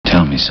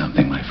me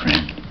something, my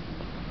friend.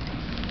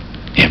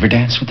 You ever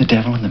dance with the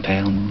devil in the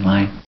pale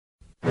moonlight?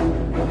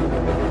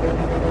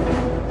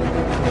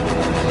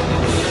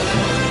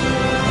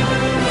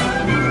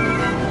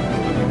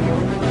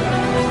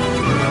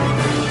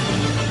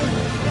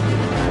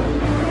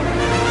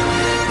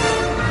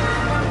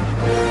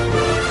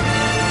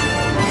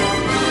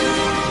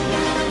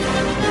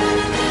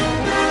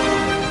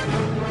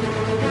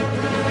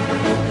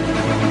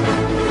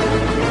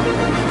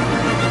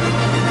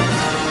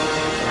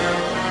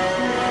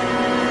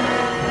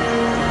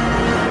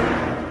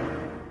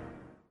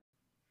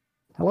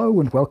 Hello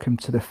and welcome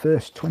to the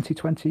first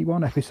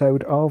 2021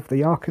 episode of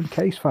the Arkham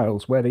Case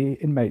Files, where the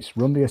inmates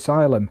run the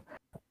asylum.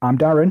 I'm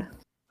Darren.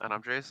 And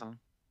I'm Jason.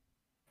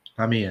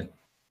 I'm Ian.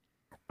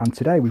 And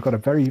today we've got a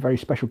very, very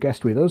special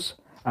guest with us,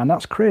 and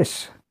that's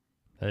Chris.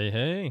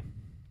 Hey.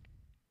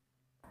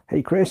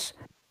 Hey, Chris.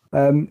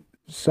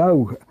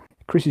 So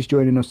Chris is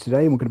joining us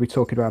today, and we're going to be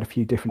talking about a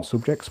few different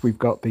subjects. We've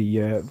got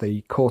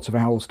the Court of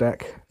Owls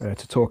deck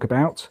to talk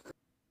about.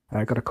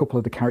 Got a couple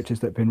of the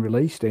characters that have been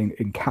released in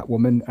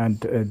Catwoman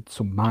and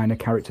some minor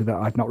character that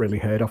I'd not really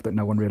heard of that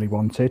no one really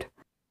wanted.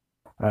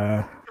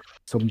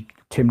 Some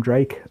Tim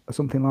Drake or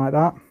something like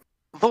that.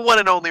 The one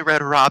and only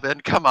Red Robin.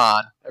 Come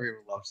on.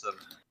 Everyone loves him.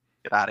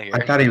 Get out of here.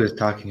 I thought he was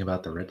talking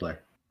about the Riddler.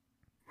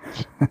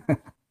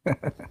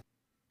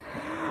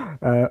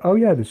 Oh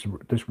yeah,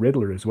 there's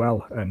Riddler as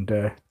well, and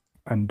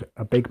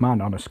a big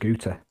man on a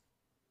scooter.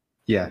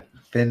 Yeah,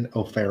 Finn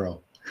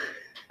O'Farrell.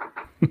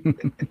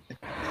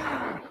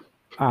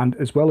 And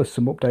as well as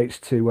some updates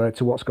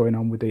to what's going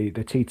on with the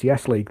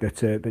TTS League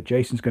that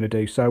Jason's going to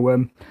do.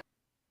 So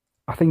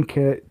I think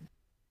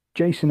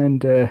Jason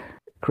and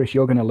Chris,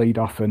 you're going to lead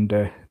off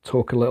and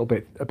talk a little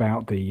bit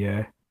about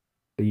the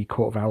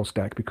Court of Owls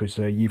deck, because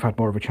you've had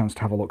more of a chance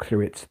to have a look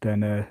through it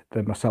than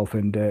myself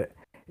and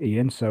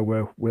Ian.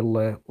 So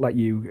we'll let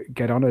you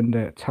get on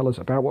and tell us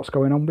about what's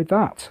going on with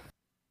that.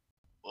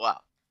 Wow.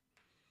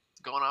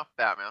 Going off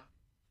Batman,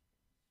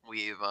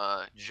 we've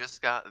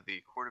just got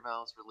the Court of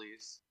Owls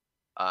release.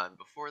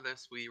 Before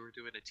this, we were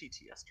doing a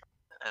TTS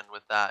tournament, and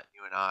with that,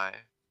 you and I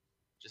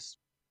just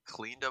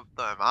cleaned up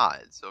the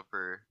mods. So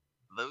for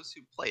those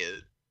who play it,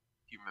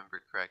 if you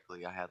remember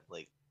correctly, I had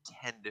like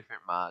 10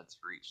 different mods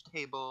for each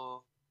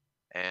table,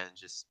 and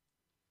just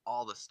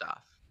all the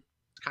stuff.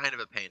 It's kind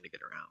of a pain to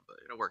get around, but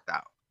it worked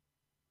out.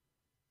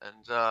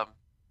 And,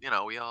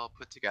 we all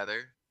put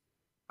together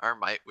our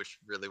might, which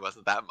really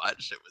wasn't that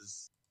much. It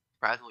was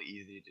surprisingly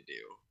easy to do.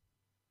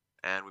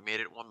 And we made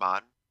it one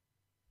mod.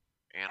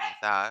 And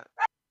with that,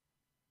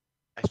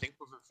 I think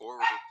moving forward,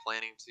 we're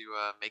planning to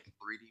make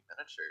 3D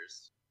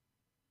miniatures.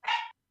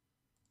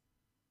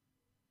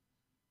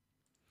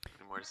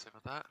 Any more to say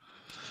about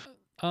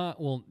that?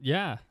 Well,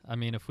 yeah. I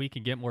mean, if we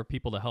could get more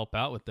people to help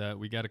out with that,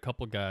 we got a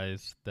couple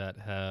guys that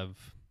have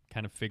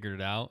kind of figured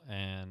it out,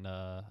 and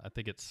I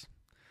think it's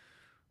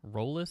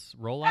Rollis?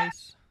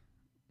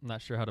 I'm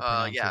not sure how to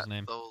pronounce his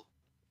name.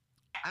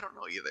 I don't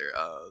know either.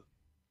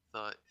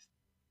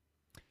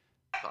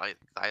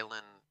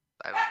 Thailand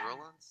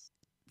Rollins?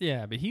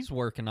 Yeah, but he's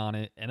working on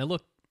it, and it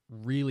looked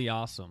really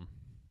awesome.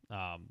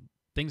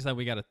 Things that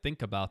we got to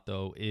think about,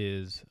 though,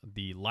 is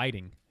the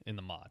lighting in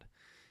the mod,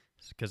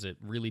 because it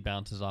really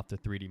bounces off the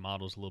 3D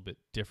models a little bit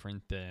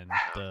different than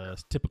the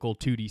typical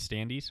 2D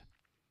standees.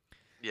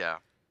 Yeah.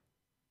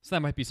 So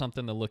that might be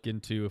something to look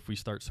into if we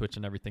start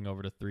switching everything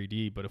over to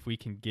 3D, but if we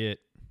can get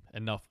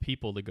enough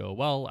people to go,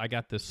 well, I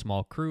got this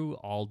small crew,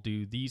 I'll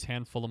do these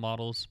handful of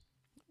models,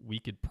 we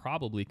could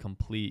probably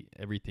complete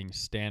everything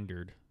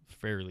standard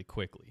fairly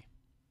quickly.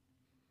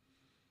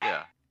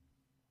 Yeah.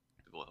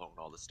 We'll own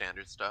all the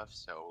standard stuff,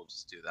 so we'll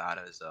just do that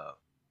as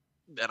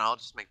then I'll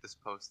just make this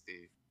post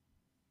the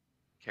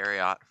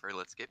carryout for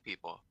Let's Get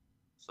People.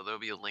 So there'll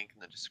be a link in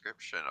the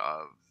description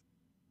of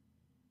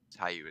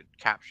how you would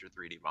capture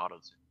 3D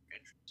models if you're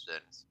interested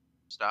in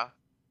stuff.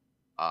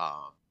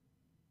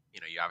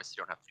 You obviously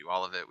don't have to do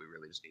all of it. We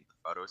really just need the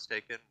photos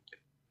taken.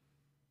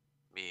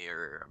 Me,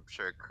 or I'm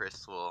sure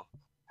Chris will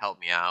help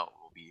me out.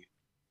 We'll be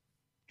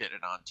getting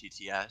it on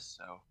TTS,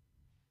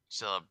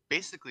 so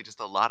basically just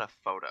a lot of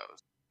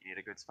photos. You need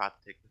a good spot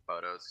to take the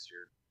photos, because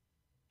you're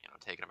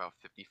taking about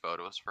 50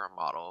 photos for a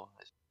model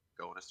as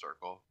you go in a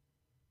circle,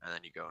 and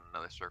then you go in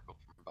another circle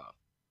from above.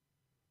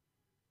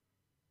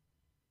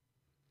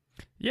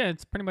 Yeah,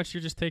 it's pretty much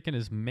you're just taking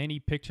as many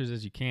pictures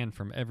as you can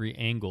from every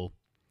angle,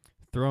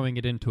 throwing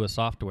it into a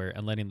software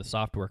and letting the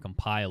software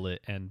compile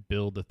it and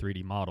build the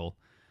 3D model.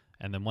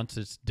 And then once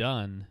it's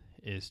done,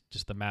 it's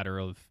just a matter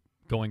of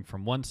going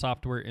from one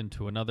software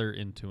into another,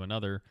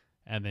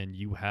 and then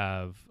you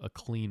have a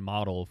clean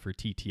model for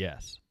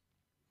TTS.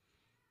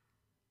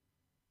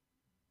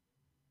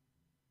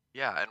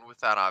 Yeah, and with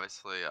that,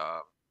 obviously,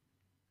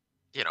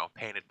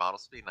 painted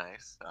models would be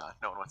nice.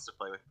 No one wants to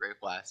play with gray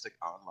plastic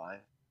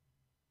online.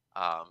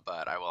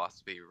 But I will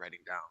also be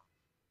writing down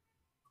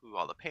who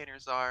all the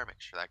painters are, make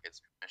sure that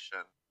gets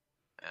permission,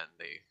 and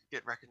they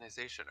get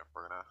recognition if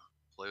we're gonna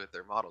play with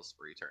their models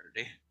for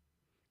eternity.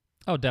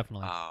 Oh,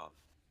 definitely.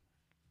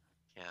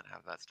 Can't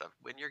have that stuff.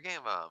 When your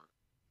game,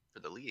 for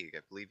the league. I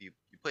believe you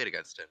played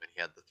against him, and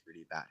he had the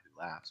 3D bat who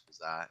laughs. Was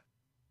that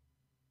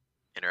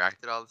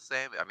interacted all the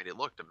same? I mean, it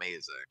looked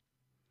amazing.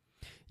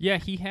 Yeah,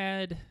 he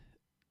had.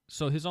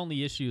 So his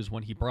only issue is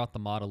when he brought the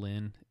model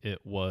in,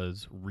 it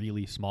was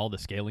really small. The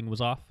scaling was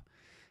off.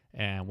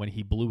 And when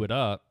he blew it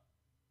up,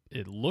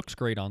 it looks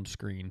great on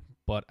screen,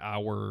 but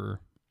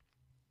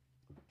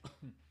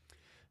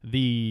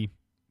the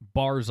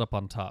bars up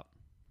on top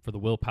for the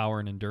willpower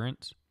and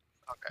endurance,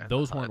 Okay.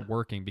 those weren't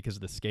working because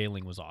the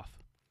scaling was off.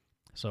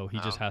 So he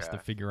just has to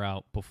figure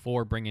out,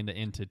 before bringing it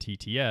into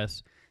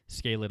TTS,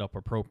 scale it up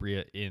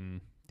appropriate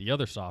in the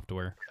other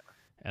software,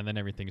 and then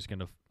everything's going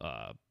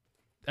to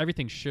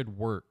everything should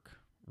work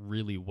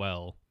really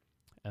well.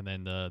 And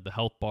then the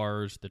health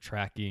bars, the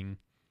tracking,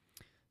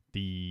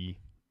 the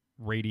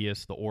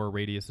radius, the aura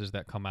radiuses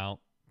that come out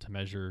to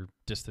measure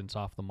distance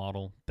off the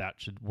model, that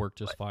should work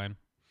just fine.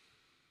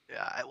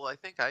 Yeah, I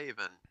think I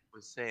even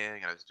was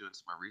saying, I was doing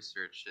some more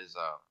research, is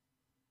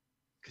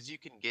because you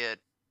can get,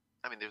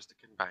 I mean, there's the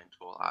combine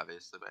tool,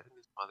 obviously, but I think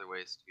there's some other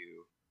ways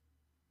to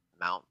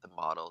mount the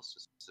models to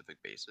specific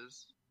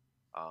bases.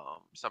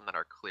 Some that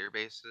are clear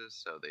bases,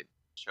 so they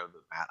show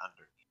the mat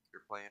underneath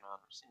you're playing on,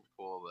 which seems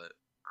cool, but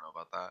I don't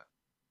know about that.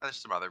 And there's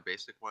some other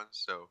basic ones,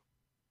 so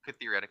could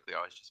theoretically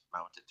always just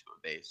mount it to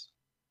a base,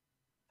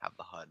 have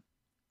the HUD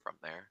from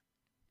there.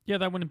 Yeah,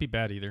 that wouldn't be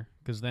bad either,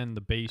 because then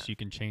the base, you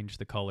can change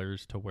the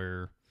colors to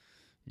where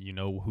you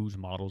know whose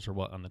models are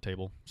what on the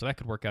table. So that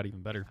could work out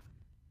even better.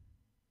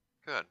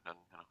 Good, and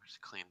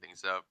just clean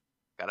things up.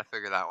 Gotta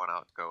figure that one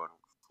out going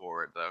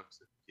forward, though, because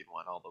you'd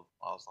want all the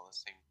models on the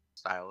same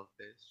style of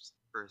base, just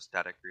for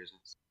aesthetic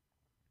reasons.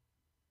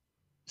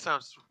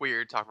 Sounds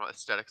weird talking about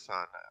aesthetics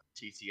on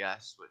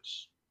TTS,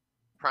 which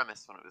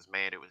premise when it was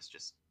made, it was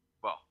just,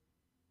 well,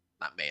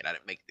 not made, I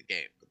didn't make the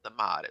game, but the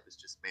mod, it was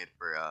just made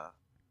for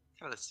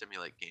kind of to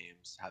simulate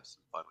games, have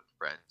some fun with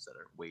friends that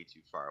are way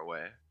too far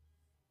away.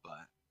 But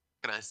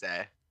what can I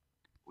say?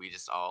 We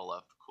just all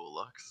love the cool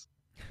looks.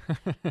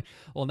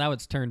 Well, now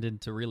it's turned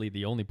into really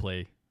the only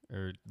play,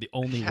 or the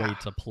only way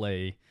to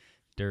play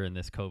during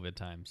this COVID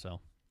time. So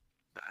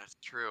that's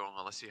true,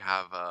 unless you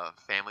have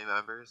family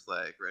members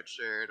like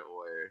Redshirt,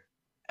 or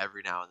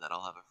every now and then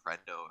I'll have a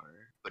friend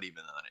over. But even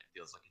then, it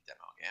feels like a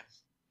demo game.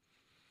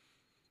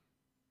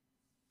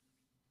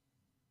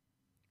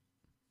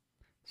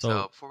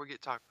 So before we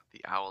get talking about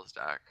the Owls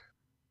deck,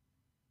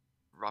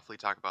 roughly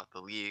talk about the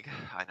league.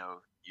 I know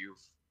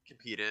you've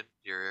competed.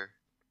 You're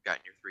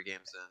gotten your 3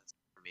 games in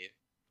for me.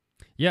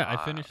 Yeah,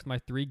 I finished my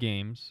 3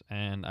 games,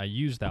 and I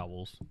used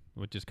Owls,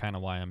 which is kind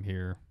of why I'm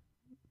here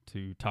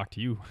to talk to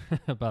you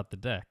about the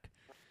deck.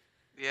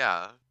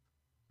 Yeah.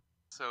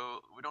 So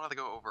we don't have to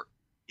go over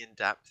in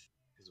depth,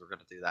 because we're going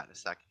to do that in a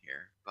second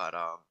here. But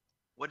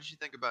what did you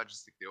think about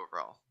just the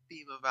overall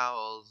theme of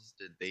Owls?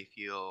 Did they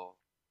feel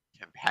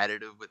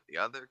competitive with the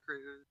other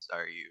crews?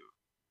 Are you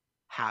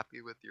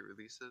happy with your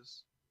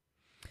releases?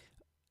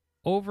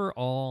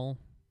 Overall,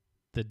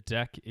 the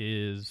deck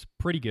is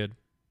pretty good.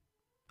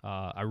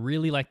 I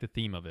really like the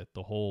theme of it.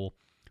 The whole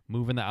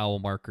moving the owl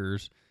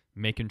markers,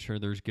 making sure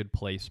there's good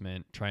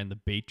placement, trying to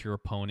bait your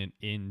opponent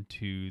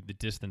into the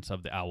distance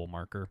of the owl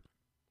marker,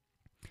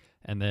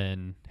 and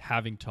then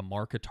having to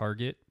mark a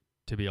target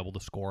to be able to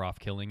score off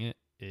killing it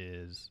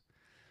is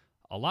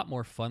a lot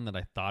more fun than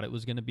I thought it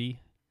was going to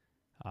be.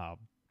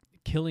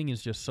 Killing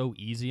is just so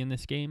easy in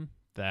this game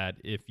that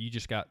if you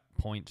just got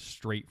points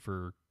straight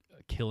for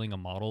killing a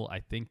model, I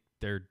think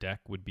their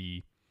deck would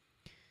be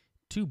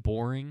too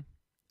boring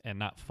and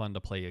not fun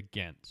to play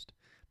against.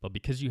 But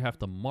because you have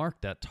to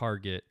mark that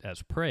target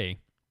as prey,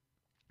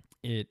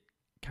 it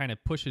kind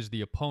of pushes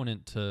the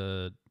opponent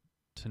to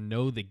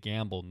know the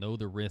gamble, know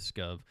the risk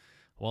of,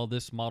 well,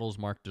 this model's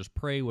marked as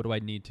prey. What do I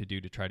need to do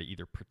to try to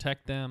either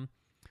protect them,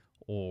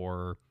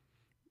 or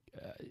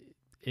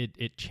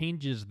it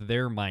changes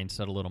their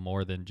mindset a little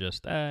more than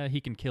just,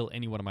 he can kill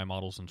any one of my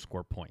models and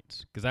score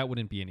points, because that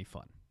wouldn't be any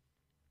fun.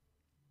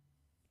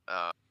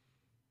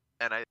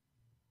 And I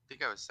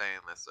think I was saying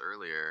this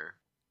earlier.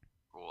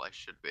 Well, I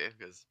should be,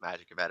 because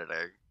magic of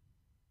editing.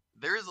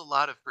 There is a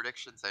lot of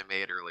predictions I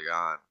made early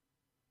on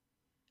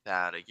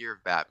that a year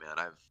of Batman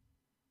I've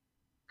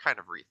kind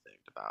of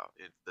rethinked about.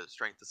 The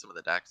strength of some of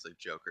the decks, like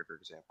Joker, for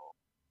example.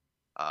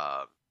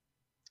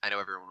 I know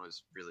everyone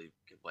was really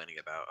complaining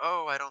about,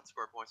 oh, I don't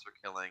score points for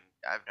killing.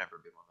 I've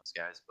never been one of those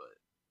guys, but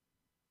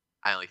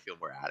I only feel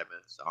more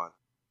adamant on.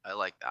 I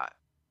like that.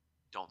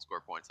 Don't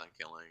score points on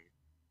killing,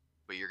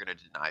 but you're going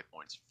to deny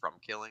points from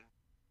killing,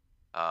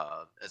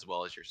 as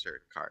well as your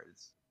certain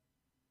cards.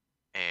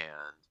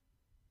 And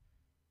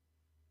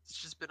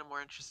it's just been a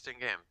more interesting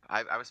game.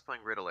 I was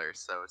playing Riddler,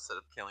 so instead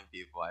of killing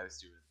people, I was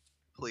doing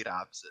complete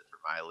opposite for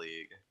my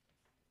league.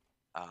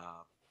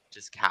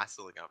 Just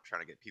castling up,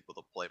 trying to get people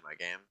to play my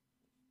game.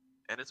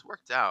 And it's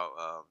worked out.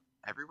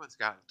 Everyone's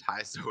gotten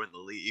Taizo in the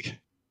league.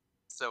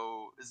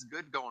 So it's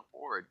good going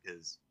forward,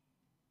 because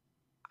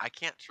I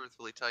can't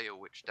truthfully tell you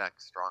which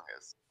deck's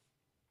strongest.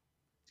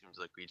 Seems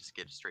like we just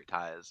get straight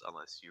ties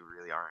unless you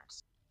really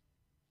aren't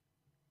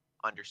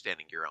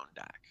understanding your own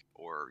deck,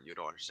 or you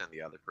don't understand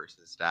the other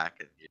person's deck,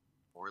 and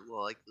more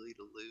likely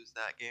to lose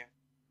that game.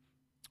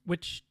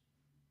 Which,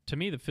 to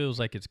me, that feels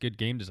like it's good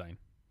game design.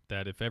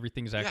 That if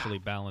everything's actually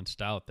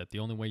balanced out, that the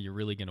only way you're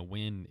really going to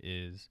win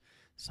is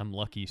some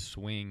lucky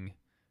swing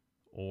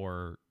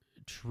or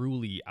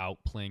truly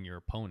outplaying your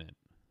opponent.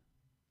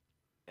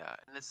 Yeah,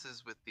 and this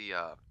is with the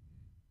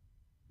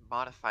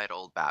modified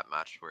old bat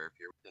match where if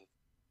you're within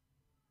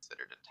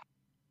considered a tie.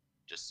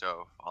 Just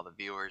so all the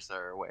viewers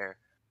are aware,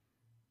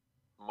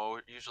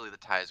 usually the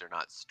ties are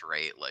not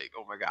straight. Like,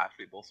 oh my gosh,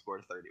 we both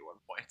scored 31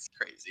 points,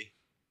 crazy.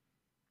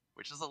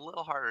 Which is a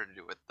little harder to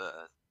do with the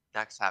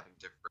decks having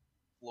different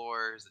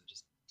floors and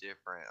just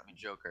different. I mean,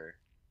 Joker,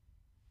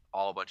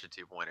 all a bunch of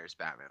 2-pointers,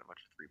 Batman, a bunch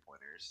of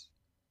 3-pointers.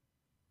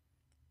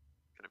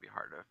 Gonna be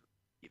hard to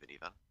even.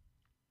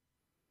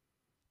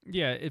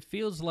 Yeah, it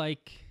feels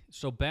like,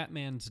 so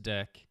Batman's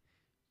deck,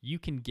 you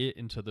can get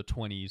into the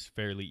 20s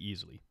fairly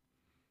easily.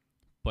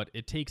 But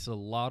it takes a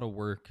lot of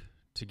work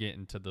to get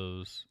into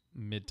those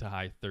mid to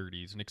high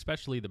 30s, and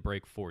especially the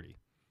break 40.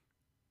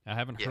 I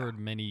haven't heard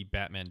many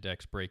Batman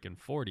decks break in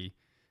 40,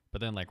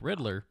 but then like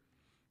Riddler,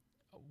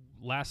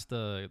 last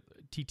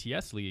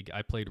TTS League,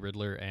 I played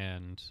Riddler,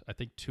 and I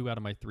think 2 out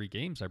of my 3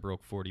 games I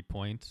broke 40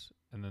 points,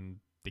 and then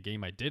the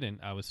game I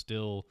didn't, I was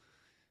still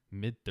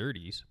mid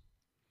 30s.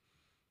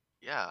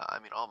 Yeah, I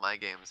mean, all my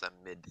games I'm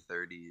mid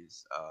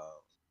 30s.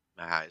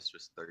 My highest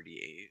was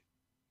 38,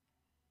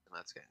 and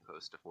that's getting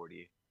close to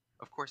 40.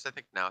 Of course, I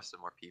think now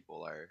some more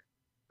people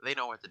they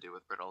know what to do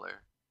with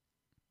Riddler.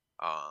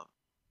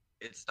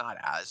 It's not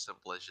as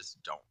simple as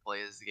just don't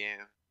play his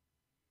game,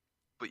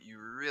 but you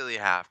really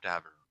have to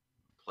have him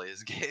play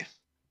his game.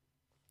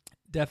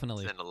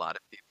 Definitely. And a lot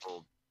of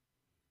people,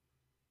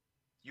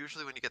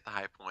 usually when you get the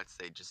high points,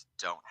 they just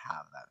don't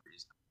have that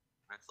reason.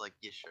 And it's like,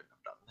 you shouldn't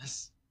have done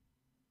this.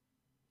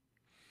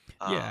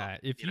 Yeah,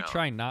 if you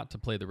try not to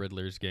play the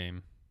Riddler's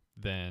game,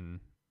 then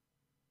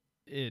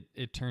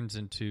it turns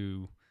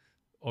into,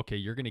 okay,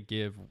 you're going to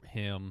give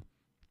him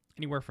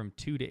anywhere from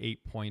 2 to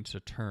 8 points a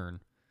turn,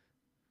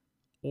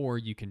 or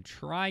you can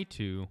try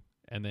to,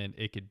 and then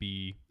it could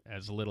be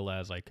as little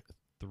as like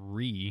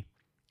 3,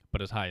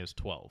 but as high as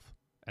 12,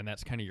 and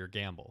that's kind of your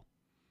gamble.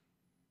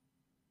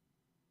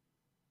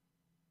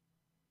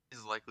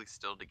 He's likely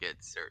still to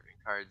get certain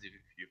cards even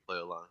if you play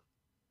along.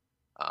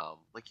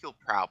 Like he'll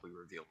probably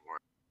reveal more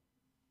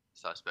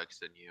suspects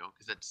than you,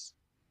 because that's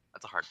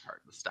a hard card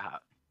list to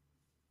have.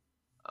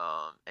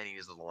 And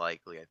he's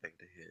likely, I think,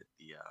 to hit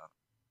the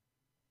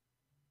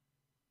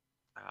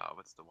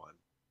what's the one?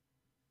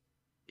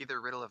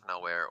 Either Riddle of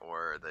Nowhere,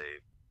 or they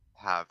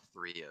have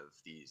 3 of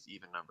these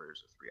even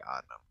numbers or 3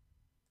 odd numbers.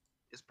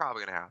 It's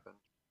probably gonna happen.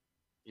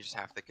 You just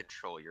have to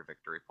control your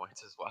victory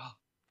points as well.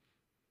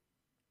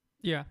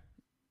 Yeah.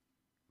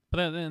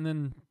 But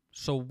then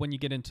so when you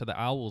get into the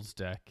Owls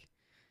deck,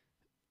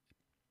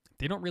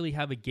 they don't really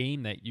have a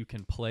game that you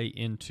can play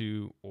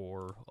into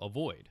or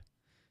avoid.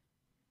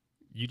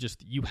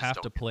 You have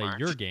to play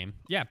your game.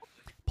 Yeah.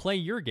 Play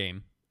your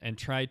game and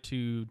try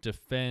to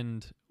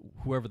defend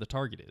whoever the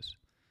target is.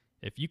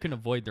 If you can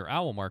avoid their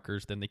owl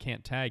markers, then they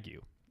can't tag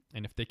you.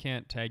 And if they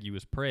can't tag you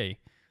as prey,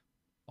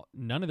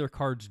 none of their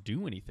cards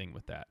do anything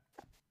with that.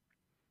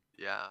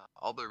 Yeah,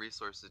 all the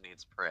resources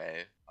needs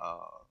prey.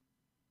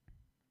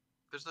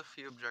 There's a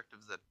few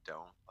objectives that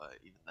don't, but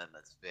even then,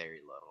 that's very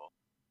little.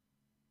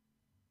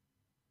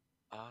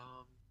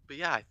 But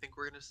yeah, I think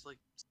we're gonna just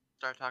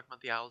start talking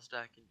about the Owls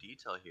deck in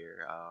detail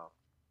here.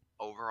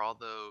 Overall,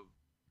 though,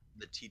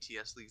 the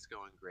TTS League's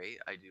going great.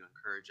 I do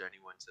encourage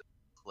anyone to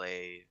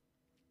play.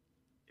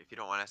 If you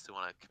don't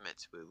necessarily want to commit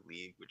to a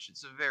league, which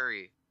is a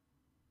very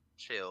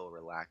chill,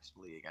 relaxed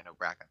league. I know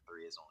Bracket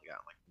 3 has only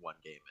gotten like 1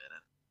 game in,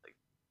 and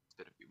it's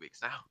been a few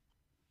weeks now.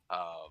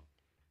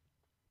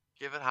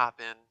 Give it a hop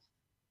in,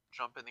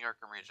 jump in the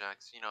Arkham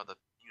Rejects. You know the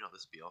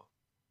spiel.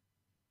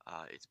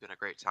 It's been a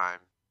great time,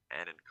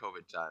 and in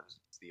COVID times,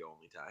 it's the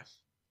only time.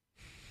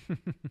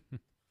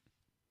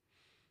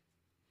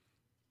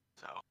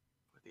 So,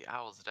 with the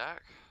Owls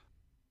deck,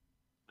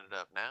 open it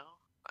up now.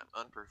 I'm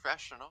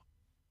unprofessional.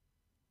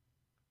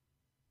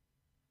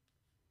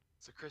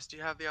 So, Chris, do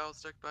you have the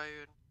Owls deck by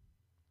you?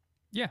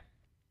 Yeah.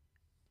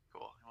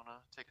 Cool. You want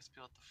to take a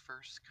spiel at the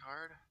first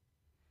card?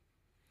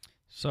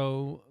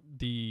 So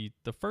the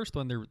first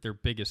one, their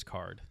biggest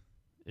card,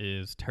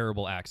 is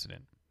Terrible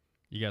Accident.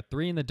 You got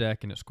 3 in the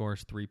deck, and it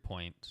scores 3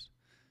 points.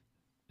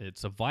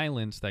 It's a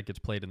violence that gets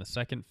played in the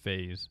second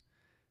phase,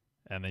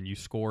 and then you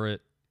score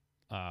it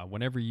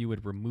whenever you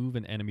would remove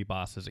an enemy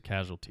boss as a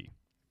casualty,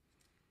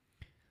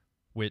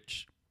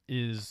 which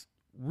is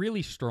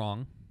really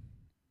strong.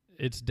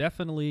 It's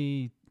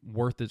definitely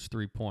worth its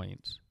 3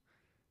 points.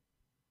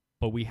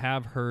 But we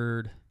have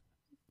heard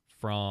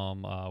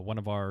from one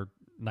of our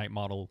night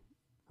model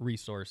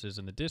resources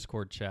in the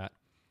Discord chat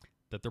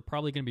that they're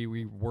probably going to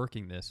be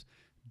reworking this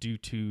due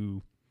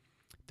to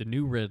the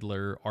new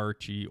Riddler,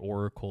 Archie,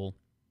 Oracle,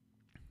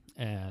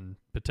 and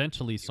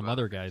potentially some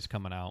other guys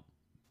coming out,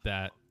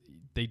 that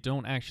they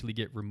don't actually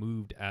get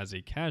removed as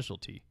a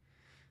casualty.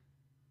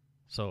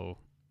 So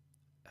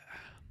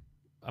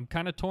I'm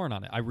kind of torn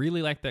on it. I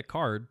really like that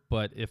card,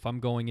 but if I'm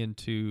going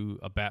into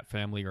a Bat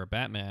Family or a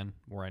Batman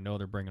where I know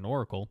they're bringing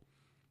Oracle,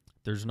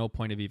 there's no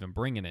point of even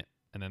bringing it.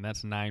 And then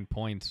that's 9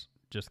 points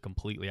just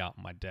completely out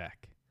in my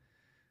deck.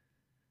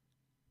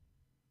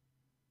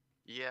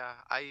 Yeah,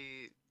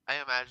 I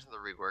imagine the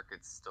rework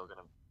it's still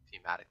gonna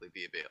thematically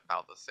be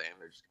about the same.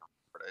 They're just gonna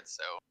put it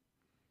so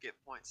get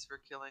points for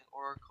killing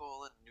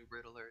Oracle and New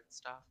Riddler and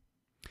stuff.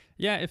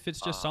 Yeah, if it's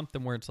just Um,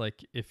 something where it's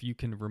like if you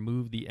can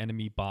remove the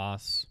enemy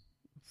boss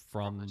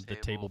from the the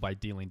table table. by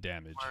dealing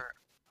damage. Or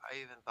I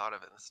even thought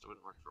of it, and this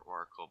wouldn't work for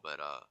Oracle, but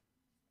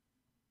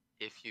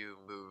if you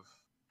move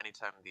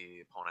anytime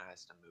the opponent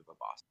has to move a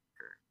boss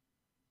marker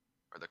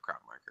or the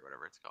crown marker,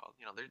 whatever it's called,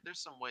 there's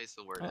some ways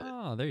to word it.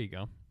 Oh, there you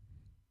go.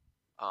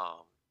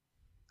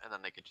 And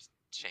then they could just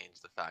change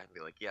the fact and be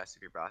like, yes,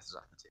 if your boss is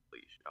off the table,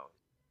 you should always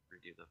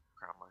redo the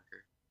crown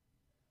marker.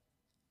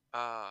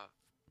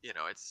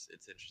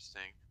 It's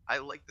interesting. I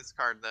like this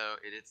card though.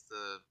 It's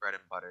the bread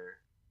and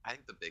butter. I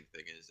think the big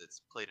thing is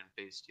it's played in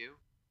phase 2,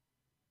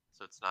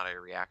 so it's not a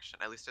reaction.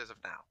 At least as of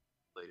now,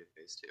 played in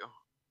phase 2.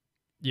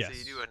 Yes. So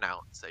you do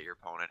announce at your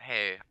opponent,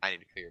 "Hey, I need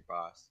to kill your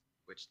boss,"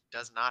 which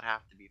does not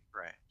have to be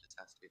prey. It just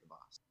has to be the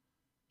boss.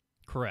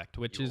 Correct,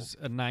 which You is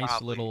will a nice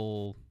probably-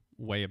 little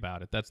way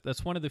about it.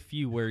 That's one of the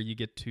few where you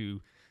get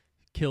to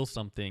kill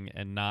something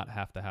and not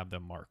have to have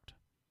them marked.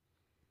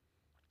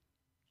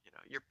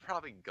 You're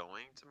probably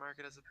going to mark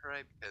it as a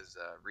prey because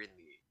reading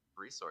the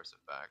resource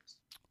effect.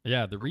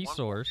 Yeah, the For 1 point.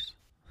 resource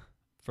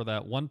for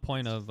that 1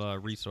 point of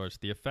resource,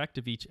 the effect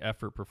of each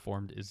effort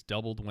performed is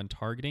doubled when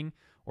targeting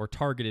or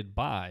targeted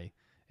by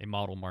a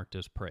model marked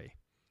as prey.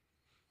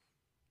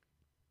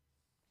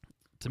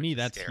 To me, Which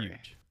is that's scary.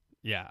 huge.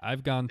 Yeah,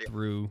 I've gone Yeah.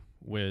 through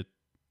with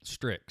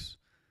Strix,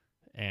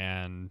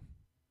 and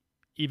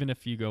even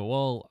if you go,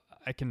 well,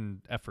 I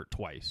can effort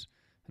twice,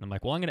 and I'm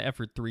like, well, I'm going to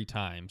effort 3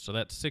 times, so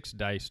that's 6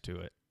 dice to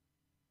it.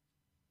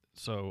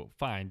 So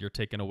fine, you're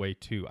taking away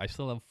 2. I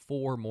still have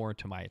 4 more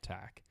to my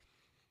attack,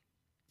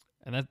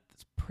 and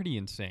that's pretty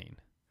insane.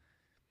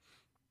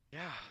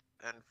 Yeah,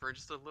 and for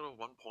just a little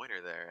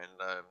 1-pointer there,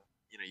 and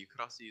you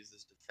could also use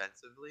this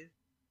defensively.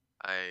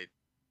 I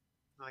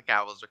think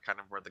owls are kind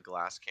of where the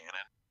glass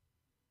cannon,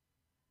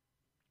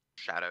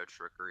 shadow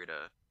trickery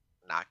to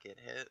not get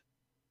hit.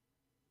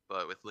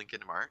 But with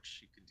Lincoln March,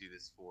 you could do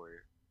this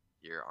for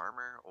your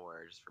armor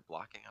or just for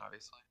blocking,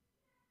 obviously.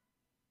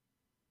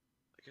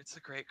 Like, it's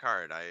a great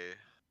card.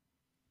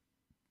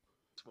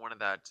 It's one of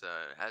that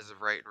as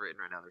of written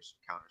right now, there's some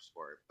counters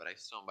for it, but I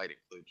still might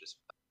include just.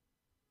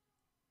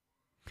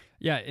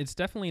 Yeah, it's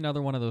definitely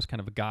another one of those kind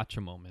of gotcha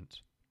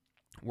moments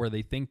where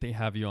they think they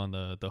have you on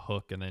the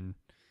hook, and then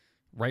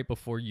right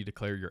before you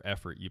declare your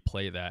effort, you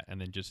play that and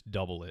then just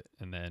double it.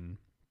 And then,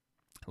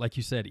 like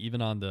you said,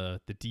 even on the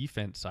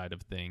defense side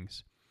of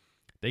things,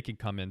 they can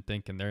come in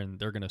thinking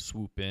they're going to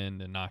swoop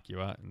in and knock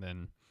you out, and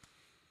then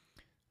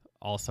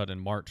all of a sudden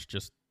March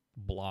just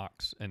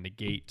blocks and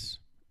negates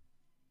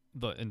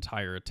the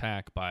entire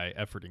attack by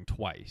efforting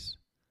twice.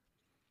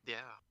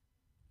 Yeah,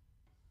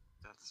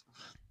 that's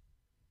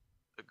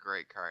a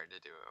great card to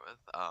do it with.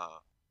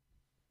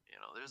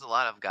 There's a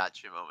lot of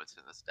gotcha moments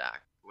in this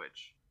deck,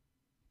 which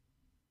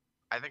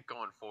I think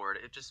going forward,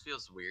 it just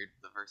feels weird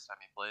the first time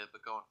you play it,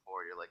 but going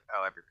forward, you're like,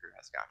 oh, every crew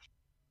has gotcha.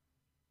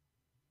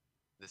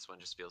 This one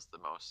just feels the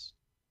most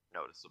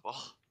noticeable.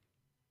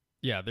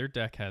 Yeah, their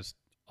deck has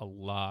a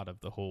lot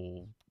of the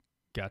whole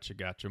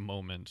gotcha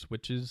moments,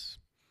 which is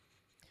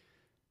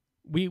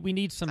we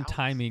need some Sounds-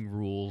 timing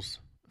rules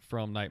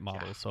from Night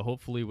Models. Yeah. So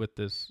hopefully with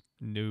this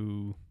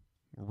new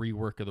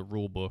rework of the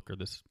rule book, or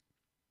this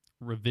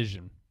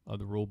revision of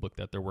the rule book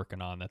that they're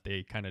working on, that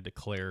they kind of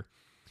declare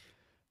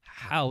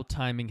how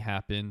timing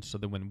happens, so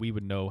that when we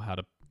would know how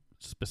to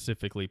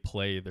specifically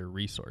play their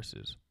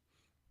resources.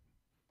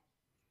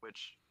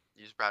 Which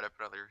you just brought up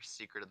another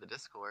secret of the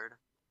Discord.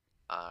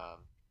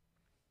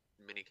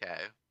 Mini K,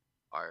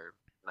 our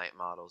Night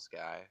Models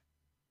guy,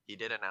 he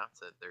did announce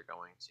that they're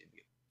going to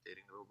be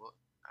updating the rulebook.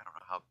 I don't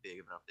know how big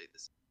of an update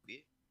this will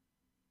be,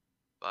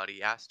 but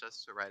he asked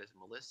us to write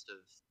him a list of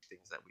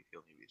things that we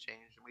feel need to be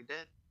changed, and we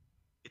did.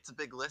 It's a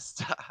big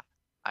list.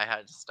 I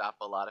had to stop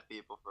a lot of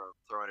people from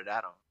throwing it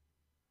at him,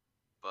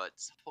 but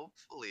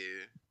hopefully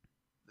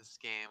this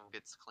game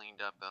gets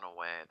cleaned up in a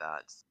way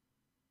that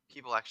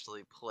people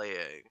actually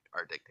playing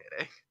are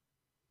dictating.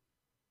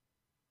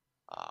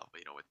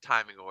 But with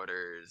timing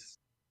orders,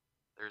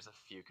 there's a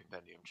few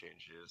compendium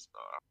changes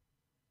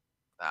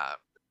that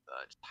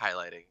just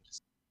highlighting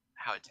just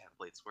how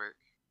templates work.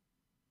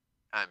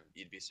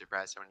 You'd be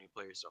surprised how many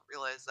players don't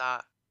realize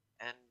that,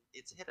 and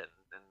it's hidden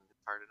and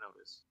it's hard to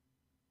notice.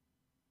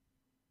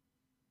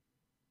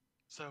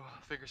 So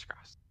fingers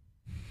crossed.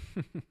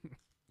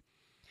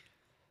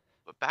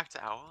 But back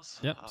to Owls.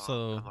 Yep,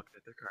 so- I'm looking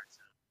at their cards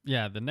now.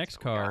 Yeah, the next So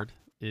we got- card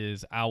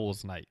is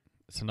Owl's Night.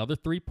 It's another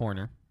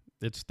 3-pointer.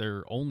 It's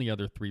their only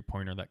other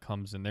 3-pointer that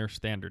comes in their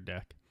standard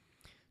deck.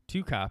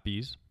 2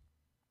 copies.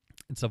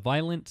 It's a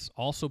Violence,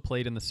 also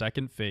played in the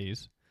second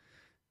phase,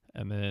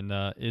 and then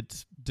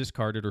it's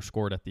discarded or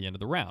scored at the end of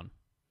the round.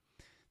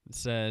 It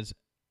says,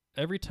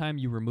 every time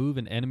you remove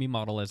an enemy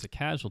model as a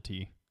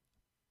casualty,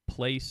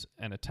 place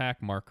an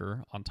attack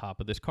marker on top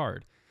of this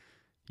card.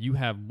 You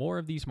have more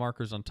of these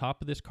markers on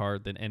top of this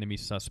card than enemy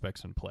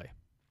suspects in play.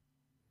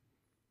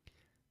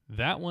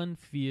 That one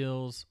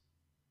feels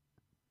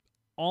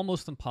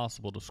almost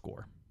impossible to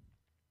score.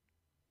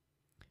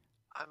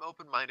 I'm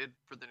open-minded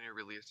for the new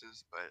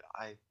releases, but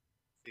I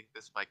think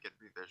this might get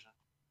revision.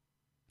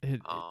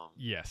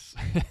 Yes.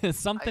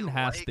 Something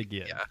has to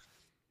give. Yeah.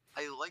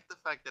 I like the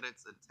fact that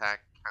it's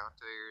attack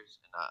counters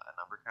and not a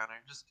number counter,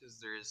 just because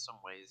there is some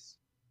ways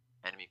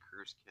enemy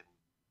crews can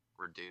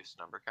reduce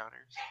number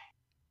counters.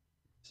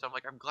 So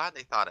I'm glad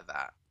they thought of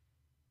that.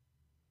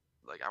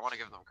 Like, I want to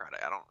give them credit.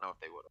 I don't know if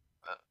they would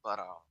have, but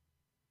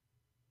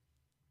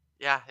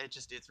yeah,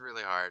 it's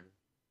really hard.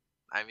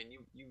 I mean,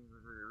 you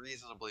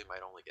reasonably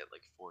might only get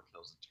like 4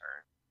 kills a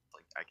turn.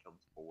 Like, I killed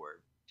 4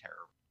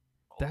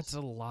 terrible. That's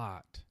a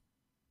lot.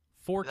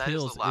 4 That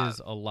kills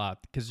is a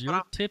lot because But you're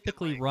I'm thinking,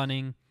 typically like-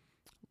 running,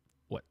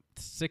 what,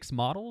 6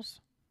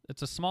 models?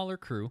 It's a smaller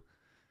crew.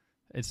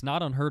 It's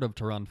not unheard of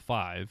to run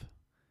 5.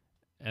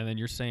 And then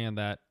you're saying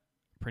that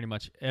pretty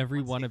much every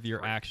Let's one see, of your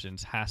 3.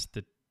 actions has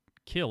to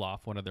kill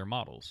off one of their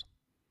models.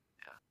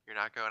 Yeah, you're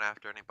not going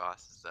after any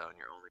bosses though, and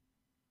you're only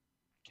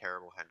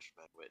terrible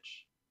henchmen,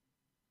 which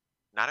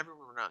not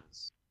everyone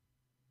runs.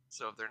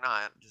 So if they're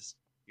not, just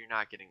you're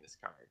not getting this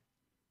card.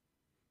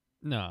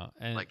 No,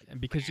 and, Like,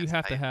 and because you against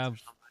have to Titans or have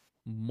something.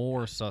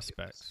 more Yeah,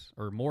 suspects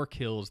or more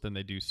kills than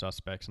they do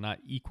suspects, not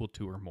equal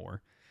to or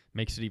more,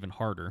 makes it even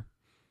harder.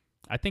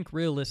 I think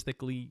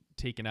realistically,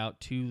 taking out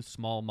 2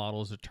 small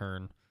models a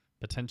turn,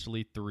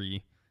 potentially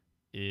 3,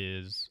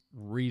 is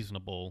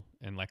reasonable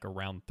in like a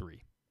round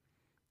 3.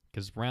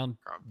 Because round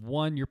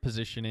 1, you're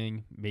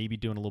positioning, maybe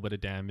doing a little bit of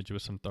damage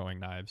with some throwing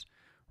knives.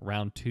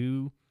 Round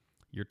 2,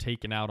 you're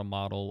taking out a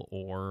model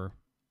or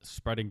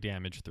spreading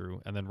damage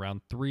through. And then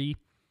round 3,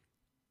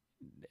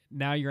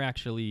 now you're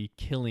actually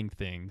killing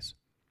things.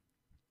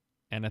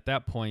 And at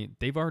that point,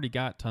 they've already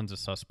got tons of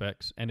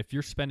suspects. And if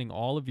you're spending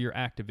all of your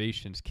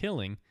activations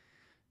killing,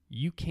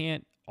 you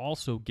can't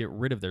also get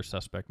rid of their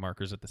suspect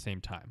markers at the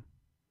same time.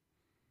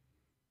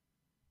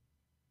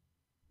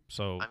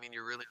 So, I mean,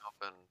 you're really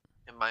hoping.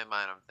 In my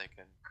mind, I'm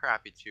thinking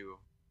crappy 2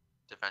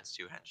 defense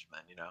 2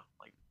 henchmen. You know,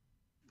 like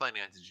playing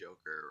against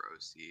Joker or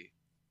OC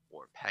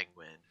or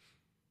Penguin.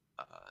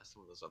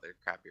 Some of those other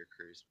crappier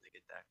crews when they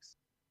get decks.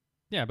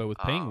 yeah, but with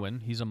Penguin,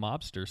 he's a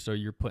mobster, so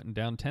you're putting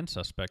down 10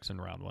 suspects in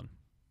round 1.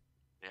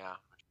 Yeah.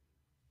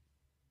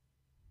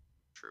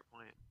 True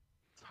point.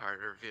 It's hard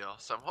to reveal.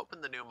 So I'm hoping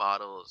the new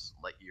models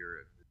let you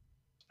remove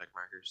spec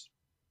markers.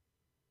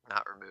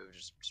 Not remove,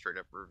 just straight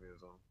up remove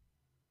them.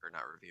 Or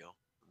not reveal.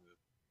 Remove.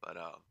 But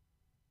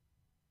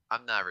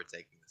I'm never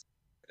taking this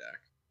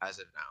deck as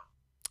of now.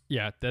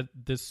 Yeah,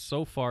 this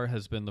so far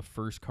has been the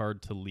first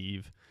card to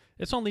leave.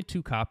 It's only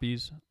 2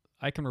 copies.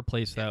 I can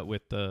replace that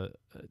with the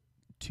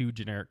 2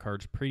 generic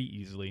cards pretty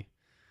easily.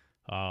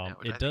 Yeah,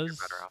 which I It think you're does.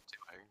 better off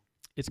doing.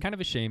 It's kind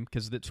of a shame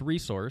because its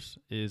resource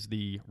is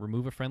the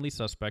remove a friendly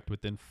suspect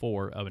within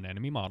 4 of an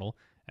enemy model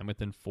and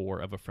within 4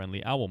 of a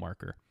friendly owl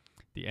marker.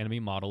 The enemy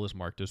model is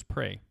marked as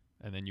prey,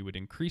 and then you would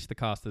increase the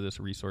cost of this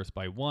resource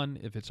by 1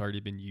 if it's already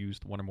been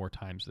used 1 or more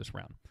times this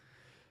round.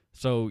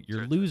 So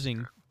you're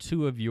losing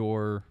 2 of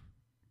your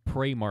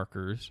prey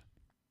markers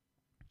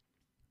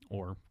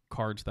or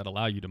cards that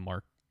allow you to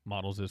mark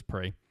models as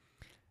prey,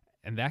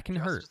 and that can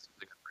hurt. Just a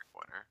good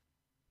 3-pointer.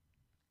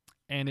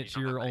 And you it's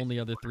don't have your many only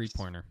other 3-pointers.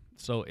 3-pointer.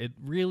 So it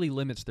really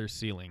limits their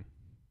ceiling.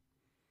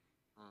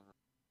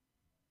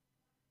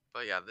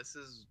 But yeah, this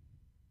is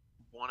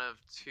one of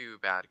 2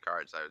 bad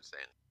cards I would say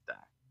in the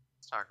deck.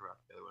 Let's talk about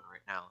the other one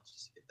right now. Let's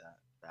just get that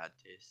bad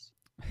taste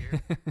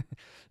here.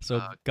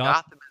 So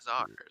Gotham is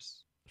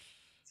ours.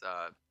 It's,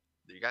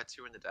 you got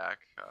 2 in the deck.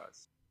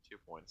 It's 2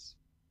 points.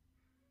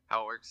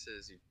 How it works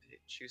is you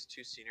choose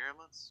 2 senior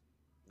emblems,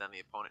 then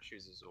the opponent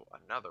chooses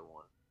another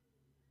one,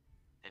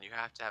 and you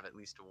have to have at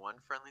least 1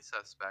 friendly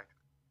suspect,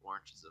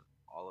 oranges of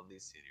all of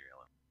these senior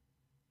emblems.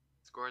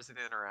 Scores it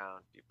in a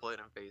round. You play it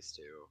in phase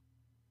 2,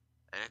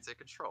 and it's a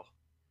control.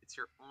 It's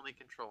your only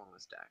control in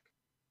this deck,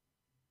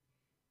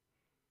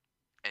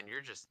 and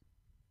you're just,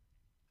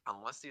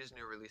 unless these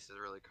new releases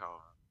really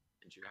come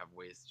and you have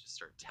ways to just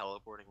start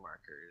teleporting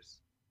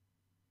markers,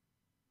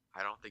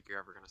 I don't think you're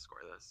ever going to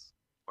score this.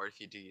 Or if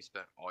you do, you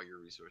spent all your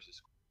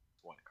resources on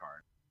 1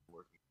 card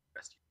working the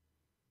rest.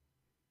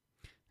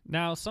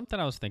 now something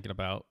I was thinking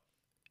about.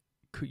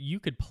 You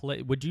could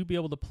play. Would you be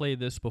able to play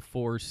this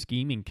before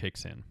scheming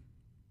kicks in?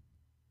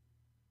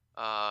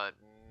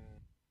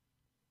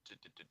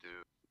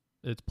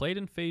 It's played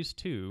in phase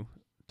 2.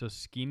 Does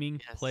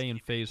scheming Yes, play in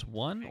scheming phase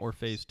 1 or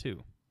phase- phase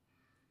 2?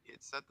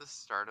 It's at the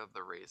start of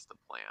the race to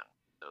plan,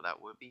 so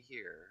that would be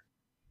here.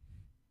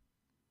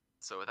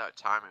 So without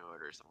timing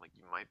orders, I'm like,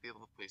 you might be able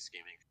to play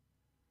scheming.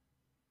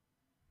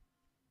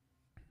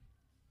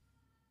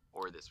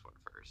 Or this one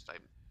first.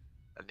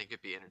 I think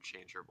it'd be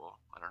interchangeable.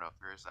 I don't know if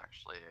there is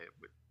actually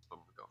which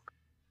one would go first.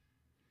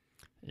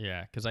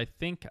 Yeah, because I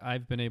think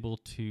I've been able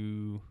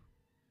to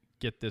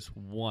get this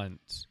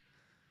once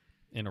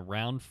in a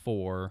round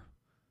 4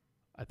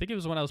 I think it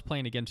was when I was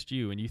playing against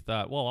you, and you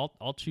thought, well,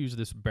 I'll choose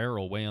this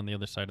barrel way on the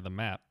other side of the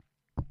map,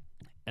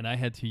 and I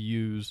had to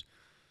use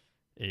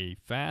a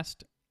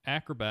fast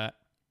acrobat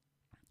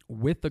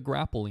with a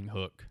grappling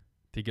hook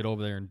to get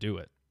over there and do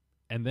it.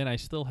 And then I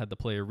still had to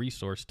play a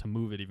resource to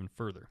move it even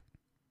further.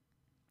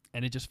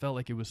 And it just felt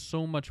like it was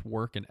so much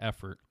work and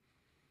effort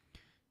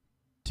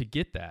to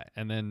get that.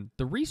 And then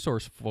the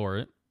resource for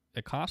it,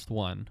 it cost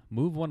 1.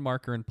 Move 1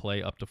 marker in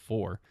play up to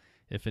 4.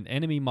 If an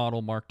enemy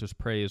model marked as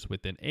prey is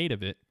within 8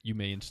 of it, you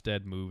may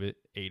instead move it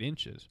 8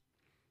 inches.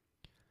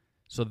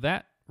 So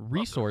that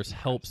resource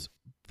helps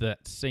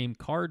that same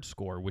card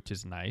score, which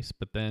is nice,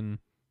 but then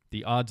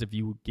the odds of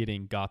you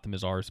getting Gotham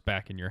is Ours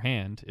back in your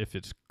hand, if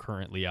it's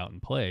currently out in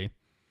play,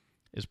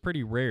 is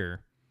pretty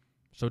rare.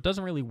 So it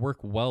doesn't really work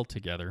well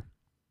together.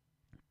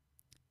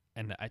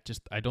 And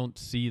I don't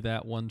see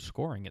that one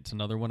scoring. It's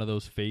another one of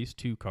those phase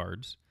 2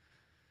 cards.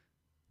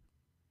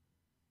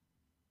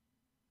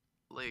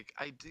 Like,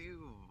 I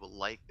do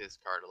like this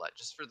card a lot,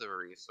 just for the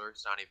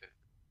resource, not even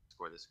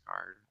score this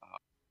card.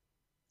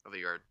 Although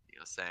you're,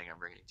 saying I'm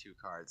bringing 2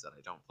 cards that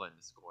I don't plan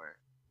to score.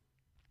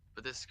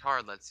 But this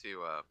card lets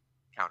you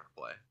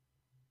counterplay.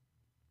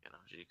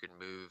 You can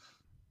move,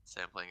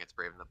 say I'm playing against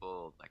Brave and the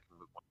Bold, I can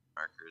move 1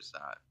 markers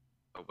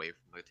away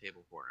from the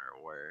table corner,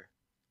 or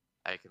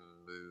I can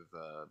move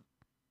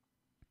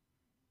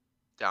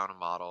down a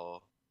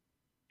model,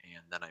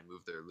 and then I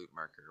move their loot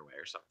marker away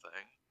or something.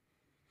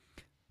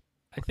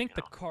 I think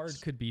the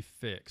card could be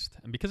fixed,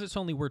 and because it's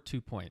only worth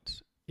 2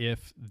 points,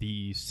 if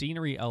the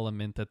scenery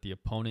element that the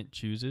opponent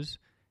chooses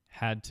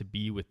had to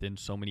be within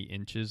so many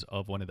inches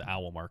of one of the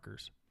owl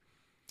markers.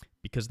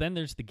 Because then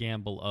there's the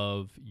gamble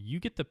of, you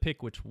get to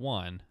pick which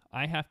one,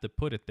 I have to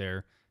put it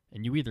there,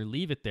 and you either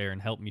leave it there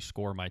and help me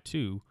score my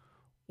 2,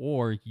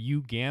 or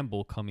you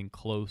gamble coming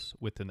close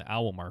within the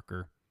owl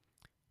marker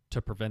to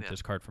prevent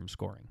this card from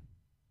scoring.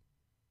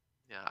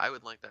 Yeah, I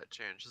would like that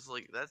change. Just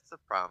like, that's the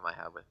problem I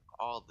have with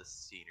all the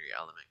scenery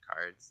element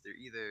cards. They're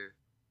either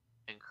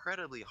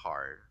incredibly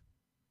hard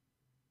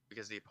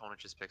because the opponent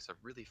just picks a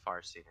really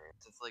far scenery.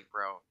 It's like,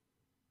 bro,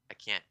 I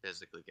can't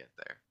physically get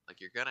there.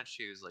 Like, you're gonna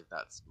choose like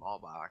that small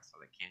box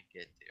that I can't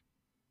get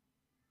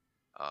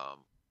to.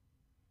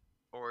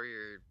 Or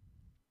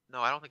no,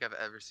 I don't think I've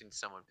ever seen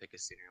someone pick a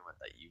scenery element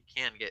that you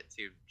can get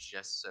to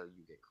just so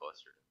you get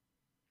closer.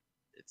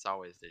 It's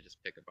always they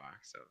just pick a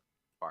box so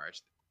far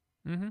as.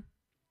 Mm-hmm.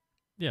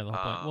 Yeah, the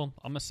whole point. Well,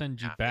 I'm gonna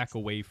send you back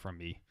away from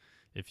me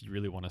if you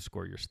really want to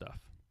score your stuff.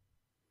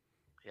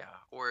 Yeah,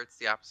 or it's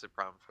the opposite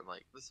problem from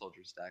like the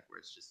soldier stack, where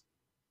it's just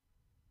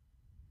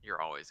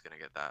you're always gonna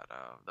get that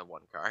the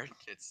 1 card.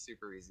 It's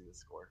super easy to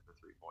score for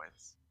 3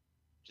 points.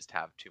 Just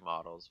have 2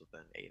 models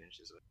within 8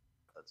 inches.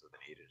 That's within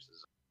 8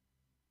 inches.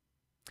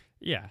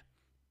 Yeah,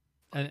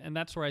 and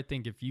that's where I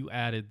think if you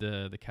added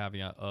the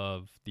caveat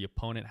of the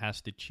opponent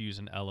has to choose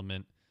an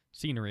element,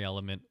 scenery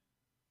element,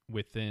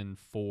 within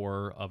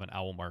 4 of an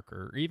owl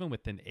marker, or even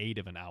within 8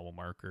 of an owl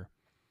marker.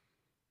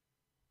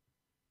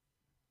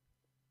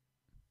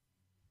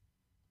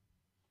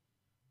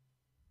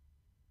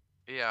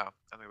 Yeah,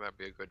 I think that'd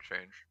be a good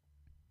change.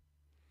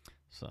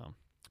 So,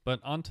 but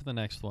on to the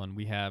next one.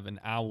 We have an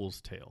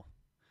Owl's Tail.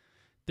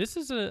 This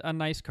is a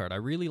nice card. I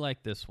really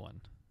like this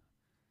one.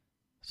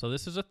 So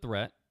this is a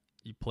threat.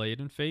 You play it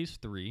in phase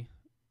 3,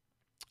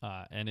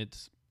 and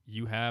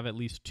you have at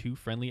least 2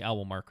 friendly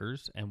owl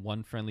markers and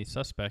 1 friendly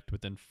suspect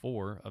within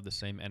 4 of the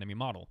same enemy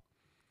model.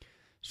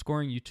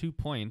 Scoring you 2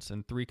 points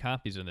and 3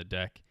 copies in the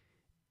deck,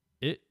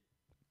 it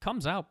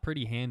comes out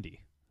pretty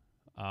handy.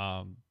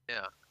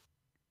 Yeah.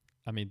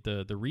 I mean,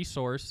 the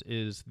resource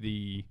is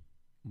the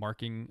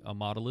marking a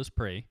model as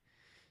prey,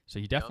 so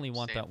you definitely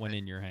want that one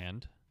in your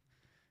hand.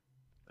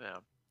 Yeah.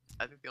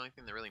 I think the only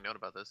thing to really note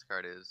about this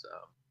card is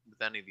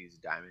with any of these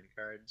diamond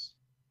cards,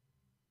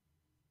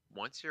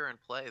 once you're in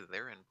play,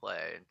 they're in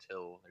play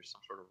until there's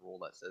some sort of rule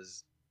that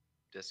says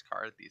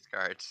discard these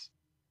cards.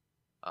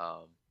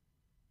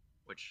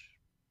 Which,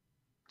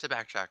 to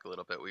backtrack a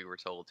little bit, we were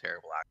told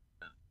terrible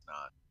action. It's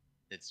not.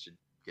 It should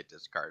get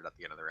discarded at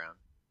the end of the round.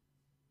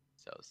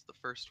 So it's the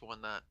first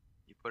one that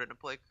you put it in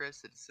play,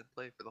 Chris. It's in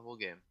play for the whole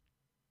game.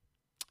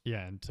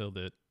 Yeah, until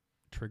it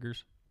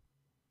triggers.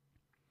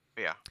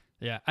 Yeah.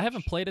 Yeah, I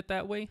haven't played it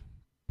that way,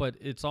 but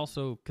it's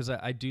also because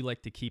I do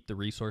like to keep the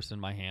resource in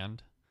my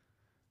hand.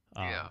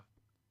 Yeah.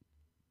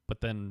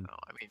 But then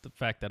the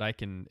fact that I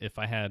can, if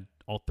I had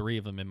all 3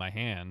 of them in my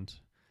hand,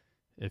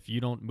 if you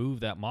don't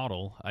move that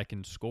model, I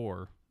can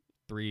score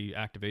 3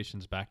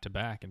 activations back to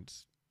back, and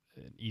it's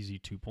an easy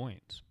 2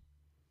 points.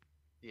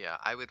 Yeah,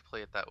 I would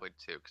play it that way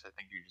too, because I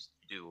think you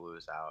do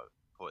lose out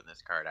putting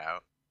this card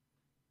out.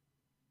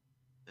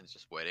 And it's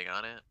just waiting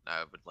on it.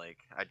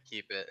 I'd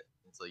keep it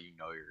until you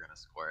know you're gonna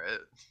score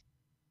it.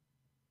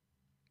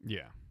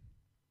 Yeah.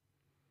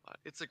 But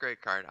it's a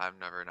great card. I'm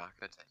never not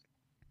gonna take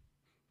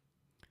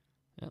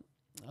it. Yep.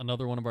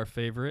 Another one of our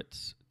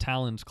favorites,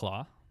 Talon's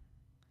Claw.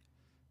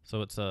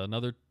 So it's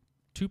another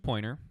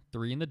 2-pointer,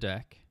 3 in the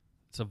deck.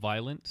 It's a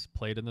violence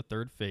played in the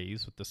 3rd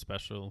phase with the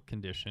special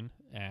condition,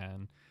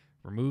 and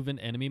remove an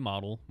enemy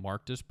model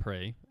marked as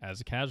prey as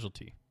a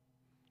casualty.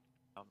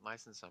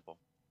 nice and simple.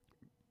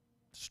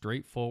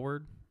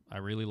 Straightforward. I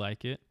really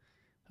like it.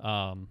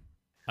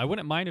 I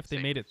wouldn't mind if they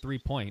Same. made it 3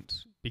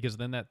 points, because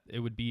then that it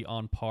would be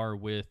on par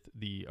with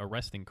the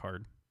arresting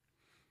card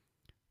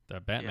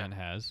that Batman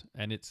has,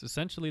 and it's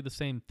essentially the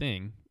same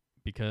thing,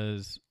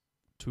 because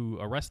to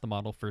arrest the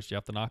model, first you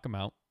have to knock him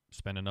out,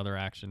 spend another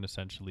action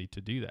essentially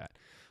to do that.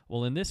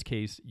 Well, in this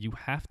case, you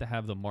have to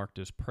have them marked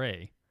as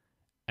prey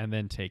and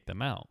then take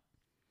them out.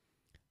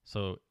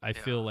 So I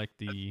feel like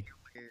the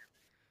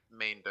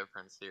main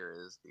difference here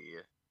is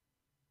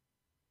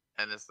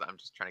and this I'm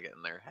just trying to get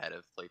in their head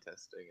of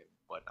playtesting and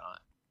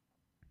whatnot.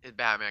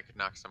 Batman could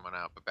knock someone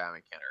out, but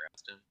Batman can't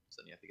arrest him,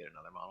 so then you have to get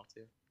another model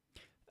too.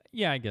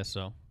 Yeah, I guess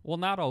so. Well,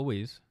 not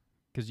always,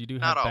 because you do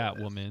have Not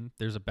always. Batwoman.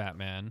 There's a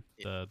Batman,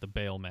 Yeah. the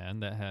Bail Man,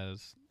 that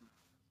has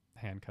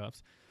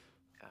handcuffs.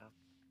 Yeah,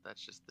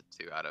 that's just the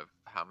 2 out of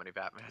how many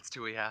Batmans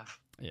do we have?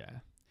 Yeah.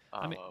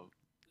 I mean, Um,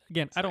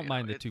 again, I so, don't you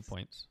mind know, the 2 it's-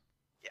 points.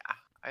 yeah,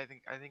 I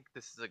think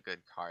this is a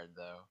good card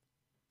though.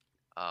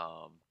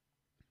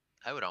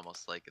 I would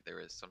almost like if there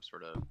was some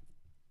sort of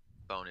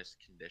bonus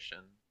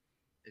condition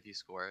if you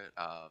score it.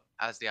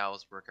 As the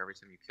owls work, every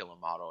time you kill a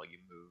model, you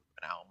move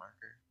an owl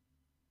marker.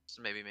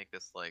 So maybe make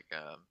this like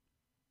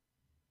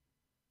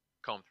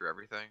comb through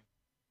everything,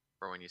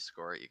 or when you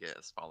score it, you get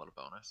a small little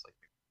bonus, like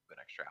an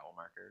extra owl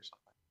marker or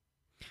something.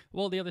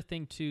 Well, the other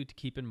thing, too, to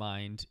keep in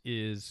mind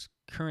is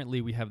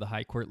currently we have the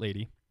High Court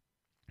Lady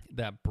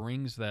that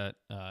brings that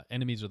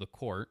enemies of the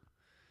court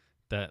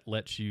that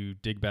lets you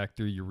dig back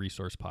through your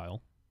resource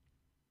pile.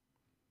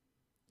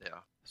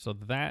 Yeah. So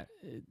that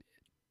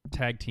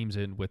tag teams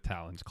in with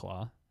Talon's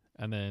Claw.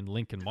 And then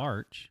Lincoln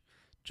March,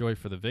 Joy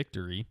for the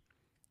Victory,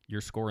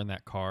 you're scoring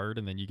that card,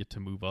 and then you get to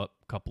move up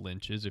a couple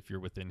inches if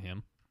you're within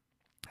him.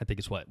 I think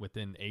it's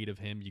within 8 of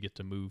him, you get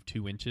to move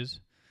 2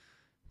 inches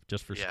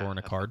just for scoring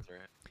a that card. sounds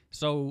right.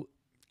 So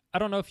I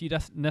don't know if you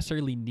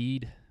necessarily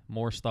need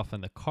more stuff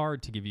in the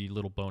card to give you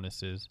little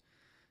bonuses,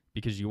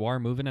 because you are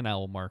moving an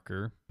owl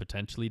marker,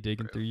 potentially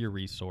digging through your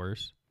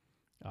resource.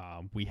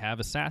 We have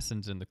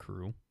assassins in the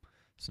crew,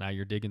 so now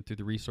you're digging through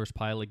the resource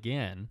pile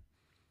again.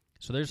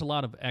 So there's a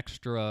lot of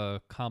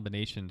extra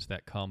combinations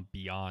that come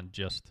beyond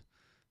just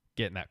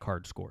getting that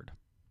card scored.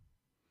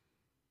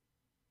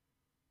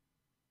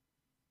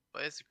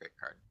 But it's a great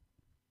card.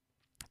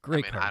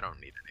 Great I mean, card. I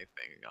don't need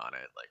anything on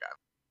it. Like, I'm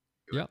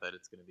good Yep. with it.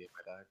 It's going to be in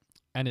my deck.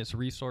 And its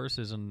resource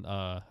is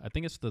I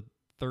think it's the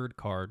 3rd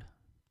card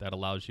that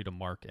allows you to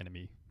mark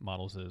enemy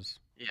models as.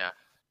 Yeah,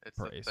 it's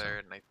the Prey, so.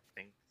 3rd, and I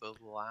think the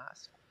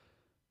last.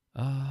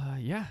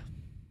 Yeah.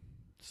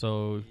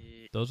 So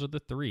Ye- those are the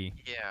 3.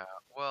 Yeah,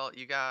 well,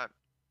 you got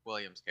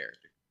William's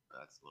character.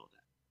 That's a little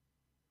different.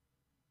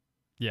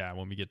 Yeah,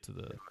 when we get to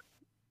the.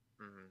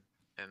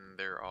 And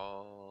they're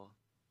all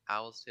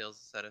Owl's Tale's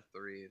a set of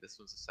 3. This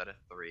one's a set of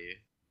 3.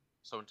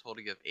 So in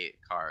total, you have 8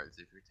 cards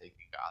if you're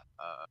taking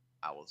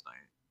Owl's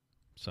Night.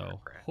 So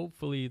Prey.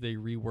 hopefully they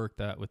rework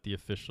that with the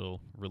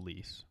official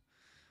release.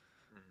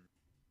 Mhm.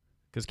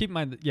 Because keep in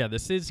mind, yeah,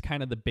 this is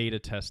kind of the beta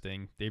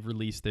testing. They've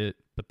released it,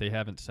 but they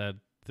haven't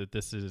said that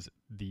this is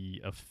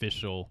the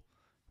official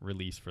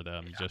release for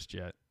them just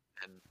yet.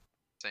 And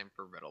same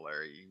for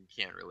Riddler. You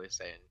can't really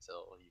say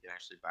until you can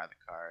actually buy the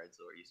cards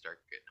or you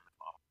start getting them in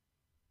model.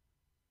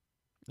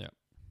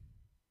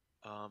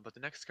 Yeah. But the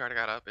next card I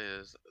got up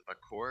is the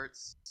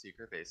Court's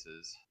Secret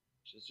Bases,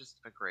 which is just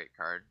a great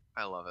card.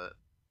 I love it.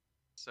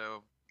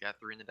 So, got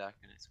 3 in the deck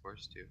and it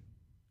scores 2.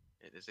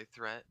 It is a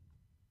threat,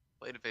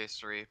 played a phase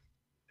 3,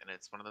 and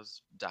it's one of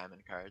those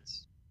diamond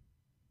cards.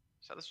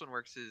 So how this one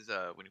works is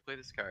when you play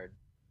this card,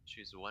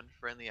 choose 1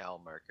 friendly owl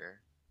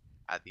marker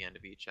at the end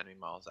of each enemy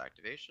model's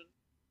activation.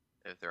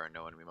 If there are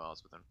no enemy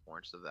models within 4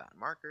 inches of that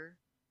marker,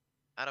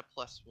 add a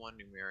 +1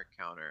 numeric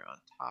counter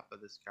on top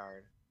of this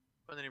card.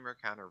 When the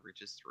numeric counter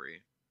reaches 3,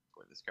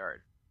 score this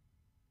card.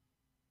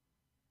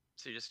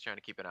 So you're just trying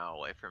to keep an owl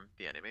away from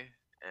the enemy,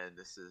 and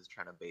this is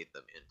trying to bait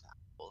them into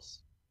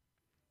owls.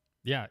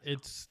 Yeah,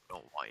 it's. I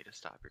don't want you to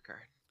stop your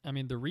card. I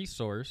mean, the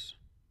resource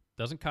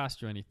doesn't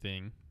cost you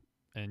anything,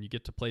 and you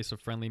get to place a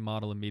friendly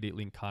model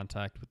immediately in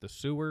contact with the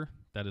sewer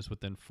that is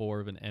within 4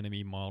 of an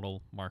enemy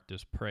model marked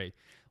as prey.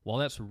 While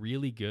that's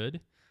really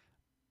good,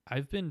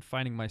 I've been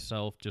finding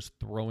myself just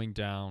throwing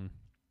down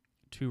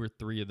 2 or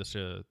 3 of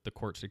the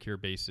court secure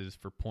bases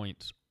for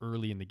points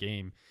early in the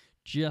game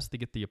just to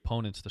get the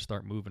opponents to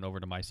start moving over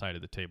to my side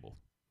of the table.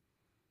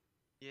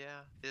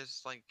 Yeah,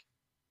 there's like,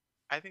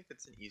 I think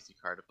that's an easy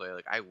card to play.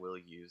 Like, I will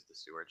use the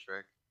sewer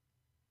trick,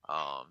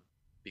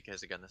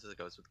 because again,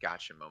 goes with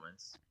gotcha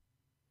moments.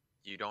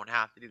 You don't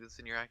have to do this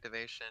in your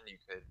activation. You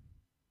could,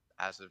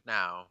 as of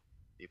now,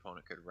 the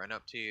opponent could run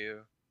up to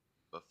you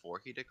before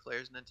he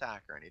declares an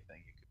attack or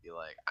anything. You could be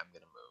like, "I'm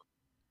gonna move.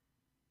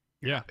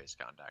 You're not base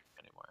contact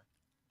anymore."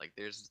 Like,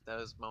 there's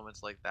those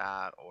moments like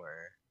that,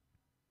 or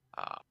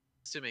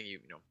assuming you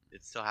know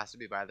it still has to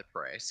be by the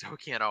prey, so it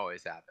can't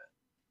always happen.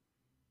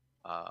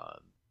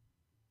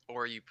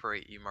 Or you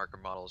mark a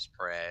model's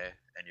prey,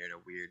 and you're in a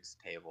weird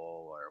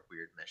table or a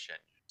weird mission.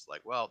 It's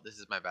like, well, this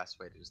is my best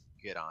way to just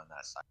get on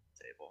that side of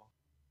the table.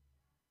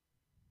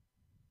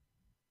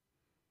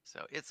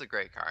 So it's a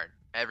great card.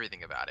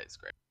 Everything about it is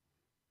great.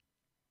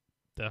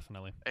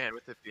 Definitely. And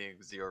with it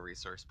being 0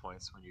 resource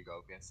points when you go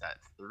against that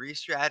 3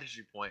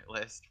 strategy point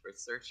list for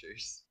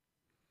searchers,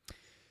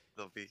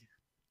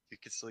 you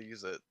can still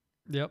use it.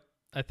 Yep.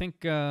 I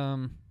think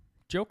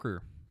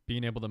Joker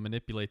being able to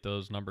manipulate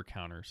those number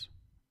counters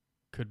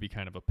could be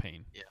kind of a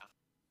pain. Yeah.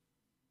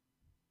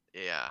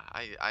 Yeah,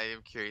 I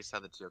am curious how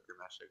the Joker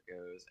matchup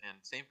goes. And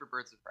same for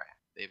Birds of Prey.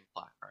 They have a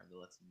black card that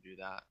lets them do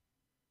that.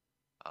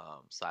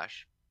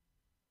 Slash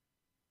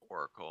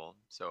Oracle.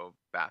 So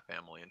Bat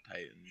Family and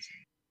Titans.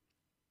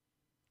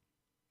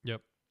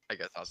 Yep. I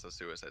guess also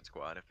Suicide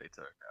Squad if they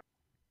took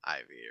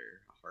Ivy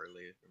or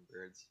Harley from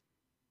Birds.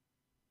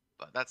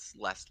 But that's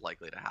less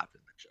likely to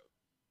happen than Joker.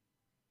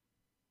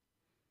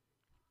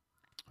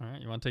 All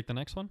right, you want to take the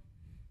next one?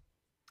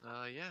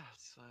 Yeah,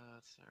 let's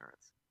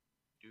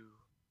do.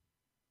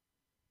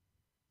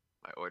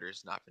 My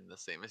order's not been the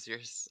same as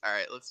yours. All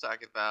right, let's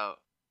talk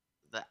about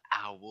the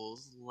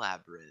Owl's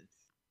Labyrinth.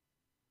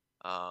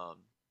 So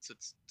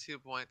it's 2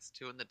 points,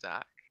 2 in the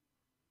deck.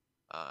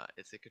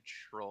 It's a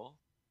control.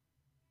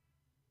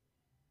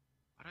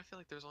 Why do I feel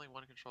like there's only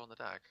 1 control in the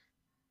deck?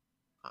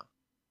 Huh.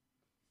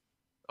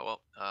 Oh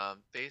well.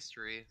 Phase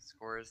 3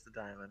 scores the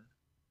diamond.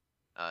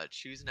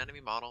 Choose an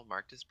enemy model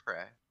marked as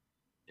prey.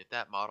 If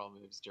that model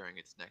moves during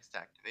its next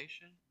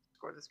activation,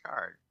 score this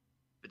card.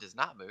 If it does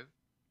not move,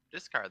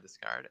 discard this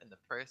card, and the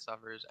prey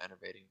suffers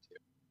enervating 2.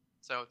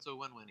 So it's a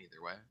win-win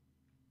either way.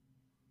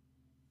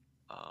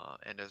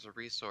 And as a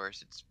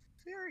resource, it's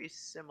very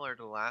similar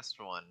to the last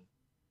one,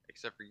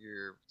 except for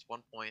it's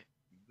 1 point.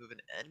 You move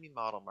an enemy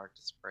model marked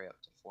as prey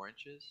up to 4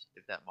 inches.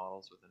 If that model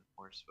is within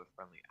 4 inches of a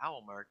friendly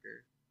owl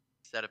marker,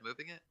 instead of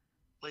moving it,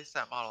 place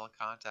that model in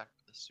contact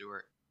with the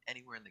sewer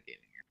anywhere in the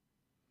gaming area.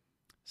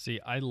 See,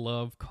 I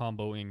love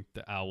comboing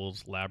the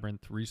Owl's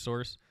Labyrinth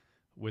resource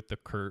with the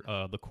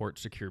Court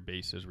Secure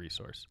Bases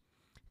resource,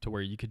 to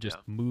where you could just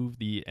move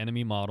the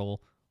enemy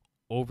model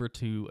over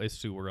to a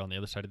sewer on the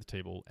other side of the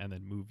table, and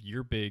then move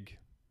your big,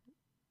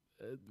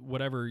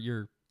 whatever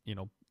your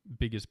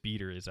biggest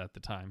beater is at the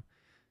time.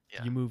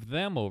 Yeah. You move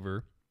them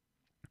over,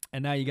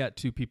 and now you got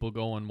 2 people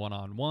going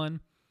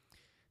 1-on-1.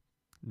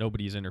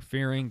 Nobody's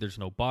interfering. There's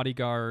no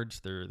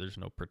bodyguards. There's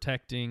no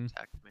protecting.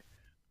 Protect me.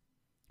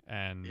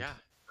 And yeah,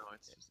 no,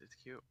 it's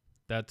cute.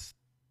 That's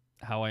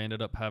how I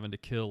ended up having to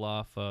kill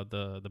off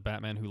the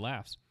Batman Who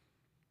Laughs.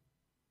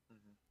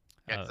 Mm-hmm.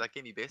 Yeah, because that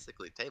game you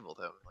basically tabled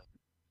him. Like,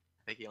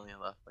 I think he only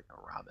left like a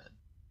Robin.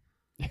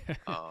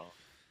 Oh,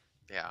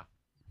 yeah.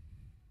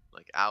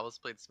 Like Owls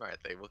played smart.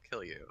 They will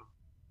kill you,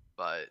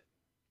 but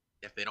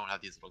if they don't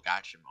have these little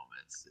gotcha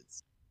moments,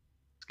 it's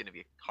gonna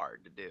be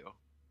hard to do.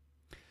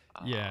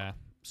 Yeah.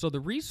 So the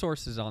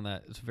resources on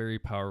that is very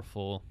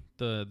powerful.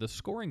 The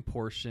scoring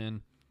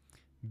portion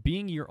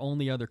being your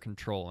only other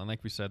control, and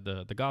like we said,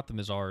 the Gotham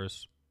is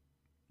ours.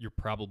 You're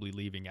probably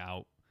leaving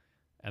out,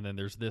 and then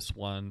there's this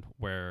one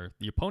where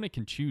the opponent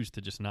can choose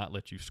to just not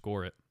let you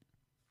score it.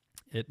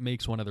 It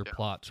makes one of their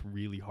plots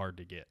really hard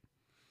to get.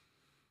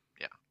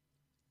 Yeah.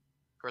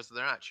 Of course,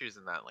 they're not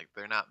choosing that. Like,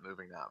 they're not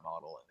moving that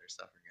model, and they're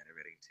suffering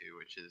enervating too,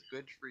 which is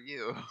good for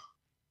you.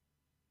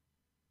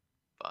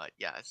 But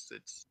yes,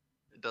 it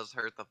does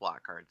hurt the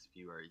block cards if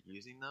you are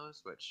using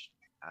those, which,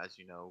 as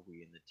you know,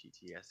 we in the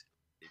TTS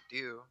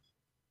do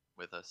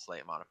with a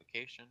slight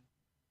modification.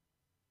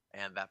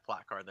 And that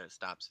plot card that it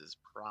stops is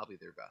probably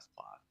their best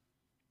plot.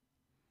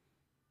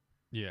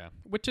 Yeah,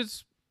 which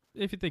is,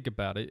 if you think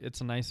about it,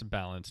 it's a nice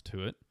balance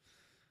to it.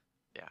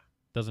 Yeah.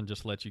 Doesn't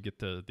just let you get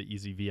the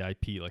easy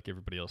VIP like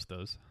everybody else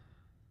does.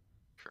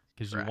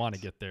 Because you want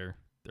to get their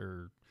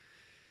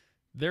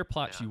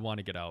plots you want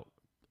to get out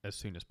as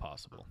soon as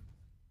possible.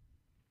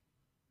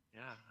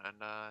 Yeah, and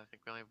I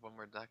think we only have one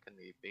more deck in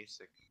the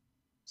basic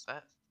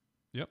set.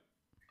 Yep.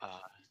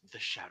 The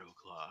Shadow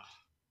Claw.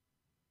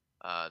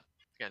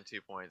 Again,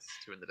 2 points,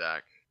 2 in the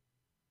deck.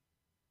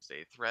 It's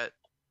a threat.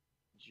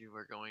 You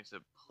are going to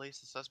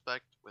place a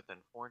suspect within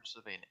 4 inches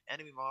of an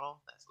enemy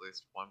model that's at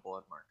least 1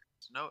 blood marker.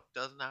 So no, it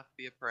doesn't have to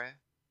be a prey.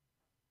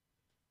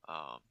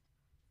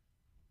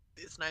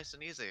 It's nice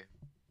and easy.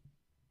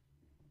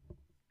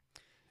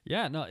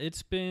 Yeah, no,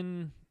 it's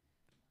been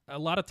a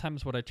lot of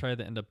times what I try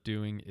to end up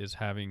doing is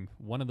having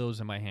one of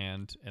those in my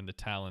hand and the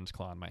Talon's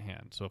Claw in my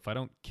hand. So if I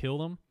don't kill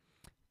them,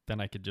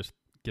 then I could just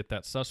get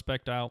that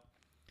suspect out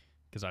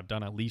because I've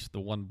done at least the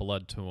 1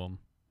 blood to them,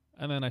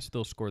 and then I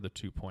still score the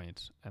 2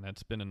 points. And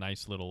that's been a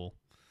nice little...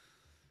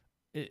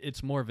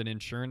 It's more of an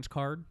insurance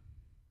card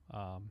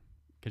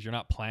because you're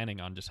not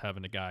planning on just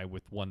having a guy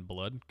with 1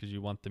 blood because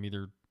you want them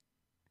you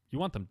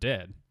want them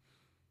dead.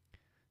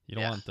 You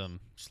don't want them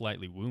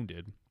slightly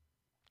wounded.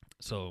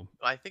 So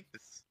I think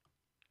this,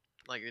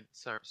 like in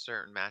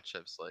certain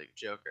matchups, like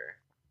Joker,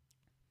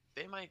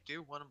 they might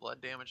do 1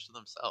 blood damage to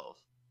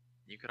themselves.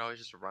 You could always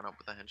just run up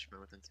with a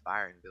henchman with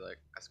Inspire and be like,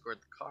 I scored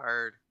the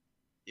card,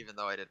 even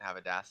though I didn't have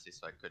Audacity,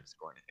 so I couldn't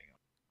score anything else.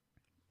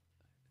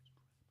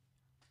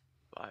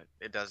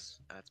 But it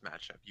does, that's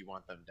matchup. You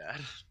want them dead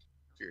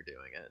if you're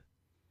doing it.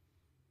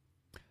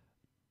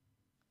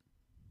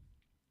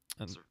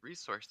 As a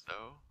resource,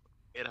 though,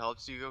 it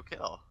helps you go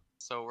kill.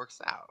 So it works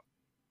out.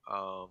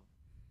 A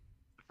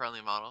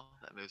friendly model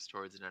that moves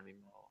towards an enemy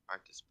model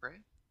marked as prey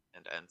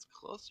and ends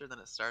closer than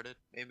it started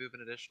may move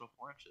an additional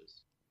 4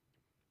 inches.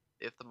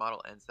 If the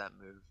model ends that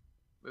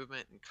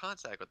movement in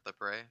contact with the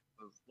prey,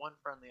 move one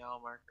friendly owl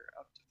marker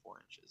up to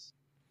 4 inches.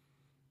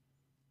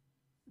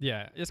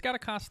 Yeah, it's got to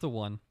cost the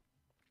 1.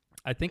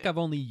 I think Yeah. I've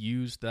only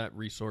used that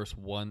resource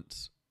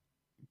once.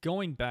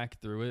 Going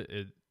back through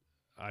it,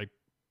 I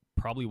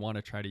probably want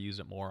to try to use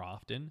it more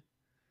often.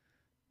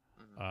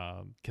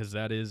 Because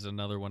that is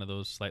another one of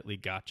those slightly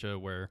gotcha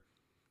where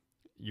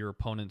your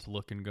opponent's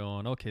looking,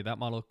 going, okay, that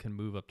model can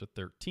move up to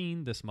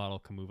 13, this model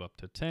can move up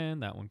to 10,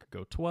 that one could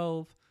go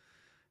 12,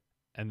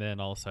 and then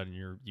all of a sudden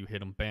you hit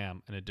them,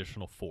 bam, an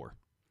additional 4.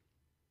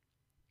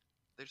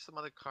 There's some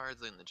other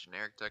cards in the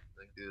generic deck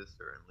that do this,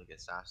 or in League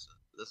Assassin.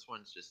 This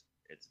one's just,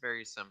 it's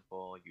very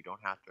simple. You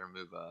don't have to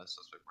remove a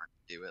suspect mark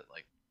to do it.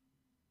 Like,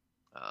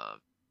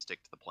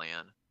 stick to the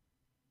plan.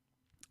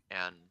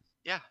 And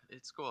yeah,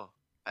 it's cool.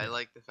 I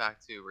like the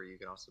fact too where you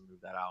can also move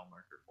that owl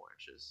marker 4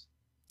 inches.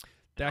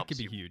 That could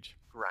be huge.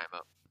 Grime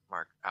up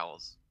mark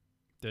owls.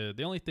 The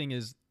only thing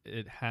is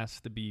it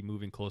has to be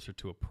moving closer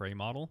to a prey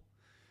model.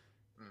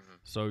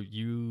 So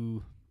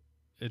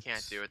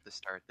Can't do it to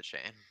start the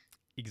chain.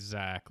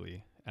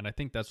 Exactly. And I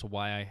think that's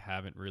why I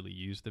haven't really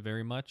used it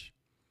very much.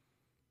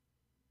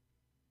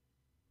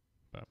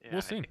 But Yeah,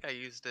 we'll see. I think I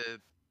used it.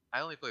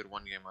 I only played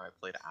one game where I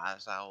played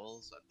as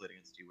owls. I played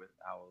against you with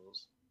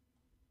owls.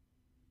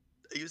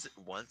 I used it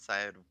once. I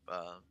had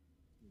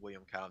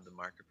William Cobb the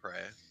mark of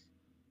prey,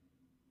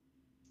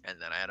 and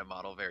then I had a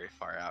model very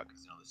far out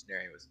because the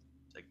scenario was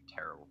like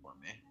terrible for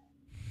me,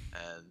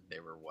 and they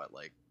were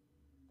like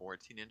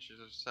 14 inches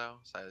or so.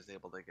 So I was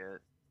able to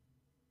get.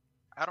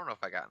 I don't know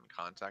if I got in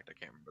contact. I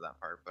can't remember that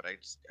part, but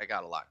I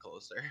got a lot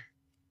closer.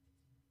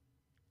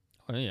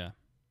 Oh yeah.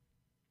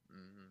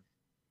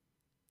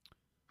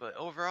 But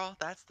overall,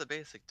 that's the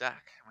basic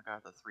deck. We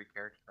got the 3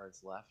 character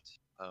cards left.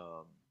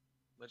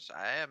 Which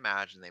I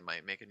imagine they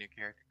might make a new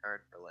character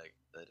card for like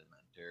the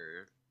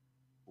Dementor,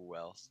 who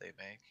else they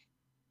make.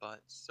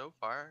 But so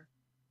far,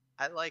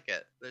 I like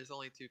it. There's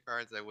only 2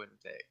 cards I wouldn't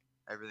take.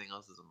 Everything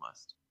else is a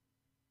must.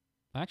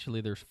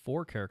 Actually, there's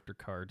 4 character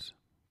cards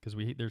because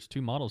there's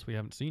 2 models we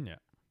haven't seen yet.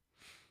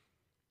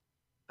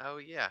 Oh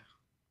yeah.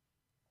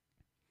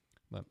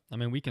 But I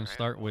mean, we can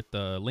start with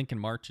Lincoln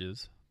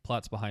Marches,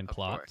 Plots Behind Of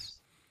Plots. course.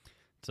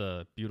 It's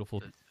a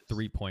beautiful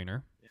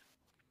 3-pointer. Yeah.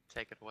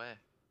 Take it away.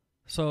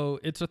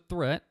 So it's a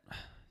threat.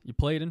 You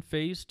play it in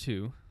phase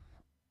 2,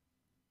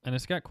 and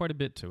it's got quite a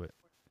bit to it.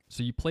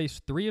 So you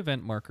place 3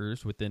 event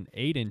markers within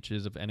 8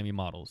 inches of enemy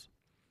models.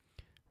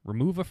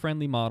 Remove a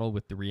friendly model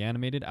with the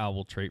reanimated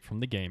owl trait from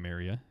the game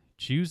area.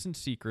 Choose in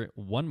secret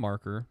 1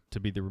 marker to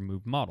be the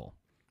removed model,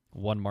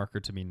 1 marker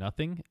to be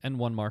nothing, and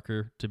 1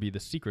 marker to be the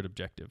secret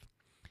objective.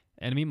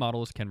 Enemy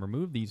models can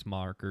remove these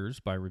markers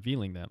by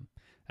revealing them.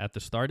 At the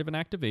start of an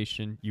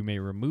activation, you may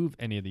remove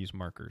any of these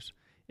markers.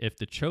 If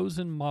the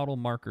chosen model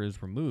marker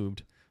is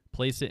removed,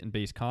 place it in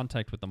base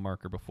contact with the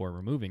marker before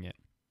removing it.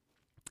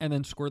 And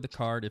then score the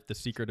card if the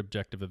secret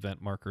objective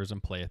event marker is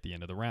in play at the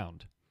end of the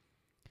round.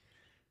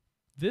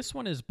 This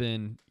one has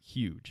been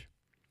huge.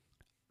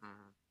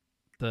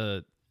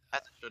 As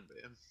it should be.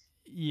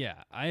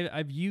 Yeah,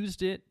 I've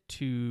used it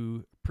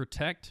to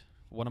protect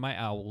one of my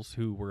owls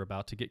who were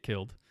about to get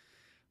killed.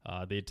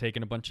 They had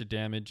taken a bunch of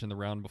damage in the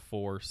round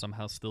before,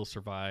 somehow still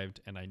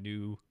survived, and I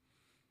knew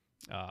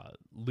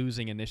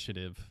losing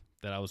initiative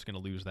that I was going to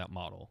lose that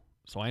model.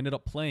 So I ended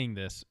up playing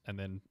this and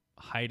then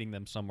hiding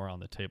them somewhere on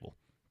the table.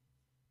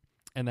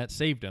 And that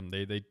saved them.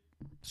 They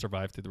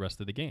survived through the rest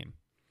of the game.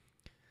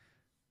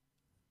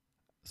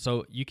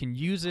 So you can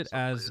use it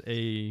as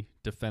a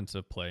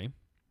defensive play.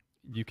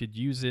 You could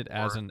use it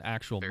as an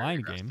actual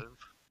mind game,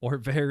 or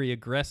very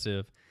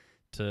aggressive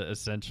to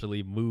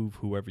essentially move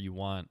whoever you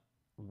want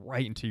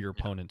right into your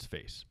opponent's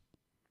face.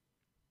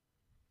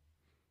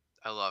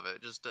 I love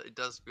it. Just it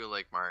does feel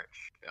like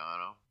March. I don't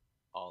know,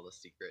 all the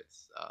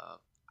secrets.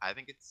 I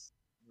think it's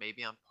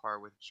maybe on par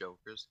with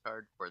Joker's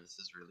card, where this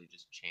is really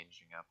just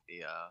changing up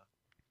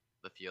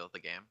the feel of the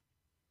game.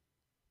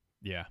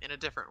 Yeah. In a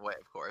different way,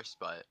 of course,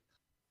 but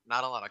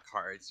not a lot of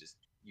cards. Just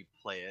you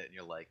play it and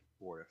you're like,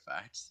 for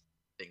effects,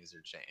 things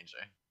are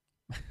changing.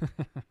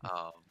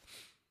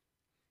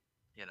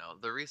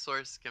 The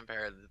resource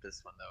compared to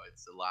this one though,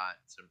 it's a lot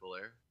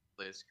simpler.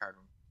 Play this card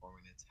when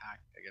performing an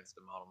attack against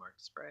a model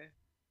marked spray.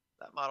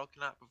 That model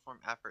cannot perform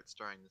efforts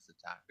during this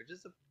attack, which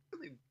is a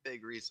really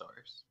big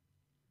resource.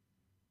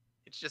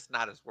 It's just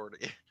not as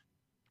wordy.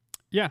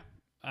 Yeah,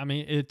 I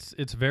mean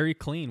it's very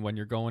clean when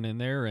you're going in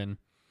there, and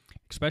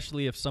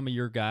especially if some of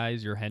your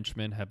guys, your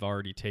henchmen, have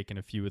already taken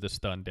a few of the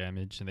stun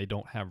damage and they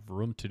don't have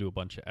room to do a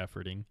bunch of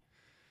efforting.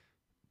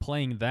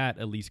 Playing that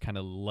at least kind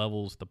of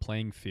levels the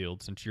playing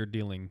field. Since you're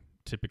dealing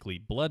typically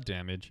blood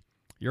damage,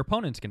 your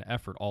opponent's going to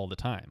effort all the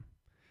time.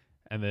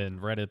 And then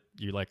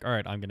you're like, all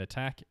right, I'm going to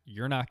attack.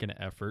 You're not going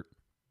to effort.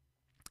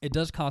 It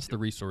does cost the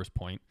resource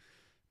point,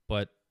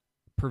 but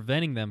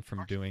preventing them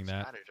from doing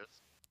that.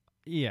 Strategist.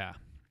 Yeah.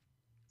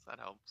 That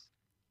helps.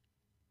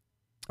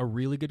 A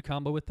really good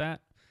combo with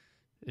that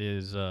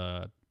is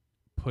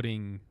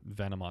putting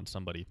Venom on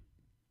somebody.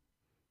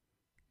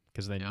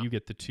 Because then you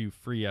get the 2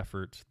 free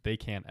efforts, they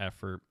can't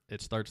effort.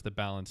 It starts to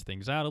balance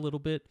things out a little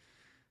bit,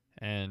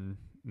 and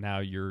now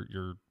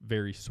you're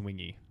very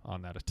swingy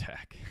on that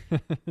attack.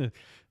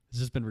 This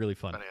has been really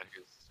fun. Depending on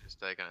who's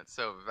taking it.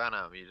 So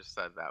Venom, you just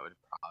said that would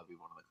probably be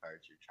one of the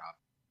cards you chop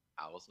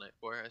Owl's Night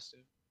for, I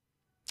assume.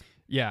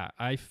 Yeah,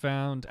 I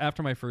found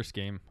after my first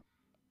game,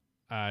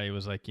 I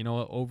was like, you know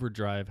what,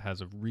 Overdrive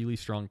has a really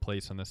strong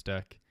place on this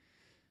deck.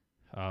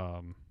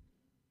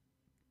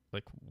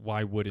 Like,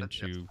 why wouldn't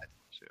you?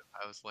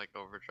 I was like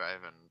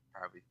Overdrive and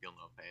probably Feel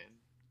No Pain.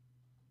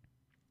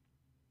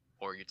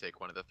 Or you take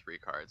one of the 3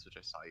 cards, which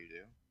I saw you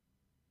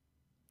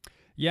do.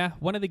 Yeah,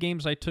 one of the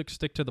games I took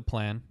Stick to the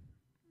Plan.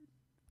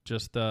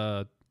 Just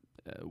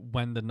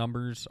when the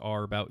numbers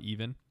are about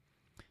even,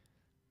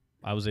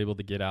 I was able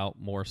to get out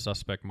more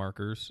suspect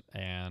markers,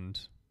 and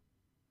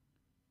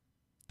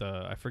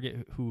I forget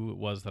who it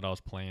was that I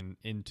was playing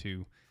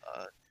into.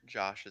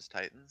 Josh's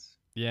Titans.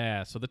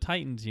 Yeah, so the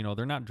Titans,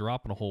 they're not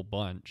dropping a whole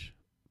bunch.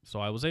 So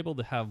I was able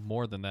to have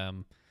more than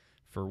them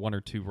for 1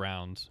 or 2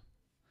 rounds.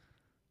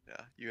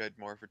 Yeah, you had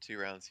more for 2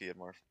 rounds, he had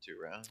more for 2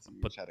 rounds. You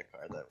But- each had a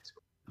card that was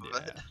cool.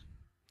 Yeah.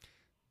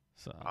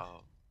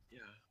 So. Yeah.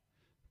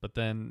 But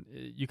then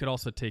you could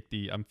also take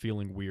the I'm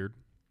feeling weird,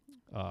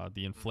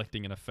 the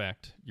inflicting an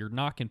effect. You're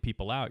knocking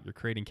people out. You're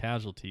creating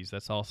casualties.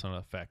 That's also an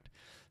effect.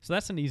 So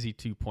that's an easy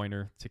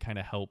 2-pointer to kind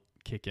of help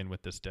kick in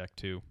with this deck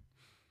too.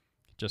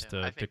 Just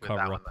I to think with cover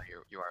that up. one,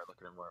 you are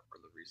looking more for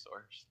the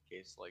resource in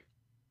case, like,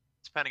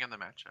 depending on the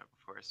matchup,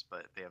 of course,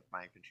 but if they have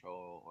mind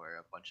control or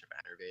a bunch of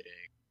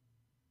enervating,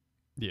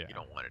 Yeah. you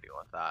don't want to deal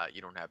with that.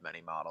 You don't have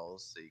many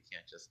models, so you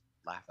can't just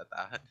laugh at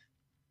that.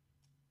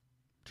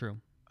 True.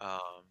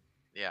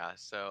 Yeah,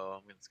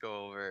 so let's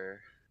go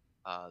over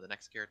the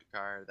next character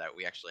card that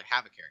we actually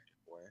have a character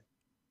for.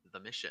 The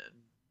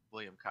Mission,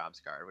 William Cobb's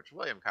card, which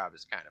William Cobb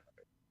is kind of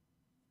under.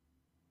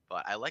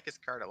 But I like his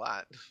card a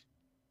lot.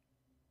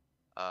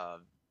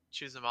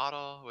 Choose a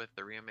model with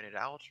the reanimated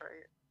owl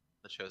trait.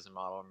 The chosen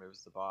model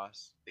removes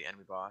the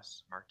enemy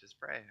boss marked as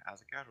prey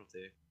as a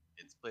casualty.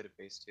 It's played at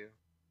phase 2.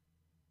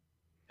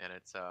 And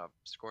its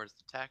scores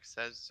the text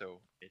says,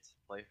 so it's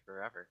play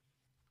forever.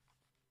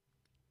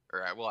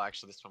 Or, well,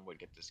 actually, this one would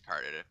get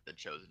discarded if the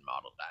chosen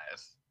model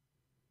dies.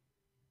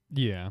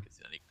 Yeah. Because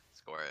then you can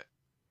score it.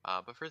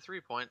 But for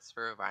 3 points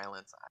for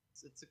violence,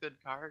 it's a good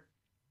card.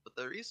 But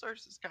the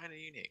resource is kind of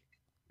unique.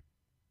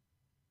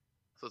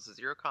 So it's a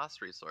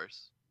 0-cost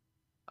resource.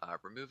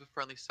 Remove a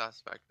friendly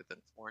suspect with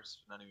Influence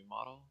to an enemy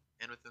model,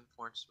 and with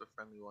Influence to a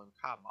friendly William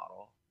Cobb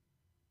model.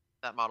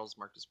 That model is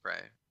marked as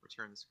prey.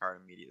 Return this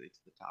card immediately to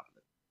the top of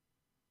it.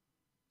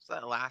 So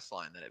that last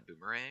line that it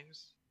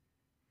boomerangs,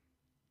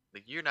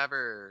 like, you're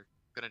never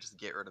gonna just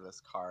get rid of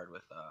this card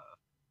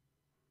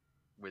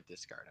with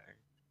discarding.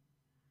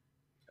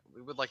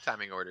 We would like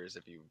timing orders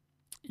if you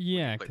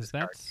Yeah, play because this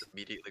card, that's just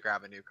immediately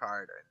grab a new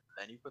card and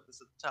then you put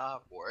this at the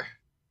top, or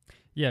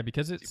yeah,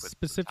 because it you put this at the top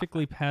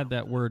specifically left. had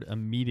that word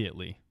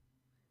immediately.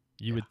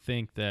 You Yeah. would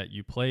think that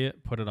you play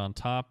it, put it on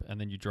top,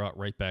 and then you draw it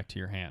right back to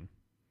your hand.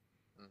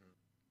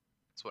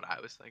 That's what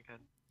I was thinking.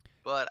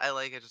 But I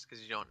like it just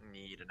because you don't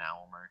need an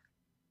owl mark.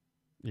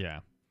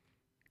 Yeah.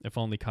 If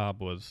only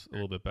Cobb was a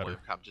little bit better.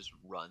 William Cobb just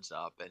runs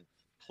up and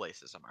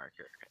places a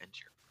marker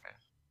into your prey,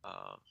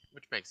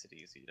 which makes it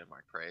easy to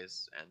mark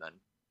preys. And then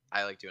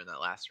I like doing that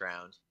last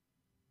round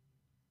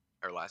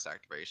or last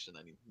activation.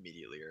 Then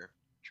immediately you're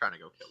trying to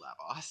go kill that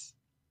boss.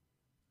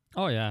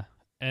 Oh, yeah.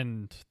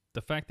 And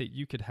the fact that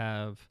you could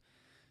have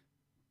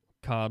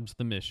Cobb's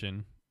The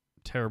Mission,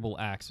 Terrible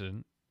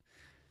Accident,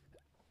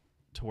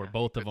 to where Yeah,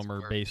 both you of could them are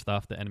score based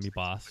off the enemy 6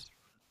 boss, points.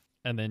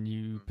 and then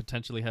you Mhm.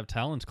 potentially have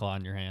Talon's Claw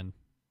in your hand,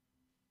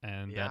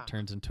 and Yeah. that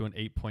turns into an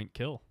 8-point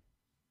kill.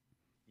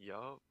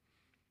 Yup.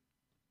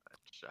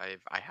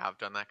 I have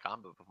done that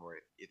combo before.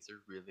 It's a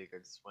really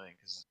good swing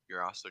because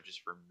you're also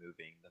just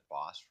removing the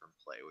boss from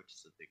play, which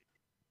is a big.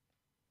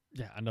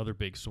 Yeah, another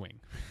big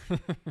swing.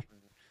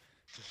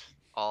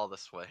 All the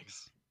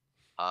swings.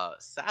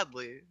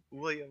 Sadly,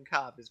 William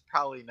Cobb is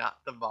probably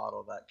not the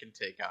model that can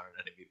take out an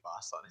enemy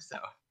boss on his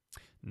own.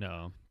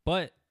 No,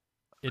 but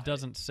it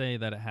doesn't say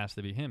that it has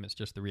to be him. It's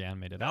just the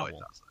reanimated No, owl. it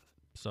doesn't.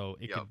 So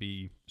it Yup. could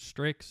be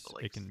Strix, The it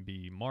Lakes. can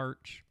be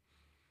March,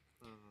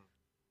 Mhm.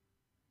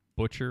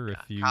 Butcher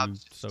Yeah, if you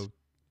Cobb's just so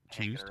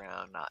Hanging choose.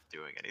 around, not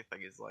doing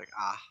anything. He's like,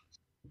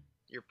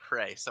 you're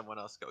prey. Someone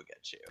else go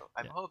get you.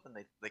 I'm Yeah. hoping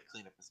they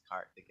clean up his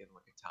card. They give him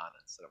a katana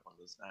instead of one of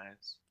those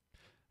knives.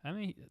 I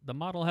mean, the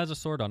model has a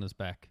sword on his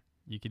back.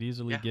 You could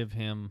easily Yeah. give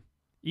him,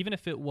 even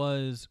if it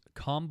was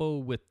combo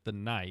with the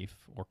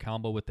knife or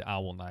combo with the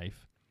owl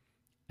knife,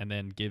 and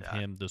then give Yeah.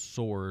 him the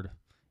sword,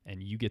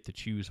 and you get to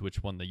choose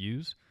which one to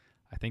use.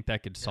 I think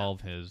that could Yeah.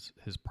 solve his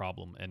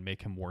problem and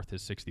make him worth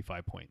his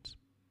 65 points.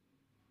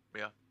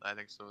 Yeah, I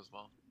think so as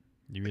well.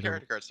 You The either,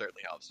 character card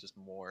certainly helps. Just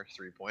more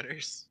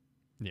 3-pointers.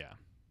 yeah.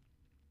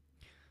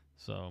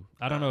 So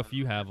I don't know if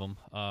you have them,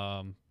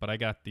 but I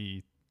got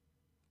the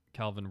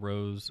Calvin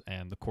Rose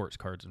and the Quartz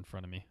cards in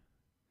front of me.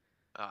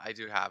 I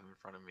do have 'em in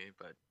front of me,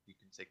 but you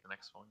can take the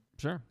next one.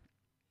 Sure.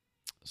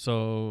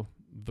 So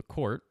the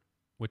court,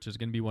 which is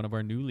going to be one of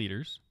our new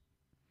leaders,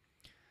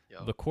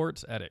 Yo. the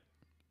court's edict.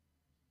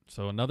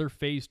 So another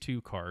phase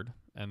 2 card,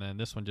 and then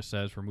this one just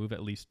says remove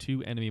at least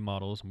 2 enemy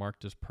models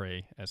marked as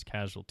prey as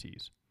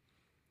casualties.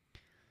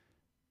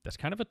 That's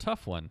kind of a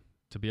tough one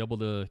to be able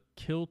to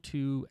kill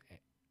 2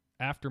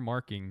 after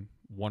marking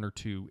 1 or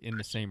 2 in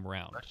the same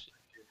round. Especially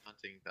if you're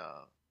hunting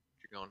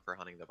if you're going for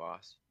hunting the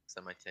boss, so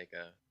that might take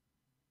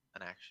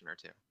an action or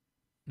 2.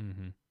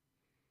 Mm-hmm.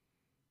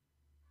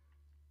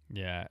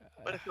 Yeah.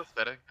 But it feels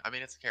fitting. I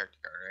mean, it's a character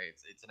card, right?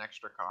 It's an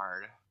extra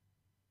card,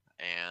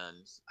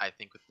 and I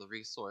think with the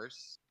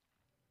resource,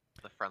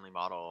 the friendly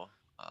model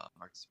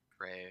marks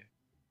prey,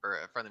 or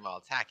a friendly model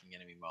attacking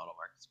enemy model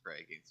marks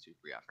prey gains 2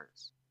 free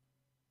efforts.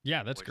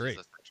 Yeah, that's which great.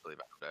 Is essentially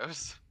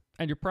Boundos.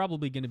 And you're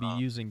probably going to be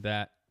using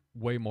that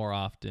way more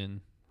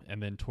often,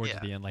 and then towards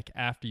the end, like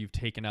after you've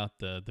taken out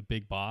the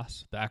big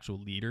boss, the actual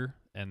leader,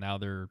 and now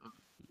they're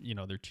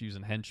they're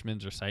choosing henchmen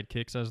or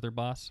sidekicks as their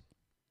boss.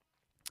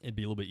 It'd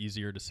be a little bit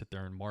easier to sit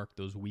there and mark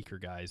those weaker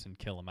guys and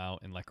kill them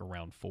out in like a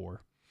round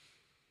 4.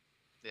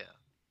 Yeah.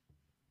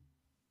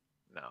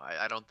 No,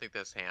 I don't think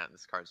this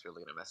card's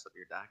really gonna mess up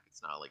your deck.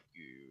 It's not like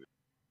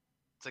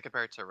to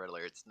compare it to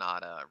Riddler, it's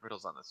not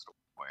Riddles on the Storm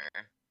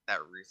where that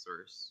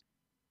resource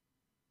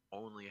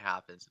only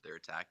happens if they're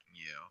attacking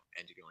you,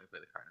 and you can only play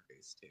the card in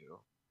phase 2.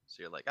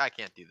 So you're like, I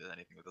can't do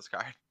anything with this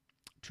card.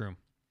 True.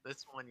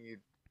 This one,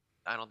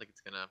 I don't think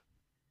it's gonna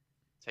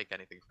take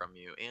anything from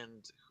you.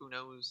 And who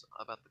knows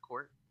about the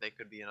court? They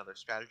could be another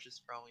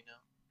strategist for all we know.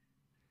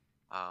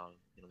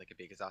 They could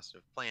be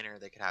exhaustive planner.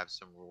 They could have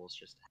some rules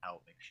just to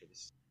help make sure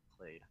this is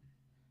played.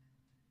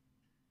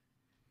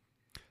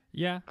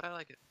 Yeah. But I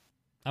like it.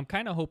 I'm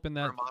kind of hoping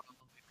that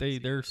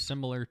they're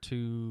similar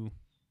to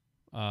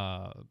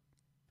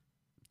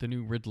the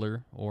new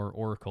Riddler or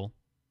Oracle,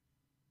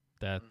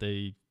 that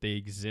they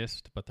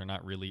exist, but they're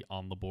not really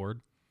on the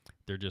board.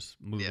 They're just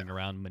moving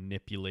around,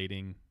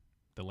 manipulating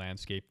the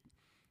landscape.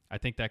 I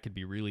think that could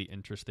be really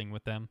interesting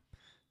with them,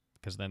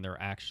 because then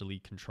they're actually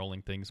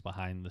controlling things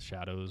behind the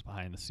shadows,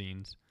 behind the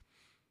scenes.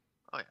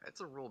 Oh yeah,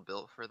 it's a rule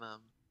built for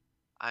them.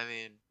 I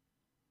mean,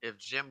 if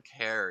Jim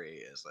Carrey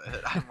is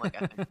it, I'm like,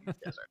 I think these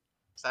guys are.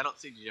 Because I don't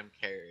see Jim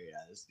Carrey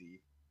as the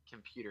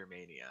computer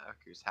maniac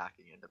who's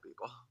hacking into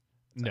people.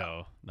 So,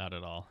 no, not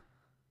at all.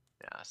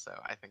 Yeah, so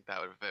I think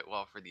that would fit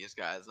well for these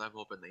guys, and I'm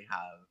hoping they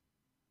have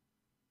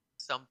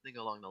something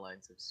along the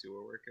lines of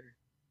sewer worker,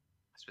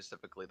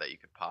 specifically that you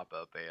could pop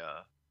up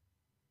a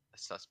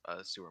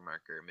sewer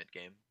marker mid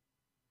game.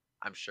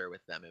 I'm sure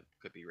with them it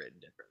could be written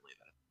differently.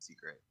 That it's a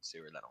secret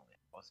sewer that only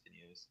boss can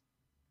use.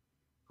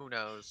 Who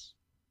knows?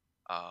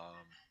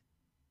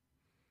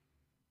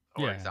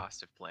 Or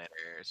exhaustive planner,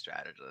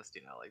 strategist.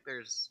 Like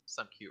there's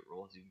some cute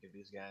rules you can give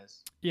these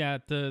guys. Yeah,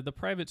 the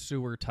private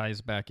sewer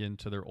ties back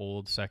into their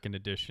old 2nd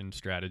edition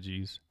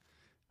strategies.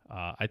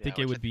 I think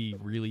it would be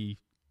really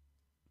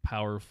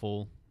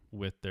powerful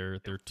with their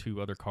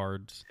 2 other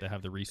cards that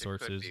have the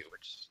resources. It could be,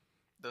 which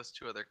those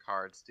 2 other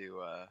cards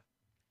do.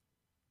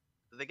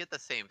 They get the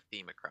same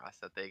theme across,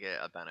 that they get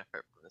a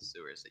benefit from the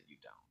sewers that you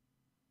don't.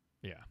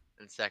 Yeah.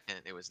 And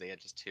second, they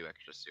had just 2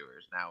 extra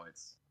sewers. Now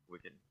we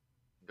can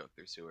go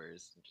through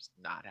sewers and just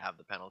not have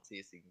the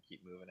penalties, so you can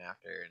keep moving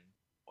after and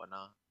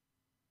whatnot.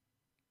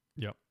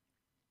 Yep.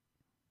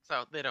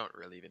 So they don't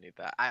really even need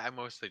that. I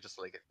mostly just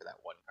like it for that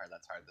one card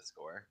that's hard to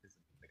score, because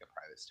like a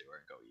private sewer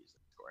and go use it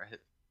and score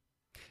it.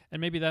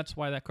 And maybe that's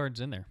why that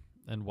card's in there,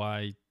 and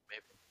why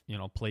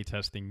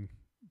playtesting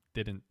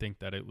didn't think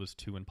that it was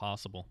too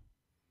impossible.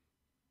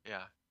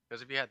 Yeah,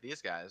 because if you had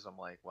these guys, I'm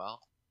like, well,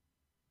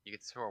 you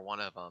could score one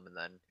of them, and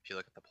then if you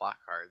look at the plot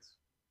cards,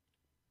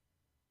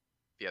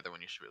 the other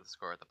one you should be able to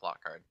score at the plot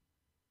card.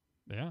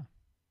 Yeah.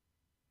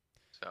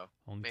 So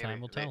only maybe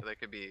time will tell. They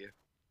could be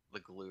the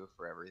glue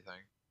for everything.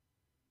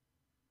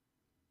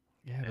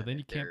 Yeah, but then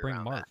you can't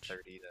bring March.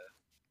 30 to...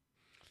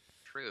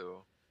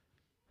 True.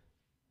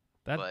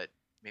 That... But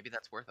maybe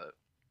that's worth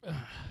it.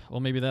 Well,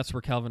 maybe that's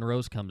where Calvin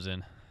Rose comes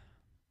in.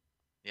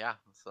 Yeah,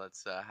 so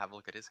let's have a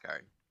look at his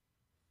card.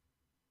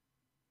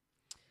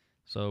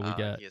 So we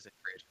got... He is a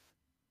great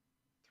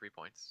 3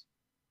 points.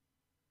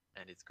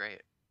 And it's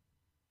great.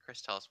 Chris,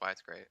 tell us why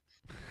it's great.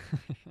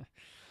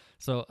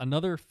 So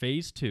another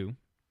phase 2.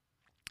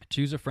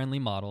 Choose a friendly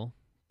model.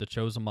 The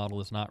chosen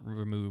model is not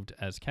removed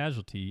as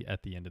casualty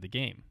at the end of the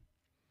game.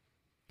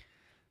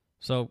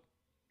 So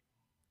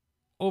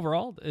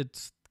overall,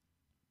 it's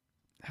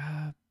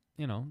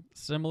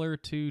similar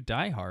to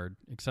Die Hard,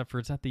 except for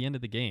it's at the end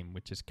of the game,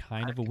 which is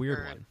kind of a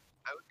weird one.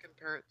 I would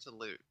compare it to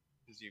loot,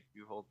 because you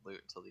hold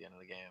loot until the end of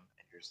the game,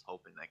 and you're just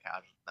hoping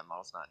that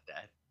model's not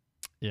dead.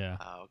 Yeah.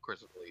 Of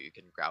course, with loot, you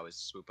can always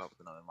swoop up with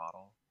another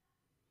model,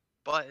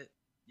 but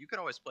you can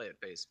always play it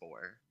phase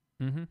 4.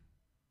 Mm-hmm.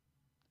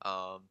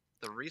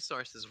 The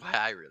resource is why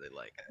I really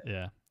like it.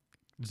 Yeah.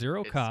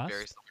 0 cost. It's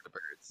very similar to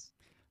birds.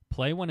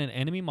 Play when an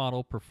enemy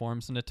model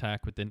performs an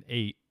attack within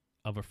 8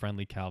 of a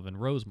friendly Calvin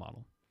Rose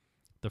model.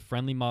 The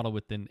friendly model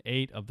within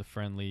 8 of the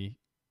friendly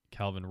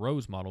Calvin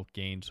Rose model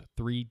gains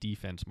 3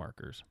 defense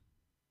markers.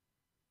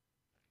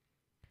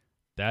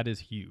 That is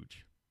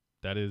huge.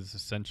 That is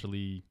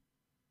essentially,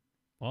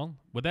 well,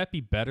 would that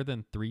be better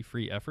than 3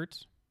 free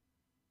efforts?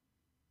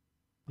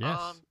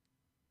 Yes.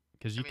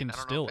 Because you I mean, can I don't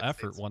know if still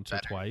effort it's once or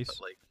better, twice.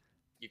 but like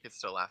you could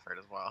still effort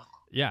as well.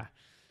 Yeah.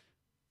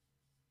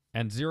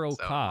 And 0 So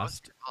cost. most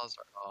of your models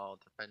are all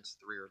defense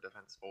 3 or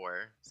defense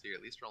 4, so you're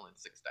at least rolling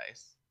 6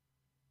 dice.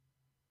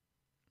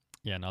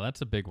 Yeah, no,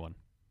 that's a big one.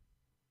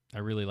 I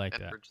really like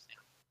And that. for just,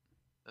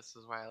 this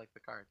is why I like the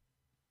card.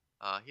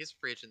 He's a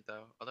free agent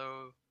though.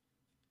 Although,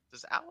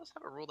 does Atlas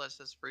have a rule that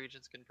says free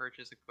agents can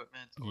purchase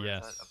equipment, or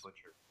is that a Yes.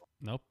 butcher rule?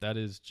 Nope, that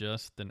is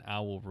just an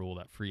owl rule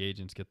that free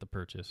agents get the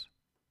purchase.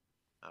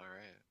 All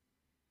right.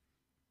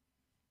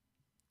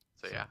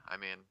 So So- yeah, I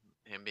mean,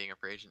 him being a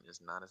free agent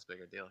is not as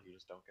big a deal. You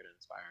just don't get an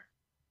Inspire.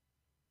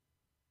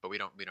 But we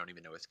don't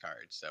even know his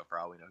card, so for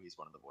all we know, he's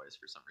one of the boys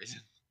for some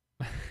reason.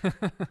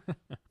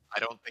 I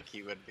don't think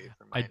he would be.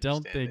 From my I don't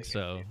understanding, think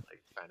so. He's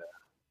like trying to,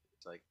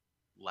 he's like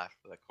left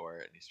the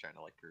court and he's trying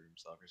to like prove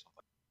himself or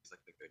something. He's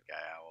like the good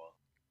guy owl.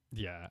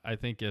 Yeah, I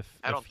think if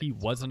I don't he think he's one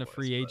of wasn't a the boys,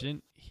 free but-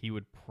 agent, he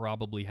would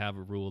probably have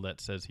a rule that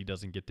says he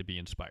doesn't get to be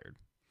inspired.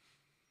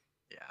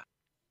 Yeah.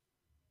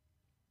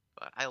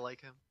 But I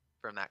like him.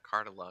 From that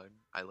card alone,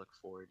 I look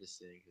forward to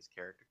seeing his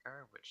character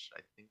card, which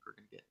I think we're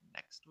gonna get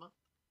next month.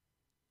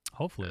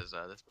 Hopefully. Because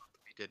this month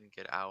we didn't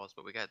get owls,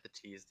 but we got the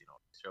teased,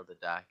 showed the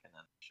deck and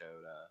then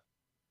showed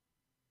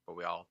what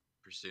we all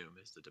presume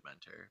is the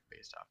Dementor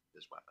based off of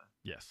his weapon.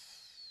 Yes.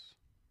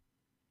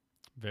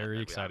 And Very then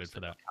we excited obviously for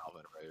that. have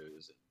Calvin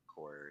Rose and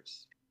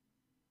Quartz.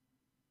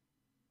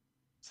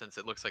 Since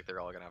it looks like they're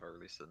all gonna have a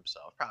release of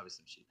themselves, probably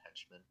some cheap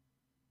henchmen.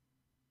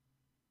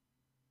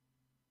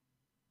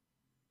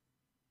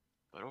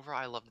 But overall,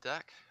 I love the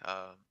deck.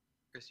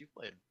 Chris, you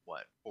played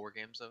what, 4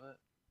 games of it?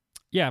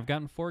 Yeah, I've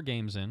gotten 4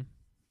 games in.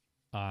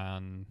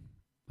 Like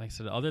I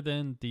said, other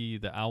than the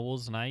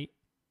Owl's Night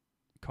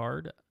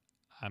card,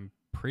 I'm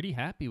pretty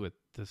happy with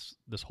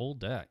this whole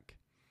deck.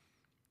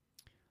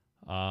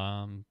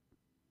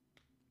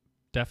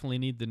 Definitely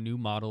need the new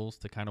models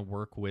to kind of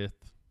work with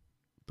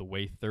the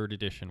way 3rd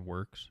edition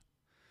works.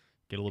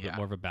 Get a little bit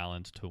more of a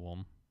balance to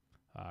them.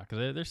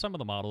 Because there's some of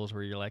the models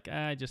where you're like,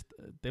 they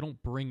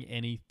don't bring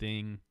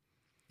anything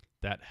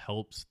that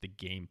helps the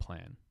game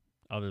plan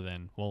other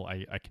than, well,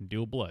 I can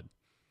deal blood.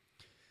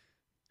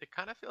 It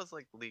kind of feels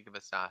like League of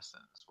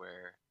Assassins,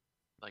 where,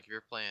 like, you're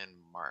playing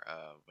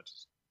which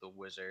is the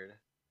Wizard,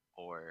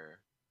 or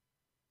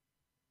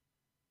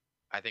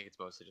I think it's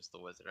mostly just the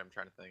Wizard. I'm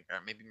trying to think,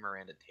 or maybe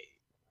Miranda Tate.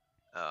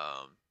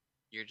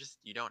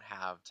 You don't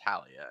have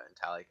Talia, and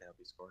Talia can help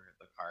you score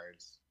the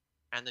cards,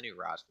 and the new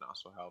Raj can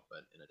also help, but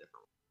in a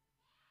different way.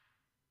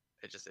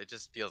 It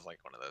just feels like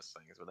one of those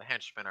things where the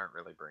henchmen aren't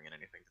really bringing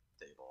anything to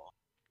the table.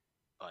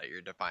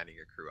 You're defining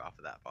your crew off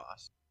of that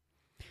boss.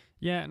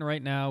 Yeah, and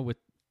right now with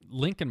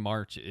Lincoln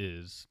March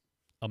is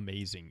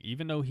amazing.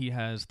 Even though he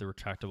has the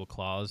retractable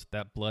claws,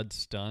 that blood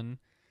stun,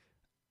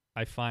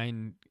 I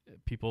find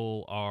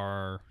people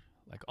are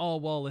like, oh,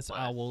 well, it's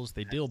owls.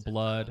 They deal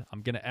blood.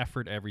 I'm going to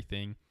effort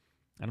everything.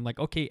 And I'm like,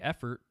 okay,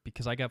 effort,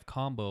 because I got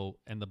combo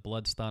and the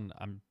blood stun,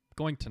 I'm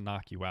going to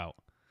knock you out.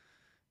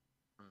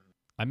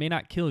 I may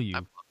not kill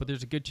you, but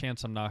there's a good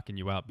chance I'm knocking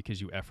you out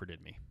because you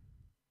efforted me.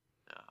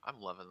 Yeah,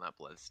 I'm loving that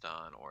blood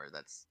stun, or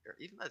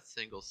even that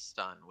single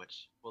stun,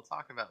 which we'll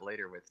talk about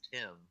later with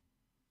Tim.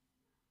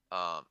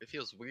 It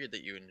feels weird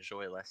that you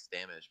enjoy less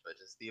damage, but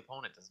just the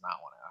opponent does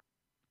not want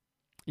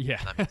to. Yeah.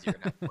 And that means you're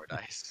gonna have more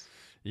dice.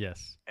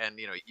 Yes. And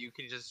you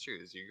can just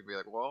choose. You could be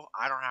like, well,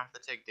 I don't have to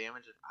take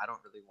damage if I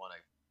don't really want to.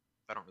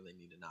 If I don't really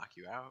need to knock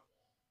you out,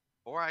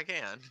 or I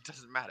can. It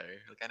doesn't matter.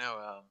 Like I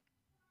know,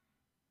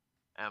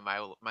 at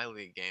my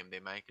league game, they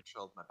mind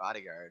controlled my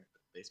bodyguard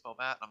with a baseball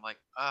bat, and I'm like,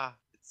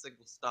 it's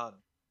single stun.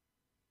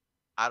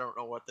 I don't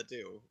know what to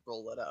do.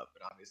 Roll it up,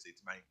 and obviously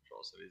it's mind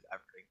control, so he's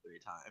efforting 3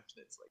 times,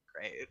 and it's like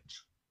great.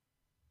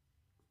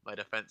 My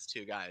defense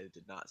 2 guys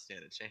did not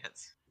stand a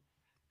chance.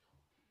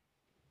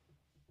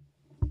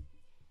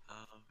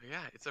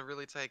 Yeah, it's a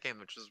really tight game,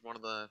 which is one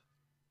of the,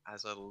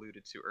 as I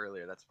alluded to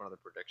earlier, that's one of the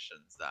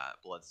predictions that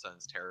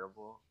Bloodstun's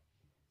terrible.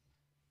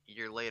 A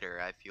year later,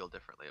 I feel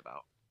differently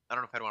about. I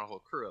don't know if I'd want a whole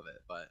crew of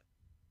it, but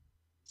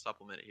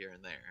supplement it here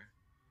and there,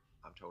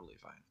 I'm totally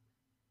fine.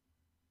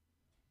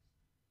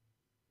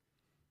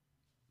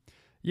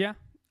 Yeah,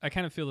 I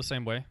kind of feel the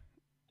same way.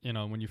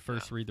 When you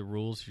first read the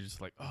rules, you're just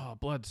like, oh,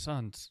 blood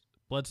stun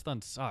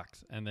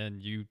sucks. And then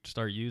you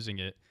start using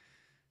it,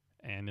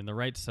 and in the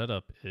right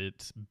setup,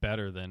 it's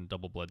better than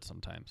double blood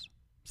sometimes.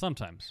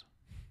 Sometimes.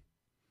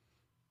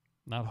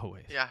 Not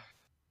always. Yeah.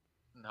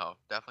 No,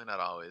 definitely not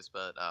always,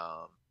 but,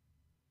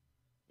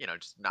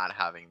 just not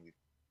having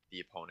the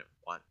opponent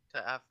want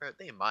to effort.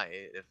 They might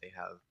if they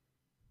have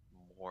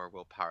more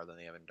willpower than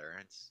they have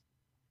endurance.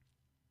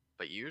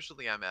 But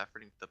usually I'm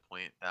efforting to the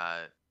point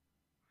that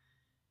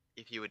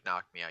if you would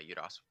knock me out, you'd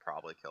also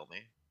probably kill me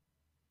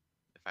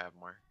if I have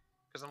more.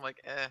 Because I'm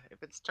like,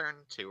 if it's turn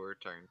 2 or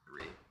turn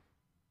 3,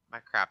 my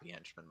crappy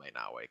henchman might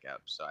not wake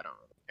up, so I don't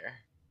really care.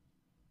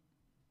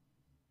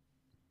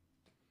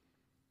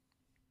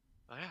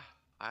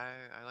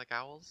 I like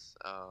owls.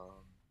 I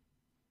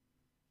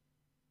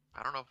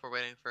don't know if we're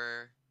waiting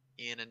for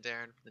Ian and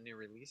Darren for the new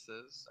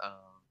releases.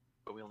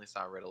 But we only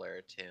saw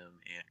Riddler, Tim,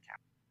 and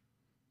Cap.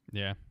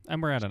 Yeah,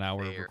 and we're at an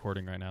hour of Fair.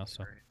 recording right now,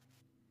 so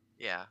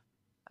Yeah,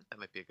 that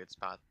might be a good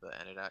spot to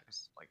end it at,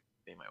 'cause, like,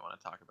 they might want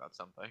to talk about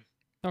something.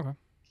 okay.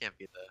 Can't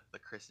be the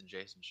Chris and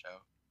Jason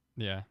show.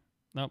 Yeah,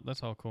 nope,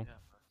 that's all cool. Yeah.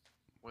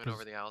 Went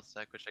over the Owls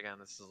deck, which again,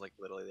 this is like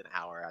literally an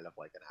hour out of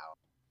like an hour.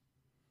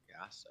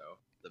 Yeah, so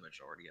the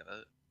majority of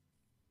it.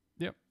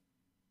 Yep.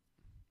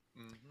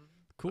 Mm-hmm.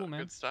 Cool,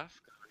 man. Good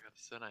stuff. Good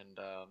episode, and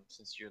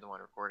since you're the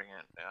one recording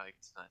it, I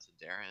can send it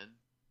to Darren.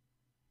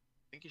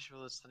 I think you should be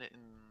able to send it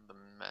in the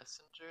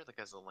messenger, like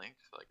as a link,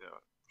 like a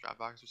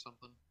Dropbox or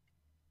something.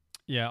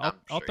 Yeah,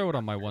 I'll sure throw you it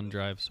on can my do that.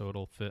 OneDrive so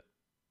it'll fit.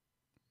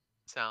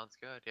 Sounds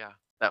good, yeah.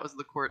 That was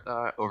the court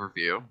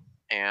overview,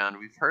 and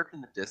we've heard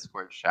from the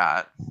Discord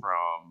chat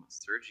from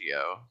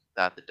Sergio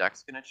that the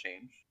deck's going to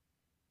change.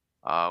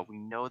 We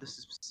know this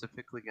is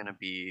specifically going to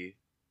be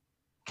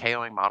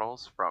KOing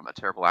models from a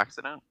terrible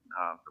accident,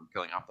 from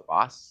killing off the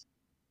boss.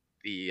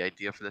 The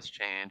idea for this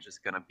change is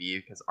going to be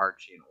because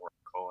Archie and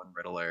Oracle and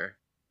Riddler,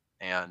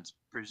 and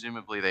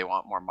presumably they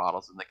want more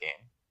models in the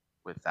game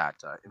with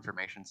that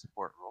information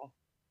support rule.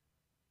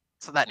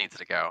 So that needs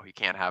to go. You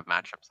can't have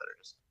matchups that are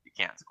just, you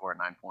can't score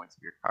 9 points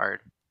of your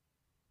card.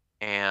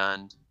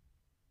 And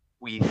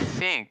we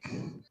think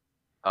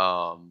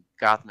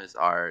Gotham is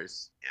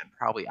ours, and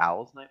probably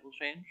Owl's Night will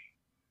change.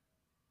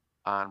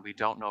 And we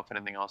don't know if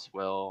anything else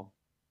will.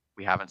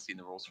 We haven't seen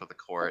the rules for the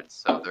court,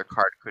 so their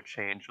card could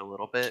change a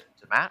little bit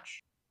to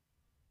match.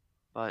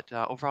 But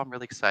overall, I'm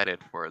really excited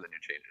for the new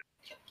changes.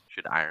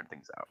 Should iron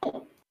things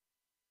out.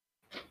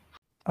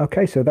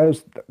 Okay, so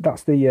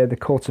that's the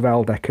Court of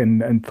Owl deck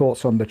and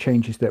thoughts on the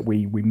changes that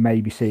we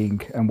may be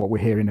seeing and what we're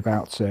hearing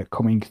about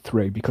coming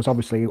through. Because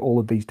obviously all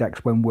of these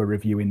decks, when we're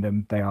reviewing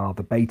them, they are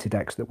the beta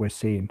decks that we're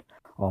seeing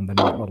on the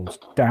Night Models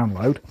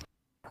download.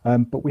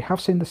 But we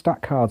have seen the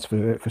stat cards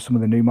for some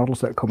of the new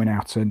models that are coming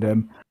out,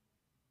 and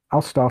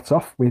I'll start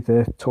off with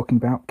talking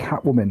about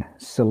Catwoman,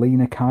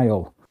 Selena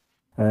Kyle.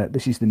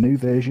 This is the new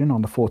version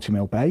on the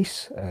 40mm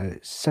base,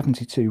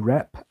 72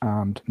 rep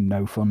and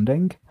no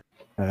funding.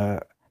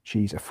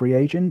 She's a free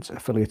agent,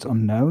 affiliate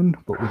unknown,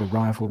 but with a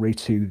rivalry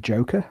to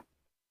Joker.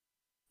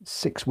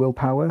 6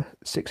 willpower,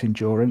 6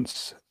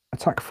 endurance,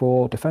 attack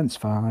 4, defense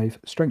 5,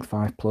 strength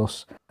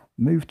 5+,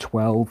 move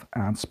 12,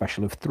 and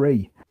special of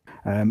 3.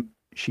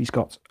 She's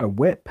got a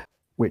whip,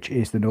 which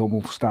is the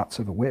normal stats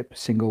of a whip,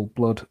 single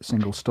blood,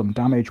 single stun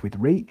damage with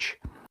reach.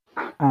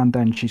 And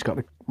then she's got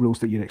the rules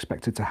that you'd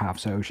expect her to have.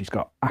 So she's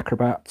got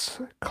acrobats,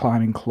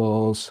 climbing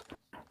claws,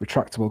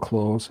 retractable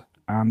claws,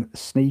 and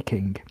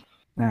sneaking.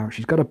 Now,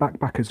 she's got a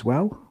backpack as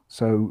well,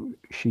 so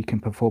she can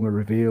perform a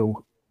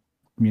reveal,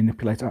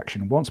 manipulate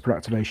action once per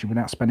activation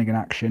without spending an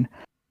action.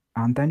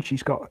 And then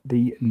she's got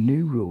the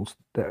new rules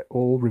that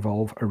all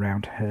revolve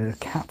around her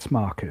cat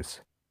markers.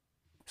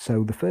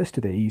 So the first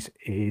of these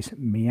is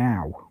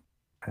Meow.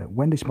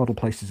 When this model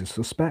places a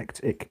suspect,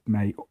 it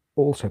may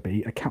also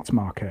be a cat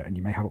marker, and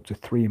you may have up to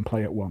 3 in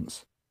play at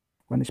once.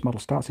 When this model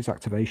starts its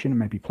activation, it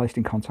may be placed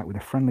in contact with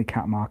a friendly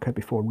cat marker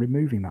before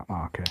removing that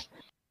marker.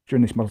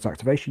 During this model's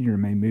activation, you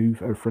may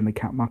move a friendly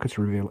cat marker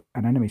to reveal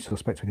an enemy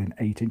suspect within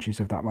 8 inches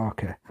of that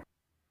marker.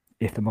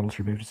 If the model is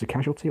removed as a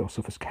casualty or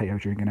suffers KO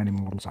during an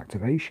enemy model's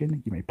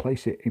activation, you may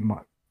place it in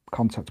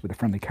contact with a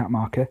friendly cat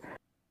marker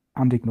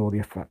and ignore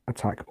the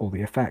attack or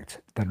the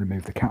effect, then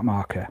remove the cat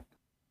marker.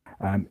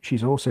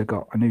 She's also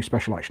got a new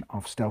special action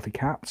of Stealthy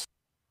Cats.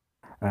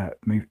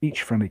 Move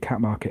each friendly cat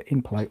marker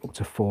in play up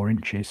to 4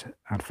 inches,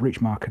 and for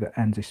each marker that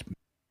ends this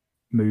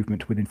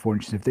movement within 4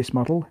 inches of this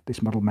model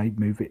may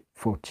move it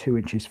for 2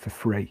 inches for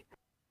free.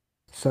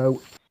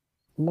 So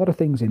a lot of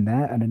things in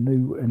there, and a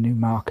new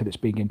marker that's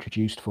being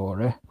introduced for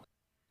her.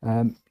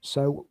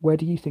 So where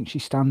do you think she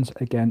stands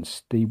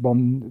against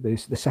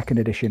the second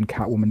edition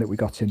Catwoman that we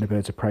got in the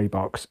Birds of Prey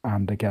box,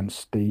 and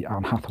against the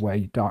Anne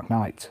Hathaway Dark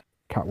Knight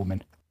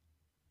Catwoman?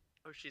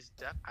 Oh,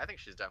 I think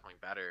she's definitely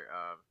better.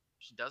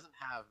 She doesn't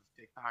have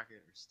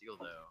pickpocket or steal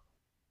though,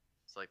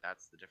 so like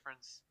that's the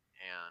difference.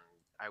 And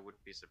I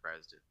wouldn't be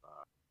surprised if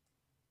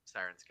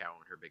Siren's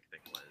Catwoman, her big thing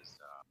was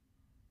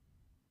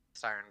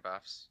siren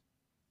buffs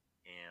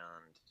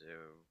and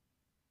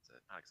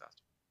not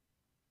exhaustive,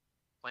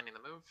 planning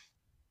the move,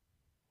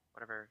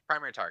 whatever,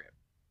 primary target.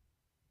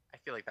 I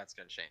feel like that's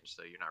gonna change,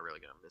 so you're not really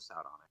gonna miss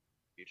out on it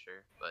in the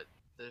future. But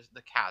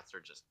the cats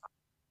are just,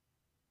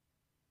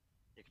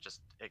 you can just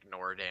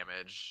ignore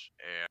damage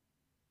and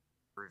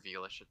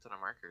reveal a shit ton of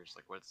markers.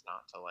 Like, what's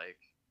not to like?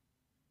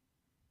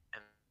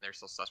 And they're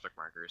still suspect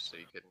markers, so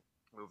you can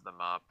move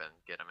them up and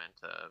get them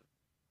into,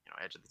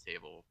 edge of the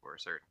table for a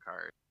certain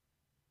card,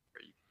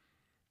 or you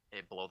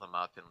can blow them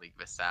up in League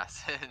of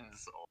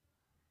Assassins or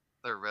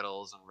the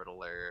Riddles and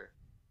Riddler.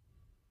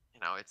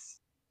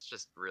 It's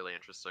just really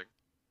interesting.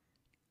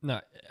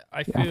 No,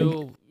 I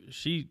feel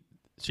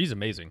she's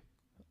amazing.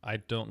 I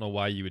don't know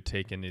why you would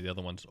take any of the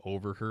other ones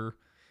over her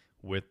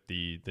with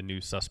the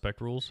new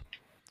suspect rules.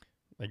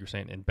 like you're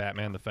saying in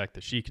Batman, the fact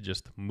that she could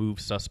just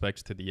move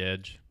suspects to the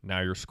edge.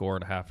 Now you're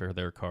scoring half of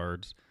their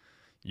cards.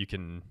 You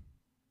can,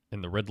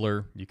 in the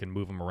Riddler, you can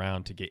move them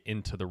around to get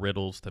into the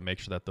riddles to make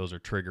sure that those are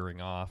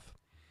triggering off.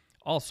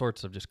 All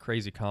sorts of just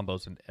crazy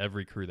combos in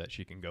every crew that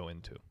she can go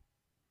into.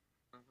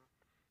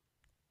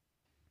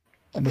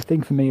 And the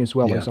thing for me as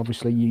well is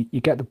obviously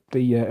you get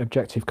the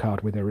objective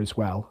card with her as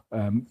well,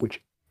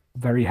 which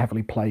very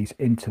heavily plays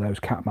into those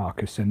cat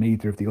markers. So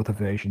neither of the other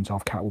versions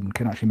of Catwoman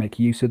can actually make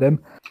use of them.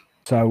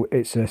 So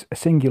it's a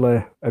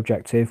singular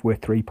objective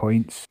with 3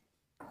 points,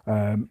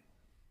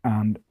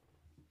 and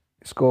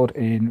scored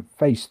in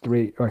phase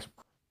 3, or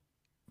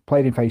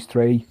played in phase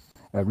 3.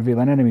 Reveal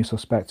an enemy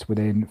suspect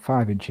within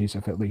 5 inches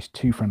of at least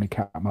 2 friendly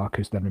cat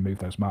markers, then remove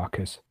those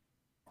markers.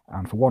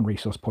 And for 1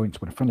 resource point,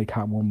 when a friendly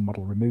Catwoman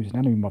model removes an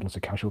enemy model as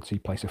a casualty,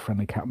 place a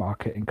friendly cat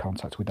marker in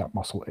contact with that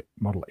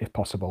model if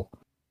possible.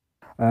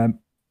 I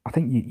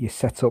think you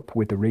set up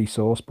with the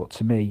resource, but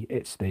to me,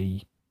 it's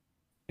the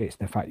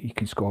fact that you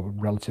can score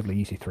relatively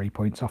easy 3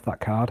 points off that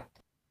card.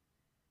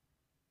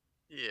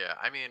 Yeah,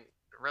 I mean,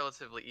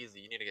 relatively easy.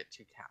 You need to get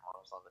 2 cat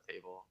models on the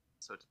table,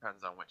 so it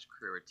depends on which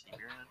crew or team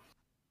you're in.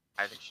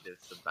 I think she did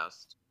the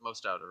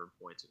most out of her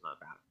points in the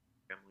Bat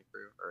family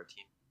crew or a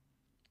team.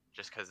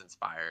 Just because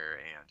Inspire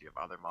and you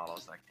have other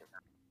models that can,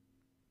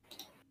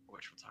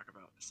 which we'll talk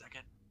about in a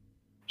second.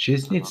 She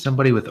just needs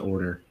somebody with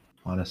order,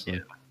 honestly. Yeah.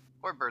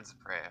 Or Birds of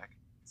Prey, I can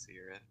see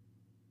her in.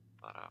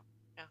 But,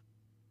 yeah.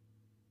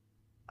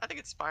 I think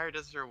Inspire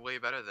does her way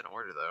better than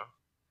Order, though.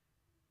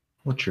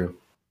 Well, true.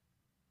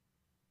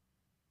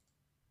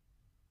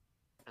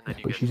 And then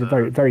you But get she's a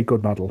very, very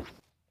good model.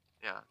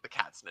 Yeah, the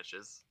cat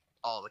snitches.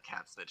 All the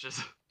cat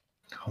snitches.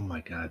 Oh my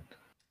god.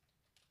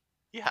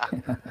 Yeah.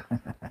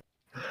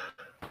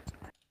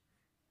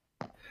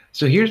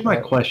 So here's my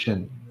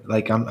question.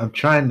 Like, I'm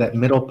trying that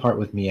middle part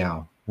with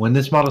Meow. When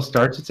this model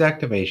starts its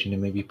activation, it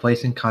may be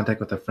placed in contact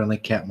with a friendly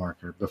cat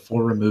marker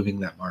before removing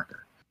that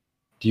marker.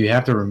 Do you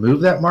have to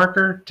remove that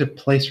marker to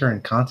place her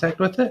in contact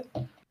with it?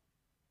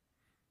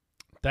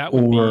 That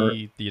would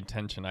be the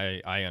intention.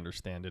 I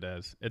understand it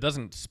as. It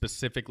doesn't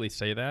specifically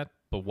say that,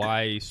 but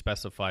why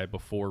specify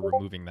before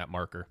removing that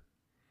marker?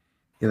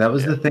 Yeah, that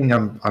was the thing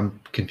I'm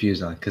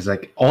confused on, because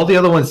like all the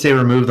other ones say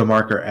remove the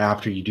marker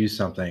after you do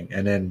something,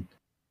 and then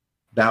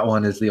that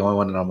one is the only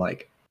one, and I'm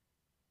like,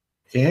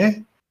 eh?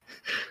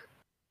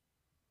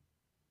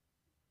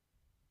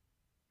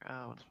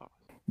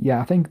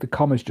 Yeah, I think the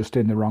comma's just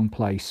in the wrong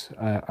place.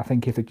 I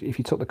think if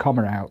you took the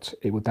comma out,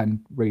 it would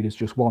then read as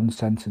just one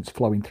sentence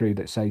flowing through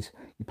that says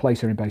you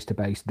place her in base to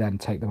base, then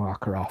take the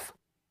marker off.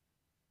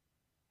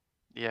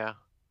 Yeah.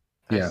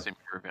 I assume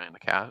you're revealing the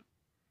cat.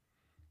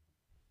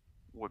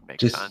 Would make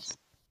sense.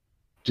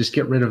 Just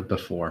get rid of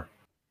before,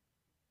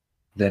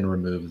 then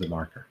remove the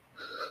marker.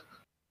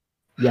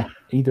 Yeah,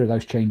 either of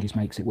those changes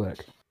makes it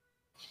work.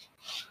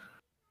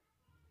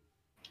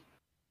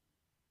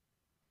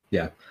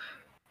 Yeah.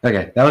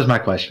 Okay, that was my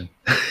question.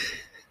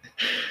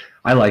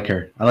 I like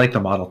her. I like the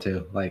model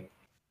too. Like,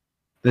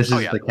 this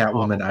is the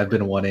Catwoman I've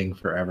been wanting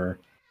forever.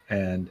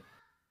 And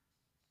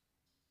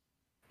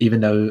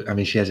even though, I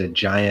mean, she has a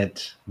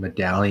giant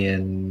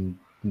medallion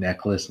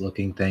necklace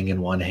looking thing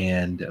in one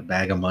hand, a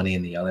bag of money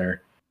in the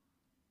other.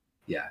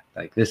 Yeah,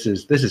 like this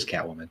is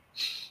Catwoman.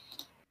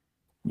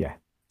 Yeah,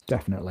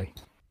 definitely.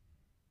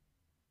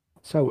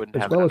 So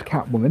as well as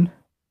Catwoman,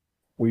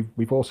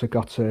 we've also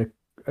got a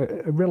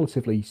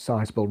relatively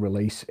sizable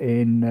release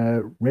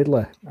in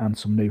Riddler and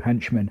some new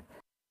henchmen.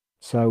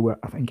 So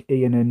I think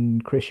Ian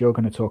and Chris, you're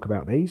going to talk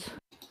about these.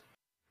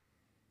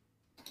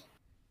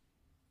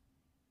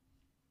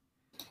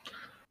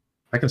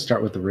 I can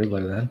start with the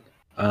Riddler then.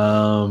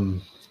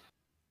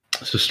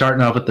 So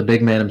starting off with the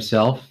big man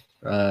himself,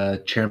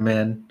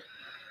 Chairman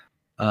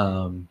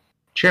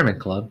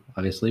Club,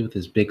 obviously, with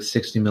his big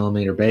 60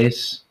 millimeter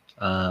base,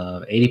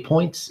 80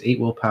 points, 8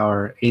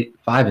 willpower,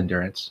 5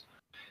 endurance,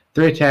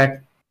 3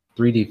 attack,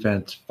 3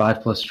 defense,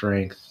 5+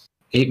 strength,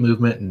 8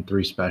 movement, and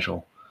 3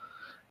 special.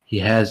 He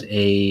has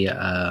he's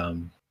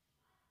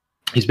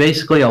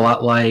basically a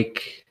lot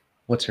like,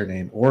 what's her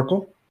name,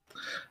 Oracle.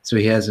 So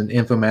he has an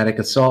Infomatic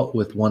Assault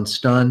with 1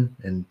 stun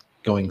and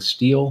going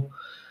steel.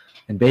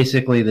 And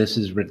basically this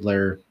is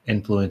Riddler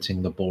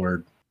influencing the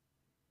board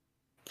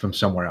from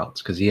somewhere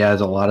else, because he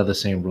has a lot of the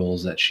same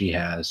rules that she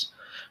has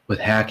with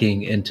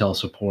hacking, intel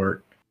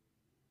support,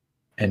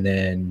 and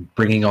then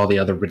bringing all the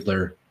other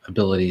Riddler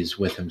abilities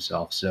with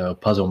himself. So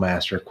Puzzle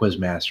Master, Quiz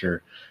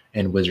Master,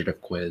 and Wizard of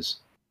Quiz.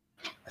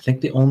 I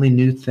think the only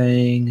new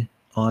thing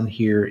on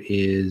here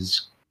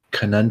is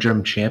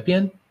Conundrum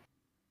Champion,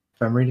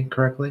 if I'm reading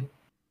correctly.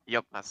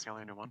 Yep, that's the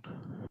only new one.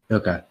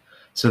 Okay.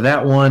 So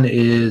that one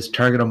is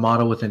target a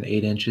model within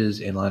 8 inches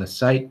in line of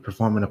sight,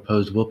 perform an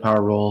opposed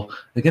willpower roll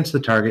against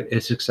the target.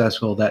 If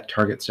successful, that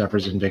target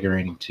suffers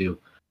invigorating 2.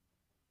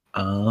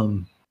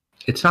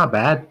 It's not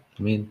bad.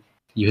 I mean,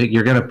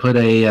 you're going to put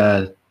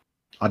a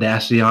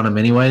Audacity on him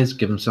anyways.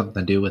 Give him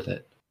something to do with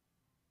it,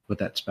 with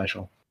that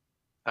special.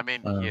 I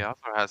mean, he also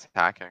has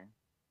hacking.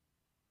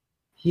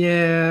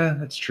 Yeah,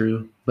 that's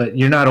true. But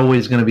you're not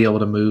always going to be able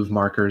to move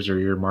markers, or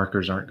your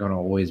markers aren't going to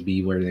always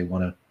be where you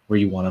want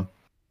them.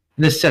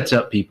 And this sets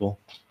up people,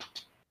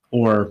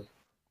 or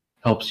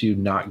helps you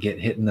not get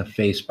hit in the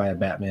face by a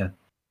Batman.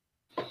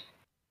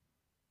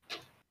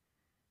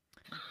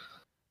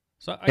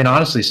 So And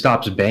honestly,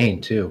 stops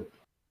Bane too.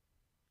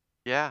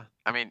 Yeah,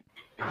 I mean,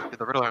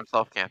 the Riddler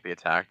himself can't be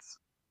attacked,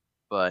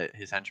 but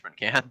his henchmen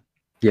can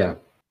Yeah.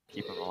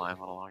 keep him alive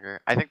a little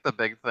longer. I think the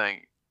big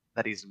thing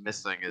that he's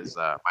missing is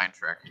Mind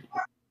Trick.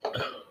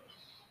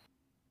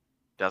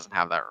 Doesn't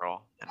have that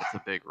role, and it's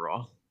a big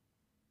role.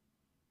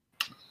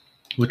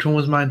 Which one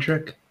was Mind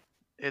Trick?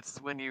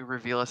 It's when you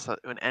reveal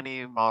when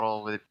any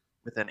model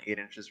within 8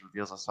 inches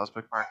reveals a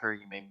suspect marker,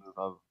 you may move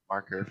a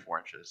marker 4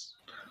 inches.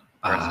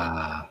 Or a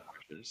suspect 4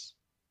 inches.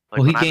 Like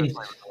Well, he when I've been gains.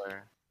 playing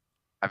Riddler,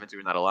 I've been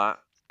doing that a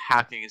lot.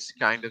 Hacking is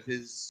kind of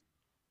his,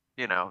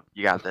 you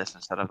got this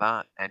instead of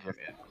that, and you have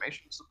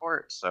information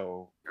support,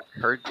 so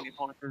encouraging the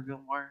opponent to reveal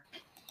more.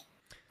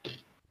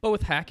 But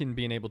with hacking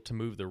being able to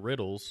move the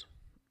riddles,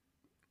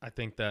 I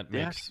think that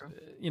Yeah, makes, sure.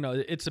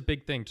 it's a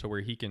big thing to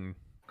where he can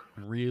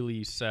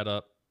really set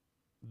up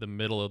the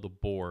middle of the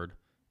board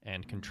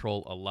and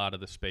control a lot of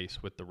the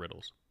space with the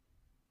riddles.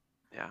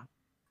 Yeah,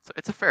 so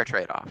it's a fair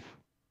trade-off.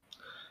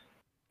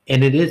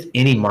 And it is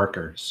any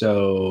marker,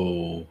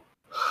 so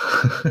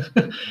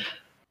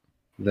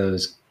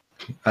those,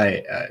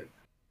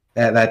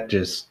 that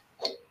just,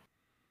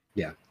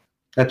 yeah,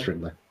 that's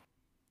Riddler.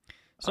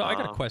 So I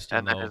got a question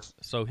and then though. his-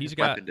 So he's his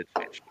got. weapon did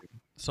change.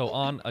 So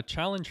on a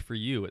challenge for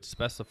you, it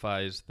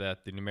specifies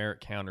that the numeric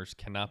counters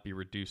cannot be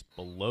reduced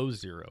below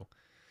 0.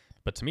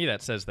 But to me,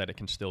 that says that it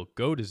can still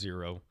go to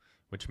 0,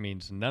 which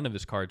means none of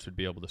his cards would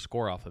be able to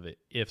score off of it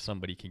if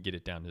somebody can get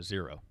it down to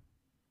 0.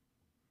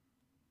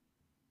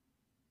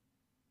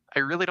 I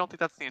really don't think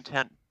that's the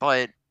intent,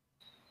 but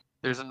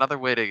there's another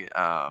way to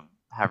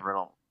have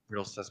riddle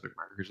suspect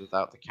markers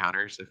without the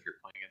counters if you're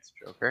playing against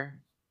Joker.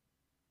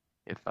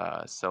 If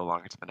so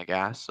long it's been a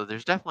gas. So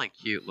there's definitely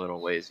cute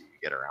little ways you can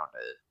get around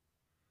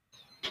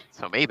it.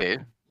 So maybe.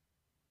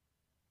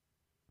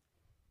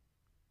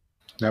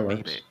 That works.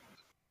 Maybe.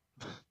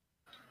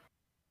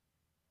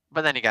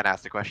 But then you gotta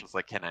ask the questions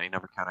like, can any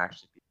number counter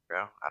actually be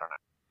 0? I don't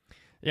know.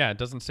 Yeah, it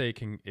doesn't say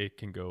it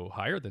can go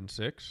higher than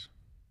 6.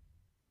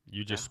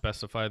 You just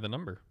specify the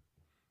number.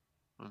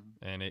 Mhm.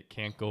 And it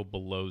can't go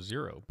below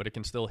 0, but it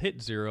can still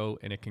hit 0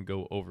 and it can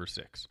go over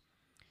 6.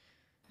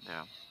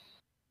 Yeah.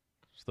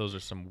 So those are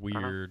some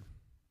weird.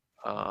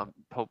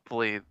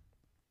 Hopefully,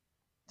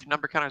 do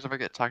number counters ever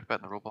get talked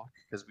about in the rulebook?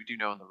 Because we do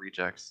know in the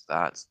rejects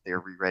that they're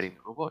rewriting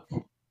the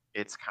rulebook.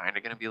 It's kind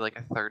of going to be like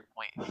a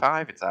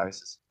 3.5. It's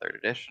obviously 3rd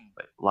edition,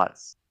 but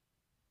lots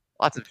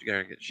of things are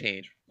going to get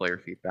changed with player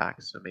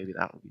feedback. So maybe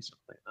that will be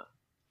something that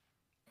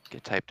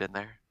get typed in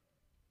there.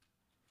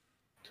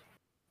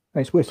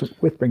 It's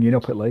worth bringing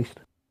up at least.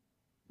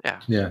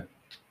 Yeah.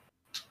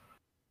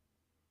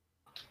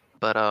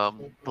 But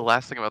the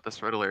last thing about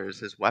this Riddler is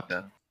his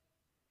weapon.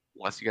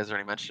 Unless you guys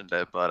already mentioned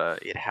it,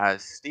 but it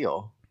has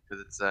steal because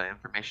it's an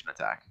information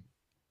attack.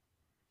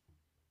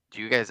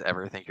 Do you guys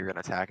ever think you're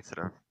going to attack instead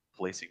of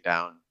placing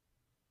down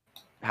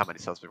how many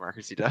suspect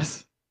markers he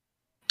does?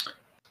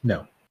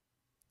 No.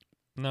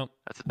 No.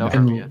 That's a no No.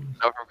 from me. No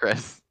from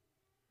Chris.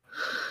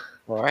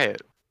 All right.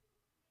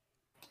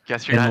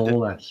 Guess you're not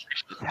Unless,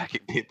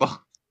 attacking people.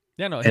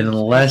 Yeah, no.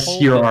 unless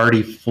whole you're thing-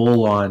 already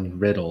full on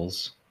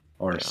riddles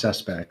or Yeah.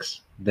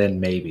 suspects, then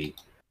maybe.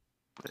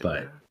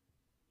 But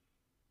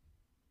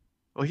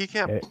Well, he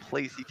can't Yeah.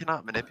 place. He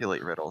cannot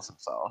manipulate riddles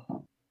himself.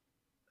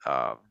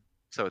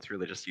 So it's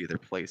really just either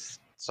place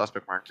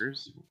suspect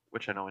markers,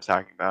 which I know we're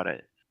talking about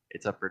it.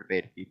 It's up for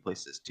debate if he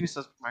places 2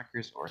 suspect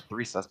markers or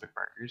 3 suspect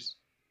markers,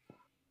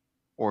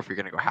 or if you're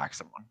gonna go hack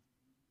someone.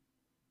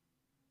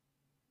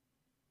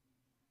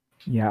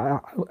 Yeah,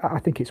 I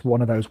think it's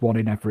one of those 1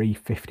 in every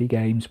 50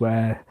 games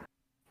where,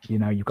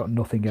 you've got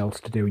nothing else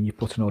to do and you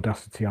put an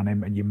audacity on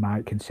him and you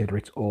might consider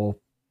it, or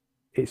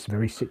it's a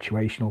very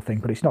situational thing,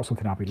 but it's not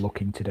something I'd be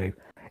looking to do.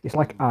 It's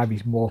like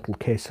Ivy's Mortal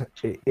Kiss.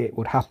 It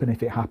would happen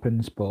if it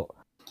happens, but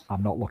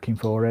I'm not looking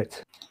for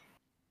it.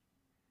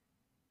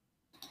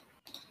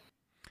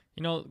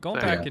 Going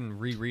So, back yeah. and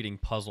rereading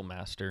Puzzle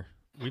Master,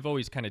 we've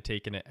always kind of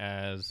taken it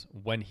as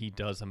when he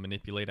does a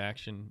manipulate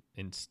action,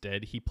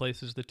 instead he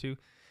places the 2.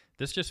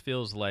 This just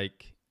feels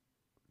like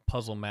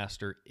Puzzle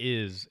Master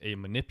is a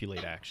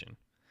manipulate action.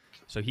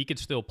 So he could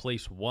still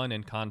place 1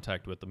 in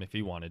contact with them if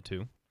he wanted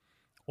to,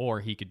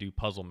 or he could do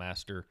Puzzle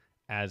Master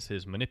as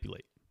his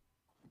manipulate,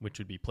 which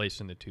would be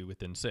placing the 2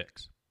 within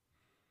 6.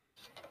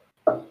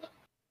 I'll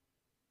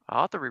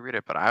have to reread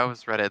it, but I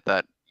always read it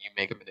that you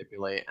make a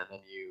manipulate and then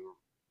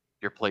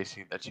you're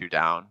placing the 2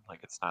 down. Like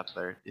it's not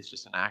there. It's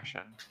just an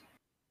action.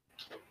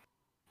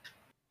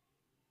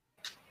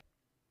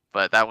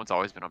 But that one's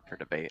always been up for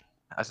debate,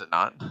 has it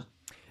not?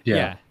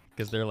 Yeah,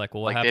 because they're like,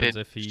 well, what Like they happens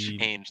didn't if he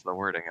change the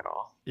wording at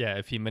all.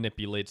 if he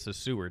manipulates the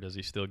sewer, does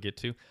he still get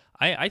to?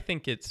 I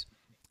think it's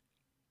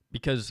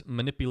because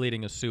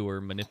manipulating a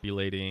sewer,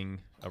 manipulating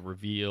a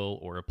reveal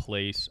or a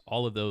place,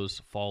 all of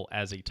those fall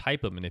as a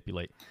type of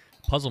manipulate.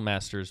 Puzzle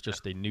Master is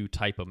just a new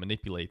type of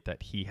manipulate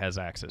that he has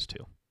access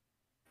to.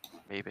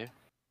 Maybe.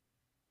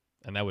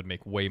 And that would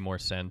make way more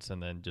sense,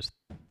 and then just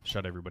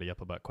shut everybody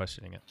up about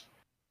questioning it.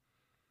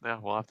 Yeah,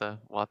 we'll have to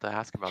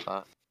ask about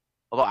that.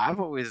 Although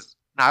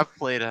I've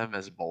played him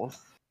as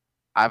both.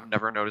 I've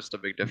never noticed a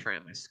big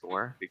difference in my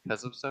score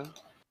because of so.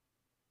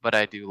 But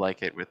I do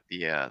like it with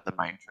the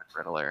Mind Trick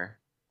Riddler,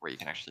 where you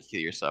can actually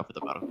heal yourself with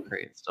a medical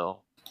crate and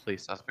still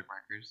place suspect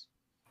markers.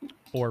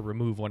 Or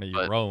remove one of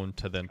your own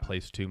to then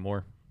place 2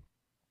 more.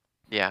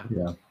 Yeah.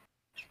 Yeah.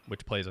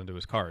 Which plays into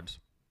his cards.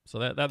 So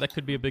that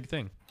could be a big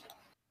thing.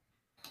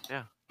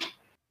 Yeah.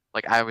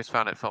 Like, I always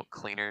found it felt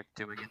cleaner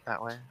doing it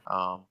that way.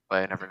 But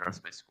I never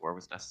noticed my score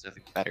was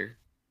necessarily better.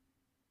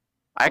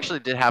 I actually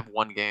did have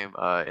one game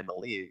in the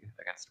league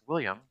against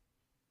William,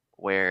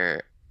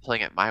 where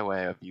playing it my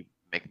way of you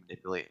make a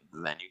manipulate,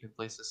 then you can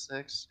place a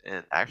 6,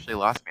 it actually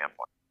lost me on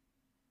point.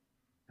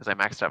 Because I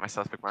maxed out my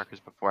suspect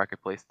markers before I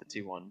could place the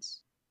 2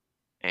 ones.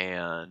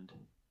 And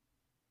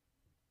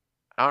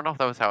I don't know if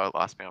that was how it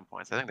lost me on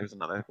points. I think there's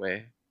another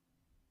way.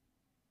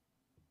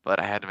 But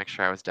I had to make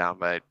sure I was down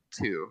by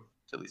 2 to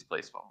at least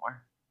place 1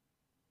 more.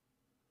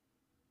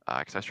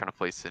 Because I was trying to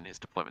place in his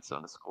deployment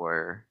zone to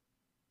score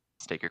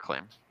stake your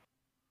claim.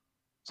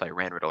 So I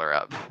ran Riddler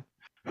up.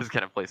 I was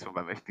going to place one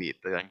by my feet,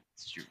 then I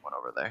shoot one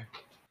over there.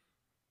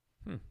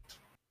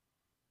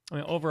 I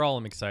mean, overall,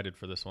 I'm excited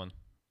for this one.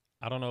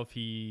 I don't know if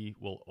he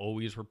will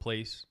always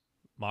replace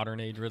Modern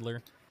Age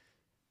Riddler,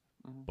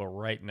 but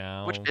right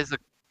now... Which is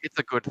it's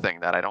a good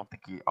thing that I don't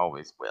think he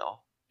always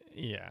will.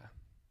 Yeah.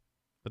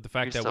 But the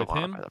fact You that with still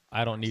want him, him by the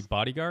I don't need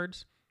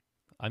bodyguards,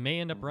 I may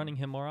end up Mhm. running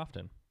him more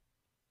often.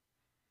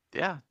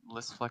 Yeah,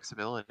 less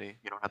flexibility.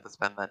 You don't have to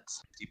spend that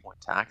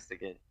 60-point tax to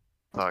get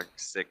Thug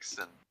 6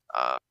 and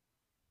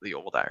the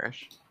Old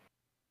Irish.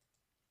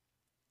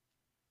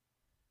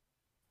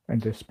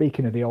 And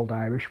speaking of the Old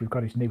Irish, we've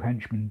got his new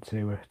henchman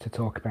to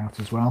talk about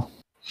as well.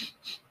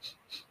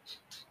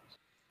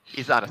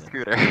 He's on a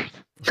scooter.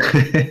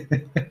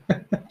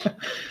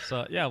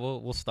 So yeah,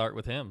 we'll start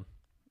with him.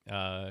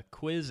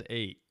 Quiz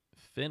 8,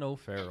 Finn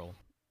O'Farrell.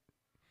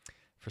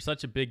 For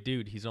such a big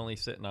dude, he's only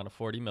sitting on a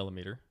 40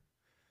 millimeter,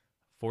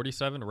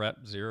 47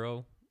 rep,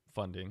 0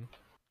 funding.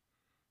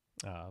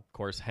 Of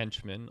course,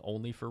 henchman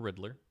only for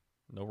Riddler,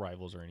 no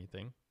rivals or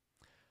anything.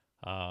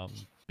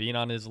 Being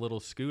on his little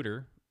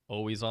scooter,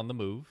 always on the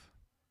move,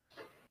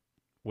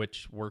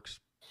 which works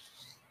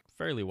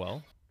fairly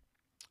well.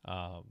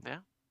 Yeah.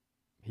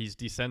 He's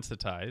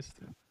desensitized,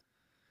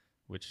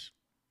 which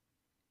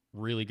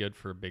really good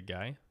for a big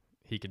guy.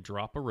 He could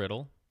drop a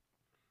riddle.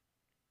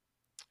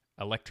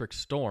 Electric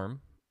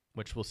Storm,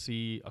 which we'll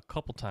see a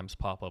couple times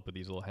pop up with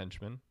these little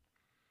henchmen.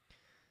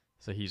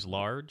 So he's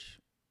large,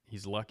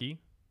 he's lucky,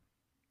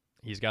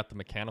 he's got the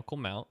mechanical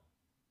mount,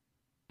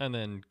 and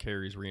then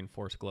carries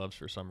reinforced gloves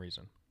for some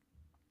reason.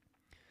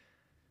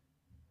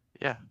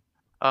 Yeah.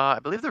 I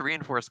believe the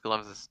reinforced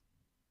gloves is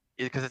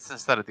because it's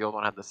instead of the old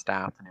one had the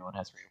staff, the new one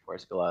has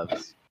reinforced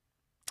gloves.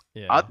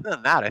 Yeah. Other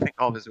than that, I think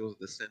all of his rules of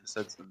the sin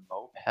says the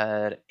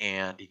moped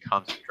and he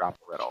comes to drop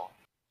a riddle.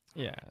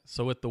 Yeah.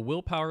 So with the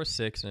willpower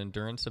 6 and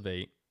endurance of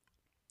 8,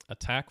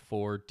 attack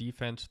 4,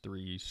 defense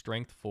 3,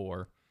 strength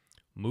 4,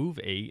 move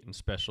 8, and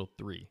special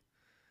 3.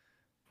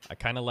 I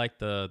kind of like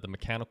the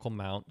mechanical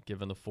mount,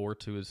 given the 4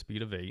 to his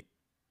speed of 8.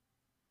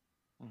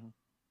 Mm-hmm.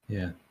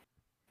 Yeah.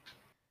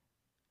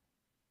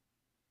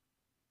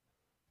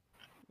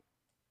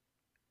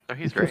 So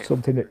he's It's great. just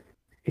something that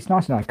it's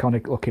nice and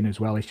iconic looking as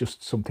well. It's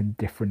just something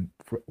different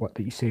for what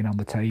that you're seeing on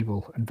the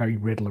table, and very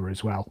Riddler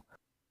as well.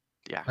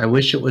 Yeah. I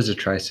wish it was a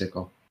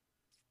tricycle.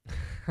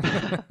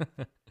 I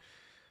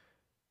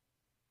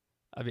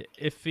mean,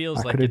 it feels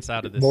I like could've it's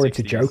out of the more 60s.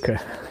 into Joker.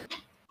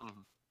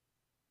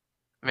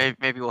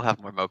 Maybe we'll have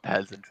more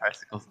mopeds and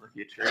tricycles in the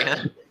future.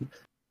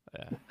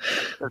 Yeah.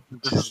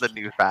 This is the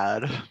new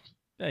fad.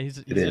 Yeah, he's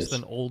It just is.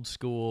 an old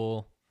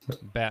school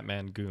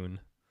Batman goon.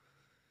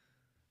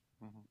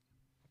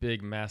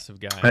 Big, massive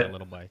guy on a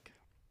little bike.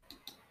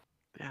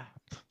 Yeah.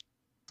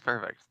 It's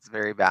perfect. It's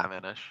very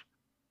Batmanish.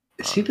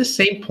 Is he the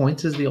same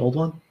points as the old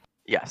one?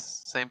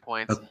 Yes, same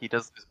points. Okay. He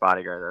does his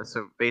bodyguard though.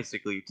 So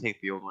basically, you take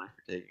the old one if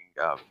you're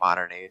taking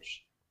modern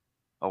age,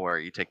 or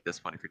you take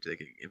this one if you're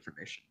taking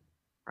information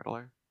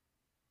riddler.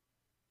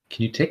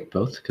 Can you take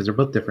both? Because they're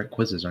both different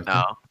quizzes, aren't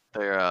No,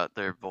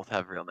 they're both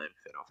have real name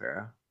Finn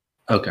O'Farrell.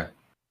 they? Okay.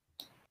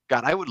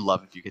 God, I would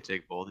love if you could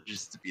take both,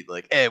 just to be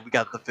like, hey, we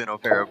got the Finn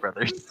O'Farrell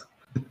brothers.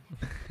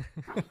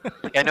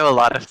 Like, I know a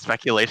lot of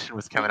speculation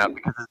was coming up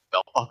because his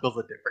belt buckle's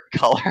a different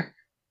color.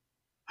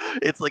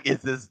 It's like, is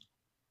this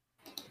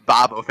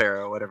Bob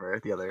O'Farrell, whatever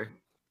the other?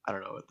 I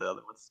don't know what the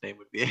other one's name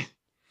would be.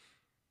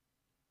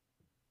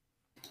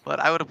 But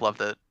I would have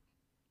loved it.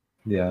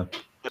 Yeah.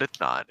 But it's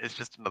not. It's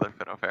just another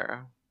Finn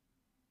O'Farrell.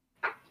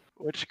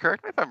 Which,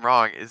 correct me if I'm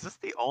wrong, is this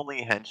the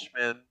only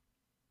henchman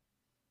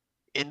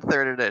in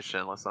 3rd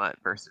edition, let's not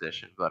first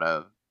edition, but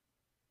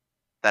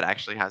that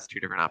actually has 2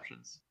 different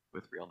options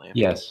with real names?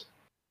 Yes.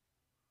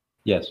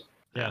 Yes.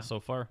 Yeah, so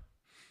far.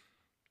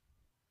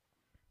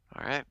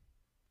 All right.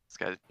 This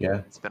guy, Yeah.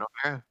 it's Finn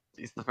O'Farrell.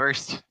 He's the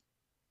first.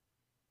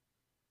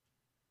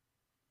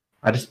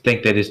 I just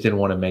think they just didn't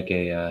want to make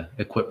a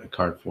equipment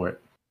card for it.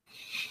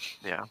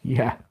 Yeah.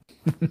 Yeah.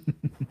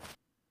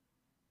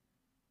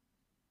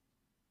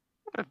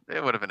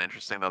 It would have been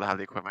interesting though to have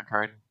the equipment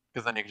card,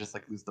 because then you could just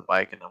like lose the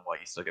bike and then what?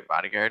 You still get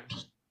bodyguard.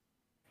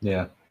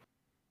 Yeah.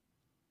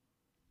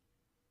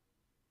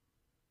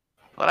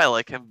 But I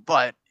like him.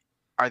 But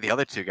are the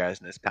other two guys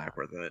in this pack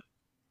worth it?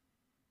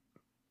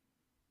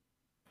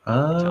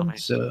 Tell me.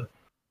 So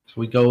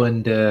we go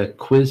into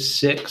quiz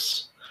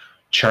 6.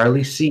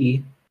 Charlie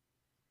C.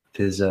 with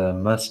his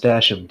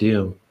mustache of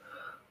doom.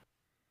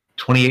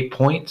 28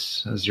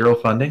 points, 0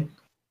 funding,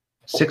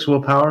 6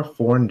 willpower,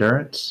 4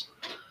 endurance.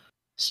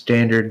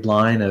 Standard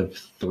line of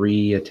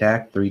 3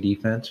 attack, 3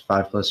 defense,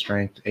 5 plus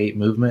strength, 8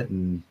 movement,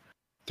 and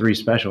 3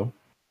 special.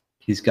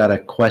 He's got a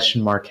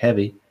question mark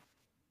heavy.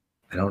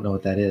 I don't know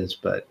what that is,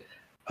 but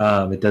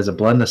it does a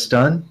blood and a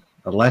stun,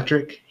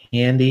 electric,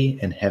 handy,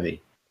 and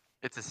heavy.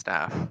 It's a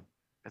staff.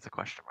 It's a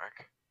question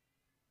mark.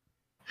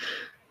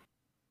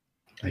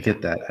 I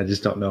get that. I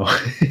just don't know.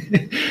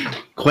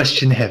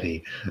 Question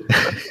heavy.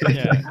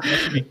 Yeah, that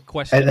should be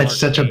question That's mark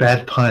such a eight.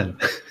 bad pun.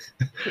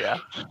 Yeah.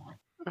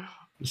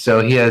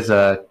 So he has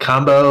a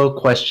combo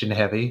question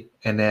heavy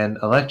and then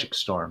electric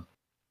storm.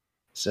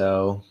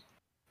 So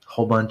a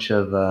whole bunch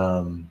of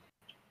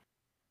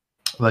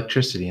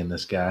electricity in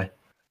this guy.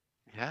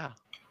 Yeah.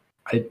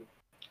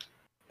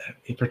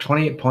 For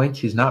 28 points,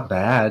 he's not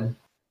bad.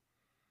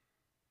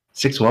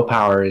 6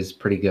 willpower is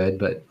pretty good,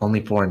 but only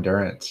 4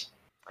 endurance.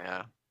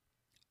 Yeah.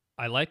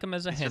 I like him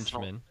as a He's just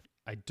not- henchman.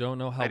 I don't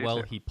know how I do well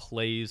too. he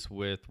plays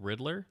with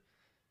Riddler,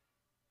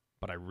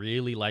 but I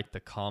really like the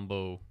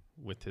combo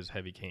with his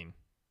heavy cane.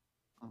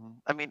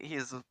 I mean,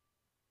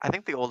 I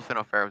think the old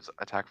Finnofair was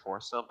attack 4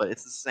 still, but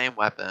it's the same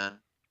weapon.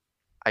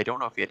 I don't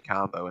know if he had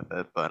combo with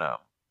it, but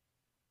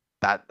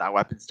that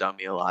weapon's done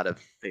me a lot of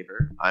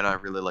favor. And I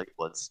really like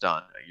Blood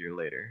Stun a year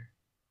later.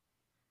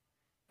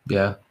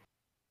 Yeah.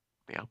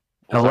 Yeah.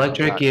 We'll talk about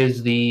Electric that.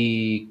 is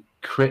the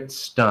crit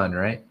stun,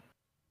 right?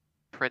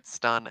 Crit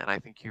stun, and I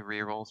think you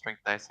reroll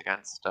strength dice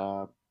against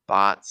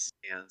bots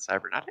and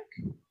cybernetic.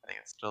 I think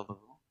it's still the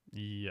rule.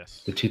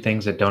 Yes, The 2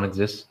 things that don't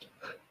exist.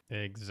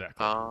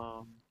 exactly.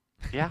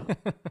 Yeah.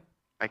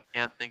 I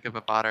can't think of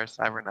a bot or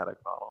cybernetic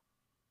model.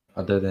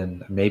 Other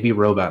than maybe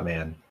Robot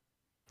Man.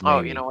 Oh,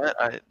 Maybe. you know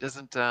what?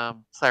 Isn't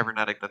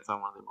cybernetic that's on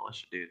one of the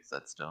militia dudes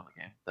that's still in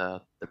the game?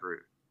 The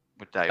brute,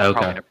 which I Okay.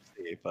 probably never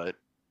see, but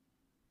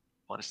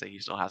I want to say he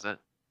still has it.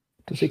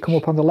 Does it come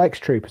up on the Lex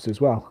Troopers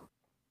as well?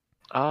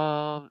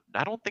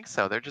 I don't think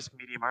so. They're just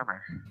medium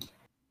armor.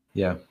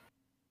 Yeah.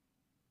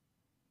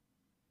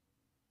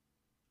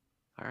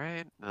 All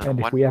right. And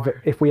one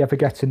if we ever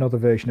get another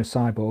version of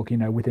Cyborg,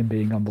 with him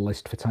being on the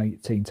list for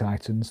Teen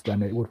Titans,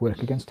 then it would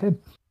work against him.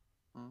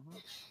 Mm-hmm.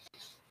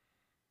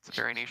 It's a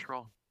very niche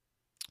role.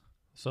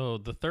 So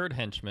the third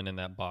henchman in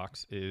that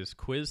box is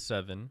Quiz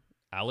 7,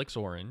 Alex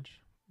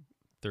Orange,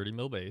 30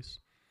 mil base,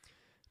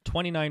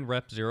 29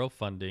 rep, 0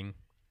 funding,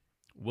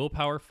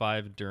 willpower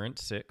 5,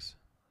 endurance 6,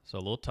 so a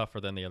little tougher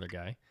than the other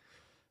guy.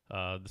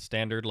 The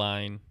standard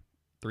line,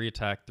 3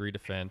 attack, 3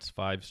 defense,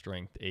 5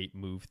 strength, 8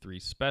 move, 3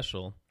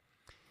 special.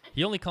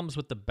 He only comes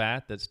with the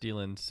bat that's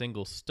dealing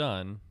single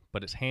stun,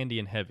 but it's handy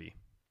and heavy.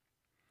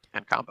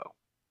 And combo.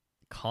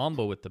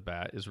 Combo with the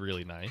bat is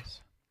really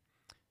nice.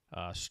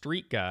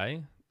 Street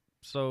guy,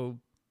 so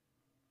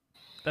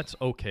that's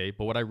okay,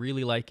 but what I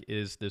really like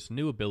is this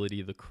new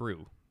ability, the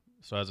crew.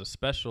 So as a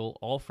special,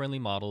 all friendly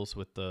models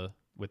with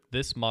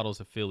this model's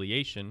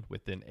affiliation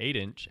within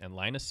 8-inch and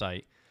line of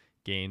sight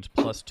gains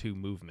 +2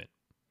 movement.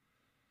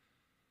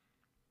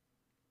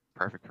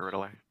 Perfect for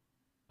Riddler.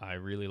 I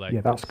really like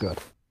Yeah, that's this. good.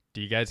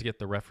 Do you guys get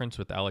the reference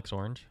with Alex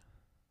Orange?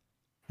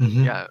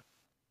 Mhm. Yeah.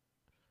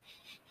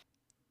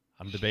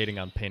 I'm debating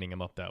on painting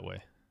him up that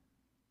way.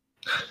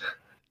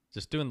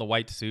 Just doing the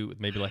white suit with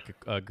maybe like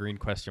a green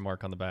question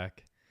mark on the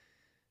back.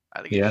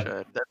 I think Yeah. you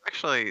should. That's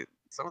actually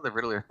some of the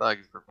Riddler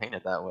thugs were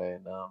painted that way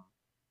in the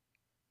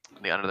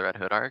Under the Red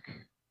Hood arc.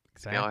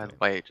 Exactly. They all had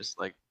white, just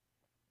like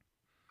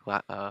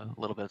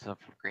little bits of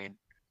green.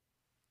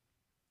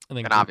 And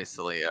then And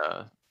obviously,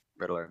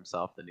 Riddler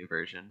himself, the new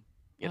version,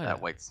 he had Oh, that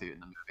yeah. white suit in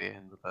the movie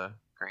and with the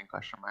green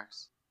question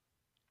marks.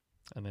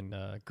 And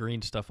then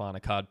green stuff on a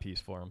cod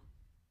piece for him.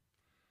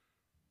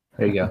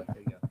 There you go.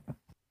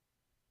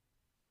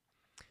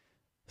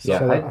 So, Yeah,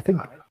 So I I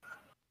think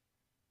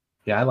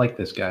I like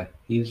this guy.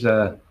 He's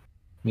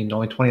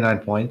only 29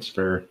 points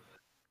for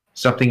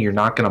something you're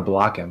not going to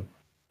block him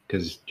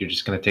because you're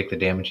just going to take the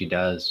damage he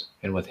does,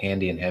 and with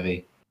handy and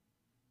heavy.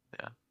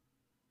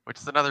 Which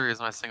is another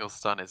reason why single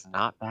stun is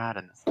not bad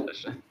in this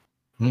edition.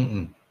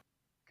 Mm-mm.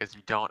 Because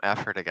you don't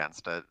effort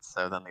against it.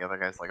 So then the other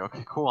guy's like,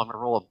 okay, cool, I'm going to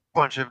roll a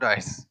bunch of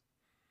dice.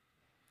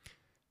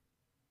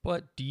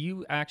 but do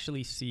you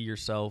actually see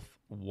yourself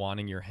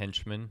wanting your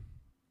henchmen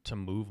to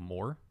move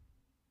more?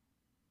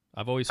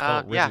 I've always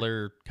felt Yeah.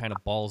 Riddler kind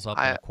of balls up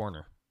in the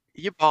corner.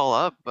 You ball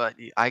up, but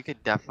I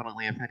could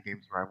definitely have had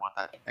games where I want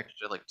that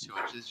extra like 2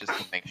 inches just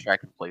to make sure I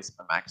can place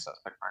the max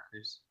suspect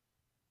markers.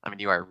 I mean,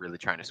 you are really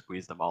trying to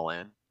squeeze them all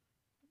in.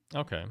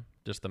 Okay,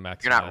 just the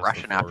maximize. You're not the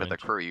rushing full after the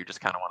range. crew. You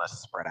just kind of want to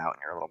spread out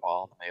in your little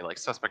ball. Maybe like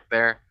suspect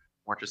there,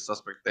 more just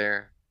suspect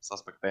there,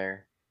 suspect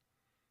there.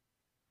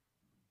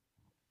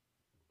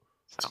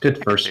 It's So, a good I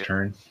can first see it.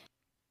 turn.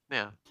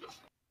 Yeah.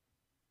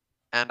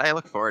 And I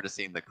look forward to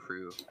seeing the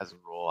crew as a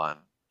rule on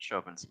show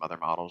up in some other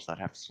models that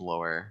have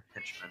slower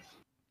henchmen.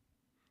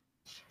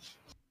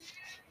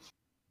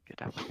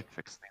 Definitely can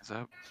fix things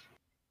up.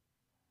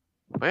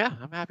 But yeah,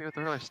 I'm happy with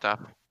the early stuff.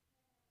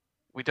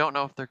 We don't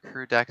know if their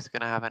crew deck's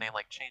gonna have any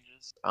like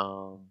changes.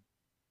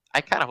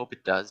 I kind of hope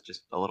it does,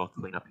 just a little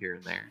cleanup here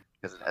and there,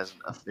 because it hasn't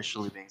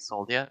officially being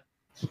sold yet.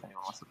 If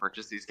anyone wants to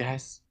purchase these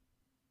guys,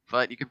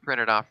 but you can print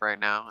it off right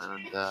now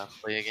and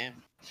play a game.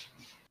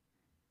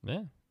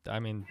 Yeah, I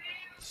mean,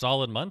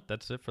 solid month.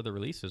 That's it for the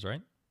releases,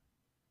 right?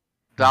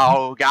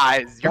 Oh,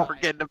 guys, you're That-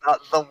 forgetting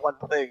about the one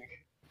thing.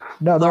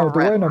 No, The no, there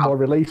Red were no Rob. more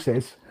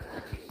releases.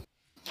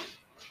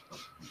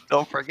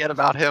 Don't forget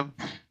about him.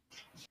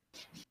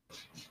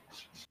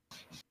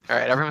 All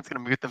right, everyone's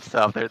gonna mute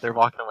themselves. They're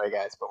walking away,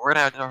 guys. But we're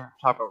gonna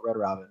talk about Red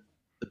Robin,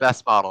 the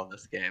best model in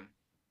this game,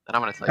 and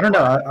I'm gonna tell I you don't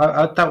know.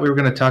 why. I thought we were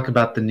going to talk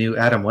about the new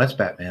Adam West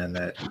Batman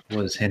that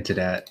was hinted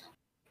at.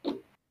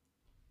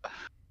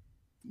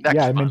 Next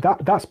Yeah, I mean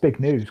month. that's big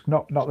news.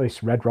 Not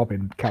this Red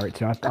Robin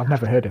character. I've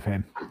never heard of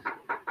him.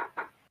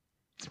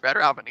 It's Red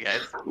Robin,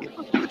 guys.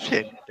 The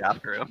change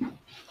after him.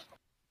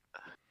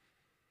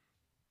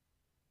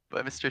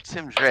 But Mr.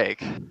 Tim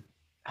Drake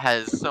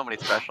has so many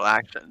special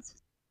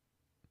actions.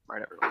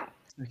 Smart everyone.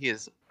 So he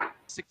is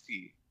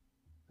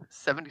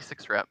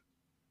 76 rep,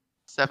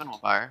 7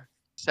 willpower,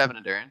 7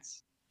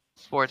 endurance,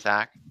 4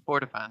 attack, 4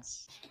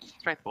 defense,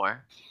 strength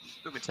 4,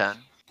 movement 10,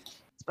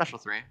 special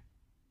 3.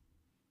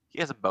 He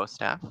has a bow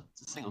staff.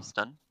 It's a single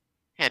stun,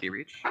 handy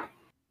reach.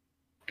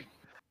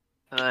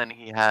 And then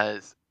he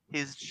has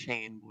his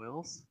chain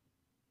wheels,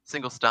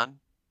 single stun,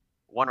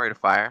 1 rate of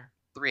fire,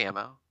 3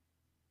 ammo,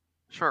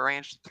 short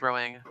range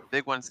throwing,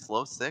 big one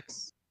slow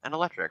 6, and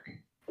electric.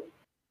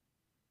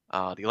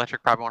 The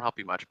electric probably won't help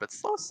you much, but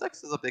slow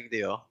 6 is a big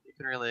deal. You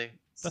can really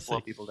That's slow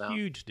a people down.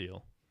 huge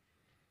deal.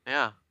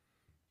 Yeah.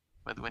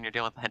 When you're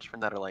dealing with henchmen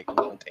that are like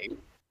 8.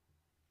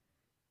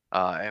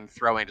 And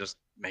throwing, just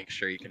make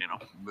sure you can,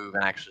 move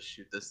and actually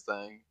shoot this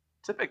thing.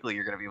 Typically,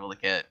 you're going to be able to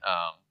get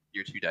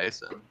your 2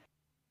 dice in.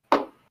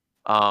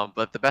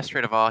 But the best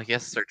trait of all, he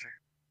has Searcher.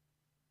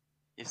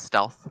 He's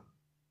Stealth,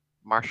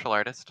 Martial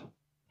Artist,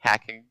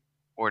 Hacking,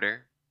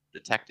 Order,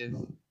 Detective,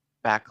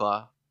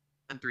 Backlaw,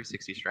 and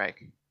 360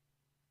 Strike.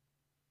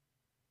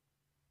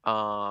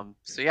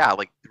 So yeah,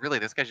 like, really,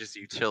 this guy's just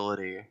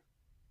utility.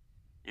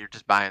 You're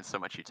just buying so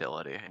much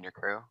utility in your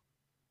crew.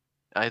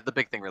 The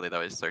big thing, really,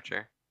 though, is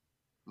Searcher.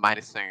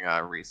 Minusing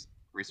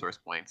resource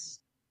points,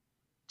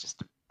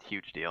 just a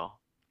huge deal.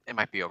 It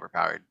might be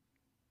overpowered,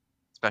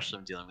 especially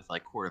when dealing with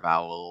like Court of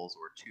Owls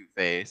or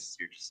Two-Face.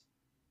 You're just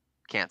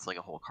canceling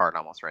a whole card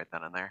almost right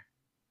then and there.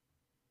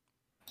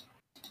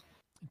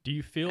 Do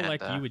you feel And,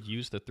 like you would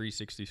use the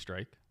 360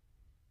 strike?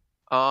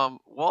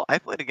 Well, I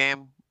played a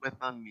game with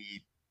them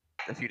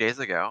a few days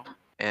ago,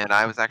 and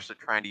I was actually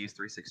trying to use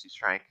 360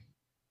 Strike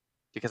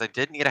because I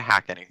didn't need to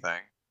hack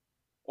anything.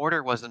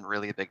 Order wasn't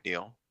really a big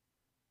deal.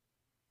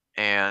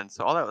 And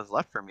so all that was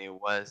left for me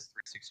was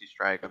 360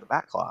 Strike or the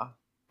Batclaw.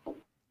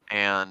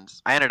 And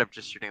I ended up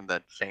just shooting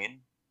the chain.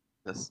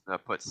 This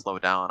put slow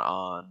down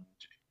on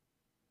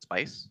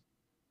Spice.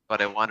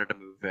 But I wanted to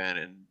move in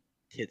and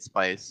hit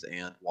Spice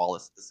and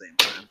Wallace at the same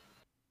time.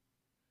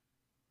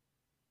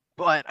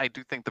 But I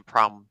do think the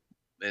problem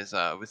is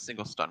with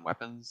single stun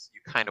weapons,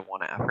 you kind of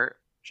want to effort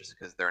just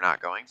because they're not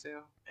going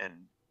to. And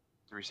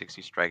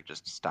 360 Strike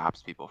just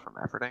stops people from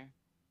efforting.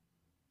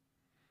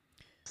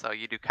 So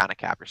you do kind of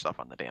cap yourself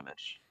on the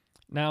damage.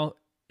 Now,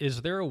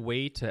 is there a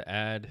way to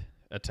add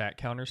attack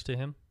counters to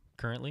him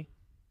currently?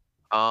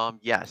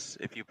 Yes,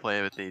 if you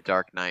play with the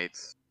Dark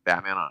Knights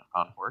Batman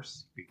on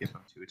horse, you can give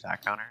him 2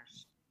 attack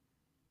counters.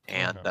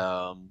 And Okay.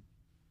 I'll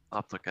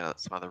have to look at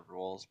some other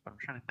rules, but I'm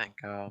trying to think.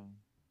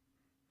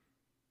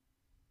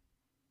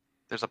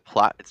 There's a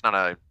plot. It's not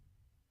an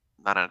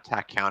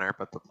attack counter,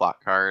 but the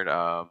plot card.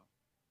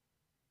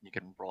 You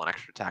can roll an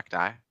extra attack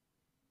die.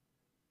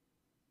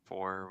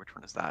 For which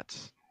one is that?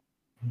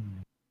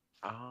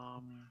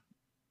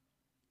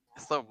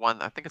 It's the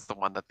one. I think it's the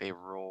one that they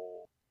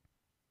roll.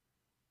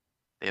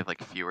 They have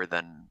like fewer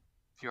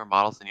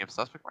models than you have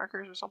suspect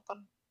markers or something.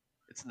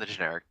 It's in the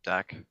generic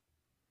deck.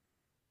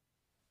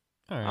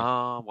 All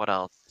right. What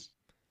else?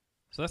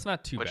 So that's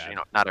not too Which bad.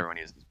 not everyone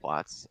uses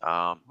plots.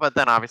 But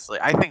then obviously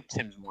I think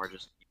Tim's more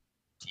just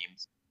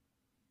teams.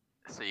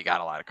 So you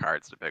got a lot of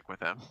cards to pick with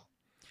him.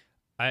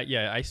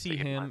 I see you'd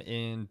him want-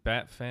 in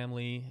Bat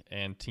Family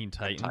and Teen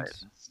Titans,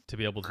 Titans, to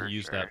be able to for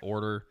use sure. that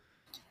order,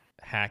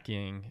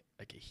 hacking.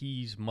 Like,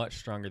 he's much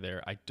stronger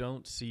there. I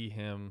don't see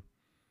him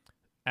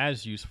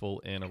as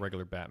useful in a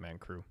regular Batman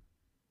crew.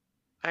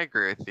 I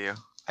agree with you.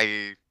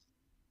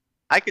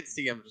 I could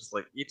see him just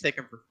like you take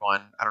him for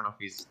fun. I don't know if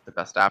he's the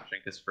best option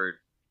because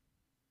for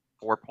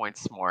 4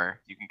 points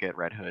more you can get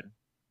Red Hood.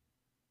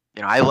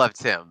 I love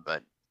Tim,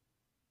 but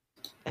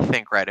I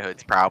think Red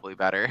Hood's probably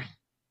better.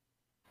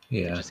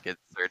 You Yeah. just get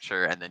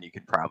Searcher, and then you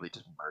could probably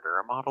just murder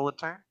a model a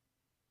turn.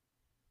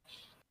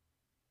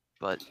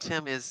 But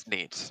Tim is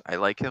neat. I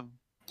like him.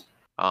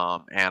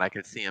 And I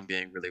could see him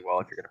being really well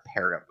if you're going to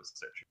pair him with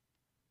Searcher.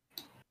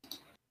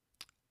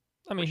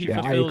 I mean, he Yeah,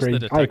 I fulfills agree.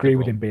 the I agree detective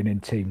with role. him being in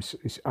teams.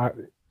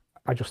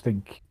 I just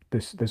think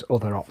there's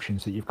other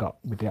options that you've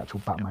got with the actual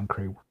Batman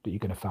crew that you're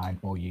going to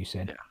find more use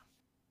in. Yeah.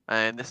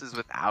 And this is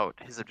without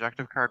his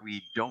objective card.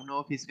 We don't know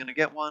if he's going to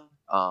get one.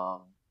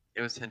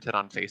 It was hinted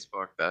on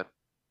Facebook that,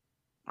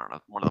 I don't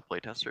know, one of the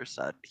playtesters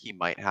said he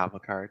might have a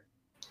card.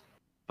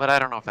 But I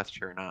don't know if that's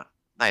true or not.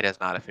 Knight has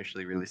not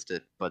officially released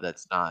it, but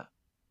that's not,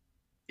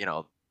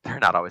 they're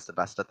not always the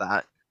best at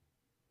that.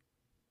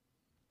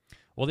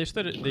 Well, they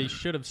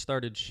should have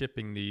started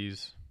shipping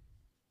these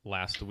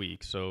last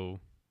week, so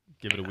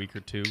give it a week or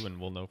two, and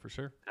we'll know for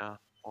sure. Yeah,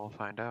 we'll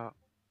find out.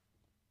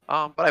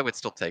 But I would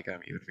still take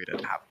him even if we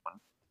didn't have one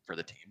for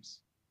the teams.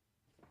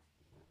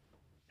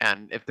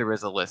 And if there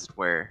was a list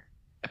where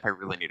if I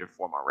really needed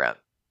 4 more red,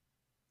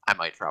 I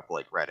might drop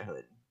like Red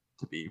Hood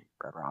to be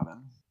Red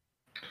Robin.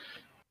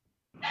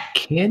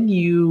 Can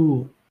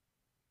you?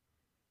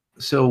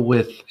 So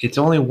with it's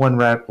only one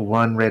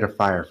rate of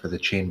fire for the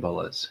chain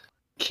bullets.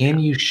 Can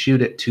you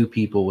shoot at 2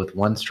 people with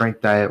 1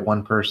 strength die at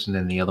one person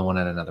and the other one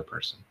at another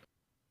person?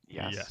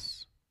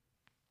 Yes.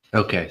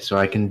 Okay, so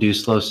I can do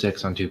slow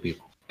 6 on 2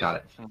 people. Got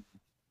it. Mhm.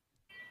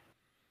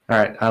 All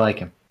right, I like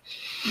him.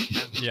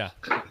 Yeah,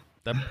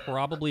 that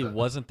probably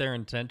wasn't their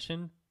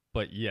intention,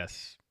 but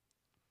yes.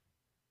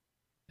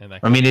 And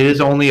that I mean, it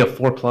is only a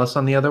 4+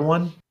 on the other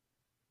one,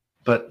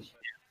 but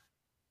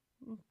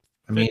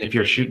I mean, if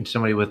you're 50-50. shooting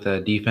somebody with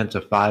a defense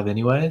of 5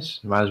 anyways,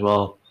 you might as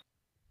well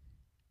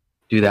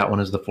do that one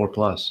as the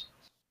 4+.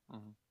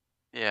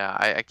 Yeah,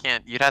 I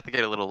can't. You'd have to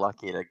get a little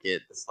lucky to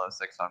get the slow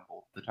 6 on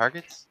both the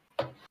targets.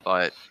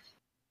 But,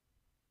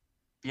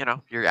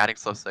 you're adding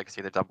slow 6,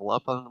 either double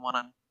up on one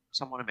on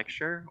someone to make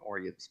sure, or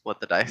you split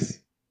the dice.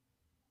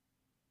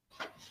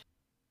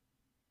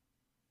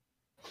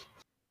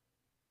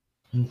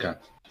 Okay.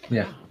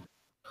 Yeah.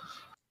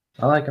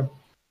 I like him.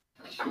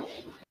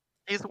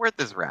 He's worth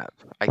his rep,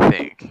 I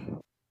think.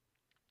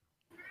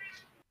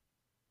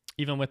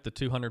 Even with the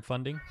 200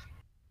 funding?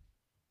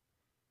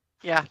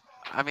 Yeah,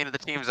 I mean, the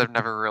teams have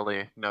never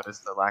really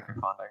noticed the lack of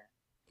funding.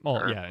 Well,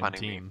 or yeah, in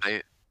funding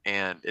teams.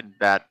 And in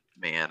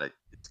Batman,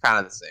 it's kind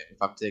of the same.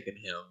 If I'm taking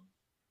him,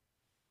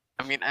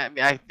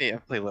 I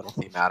play little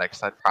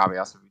thematics. I'd probably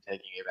also be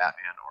taking a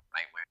Batman or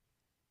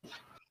Nightwing.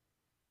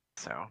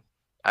 So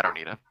I don't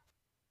need to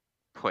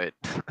put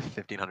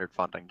 1,500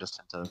 funding just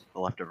into the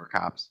leftover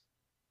cops.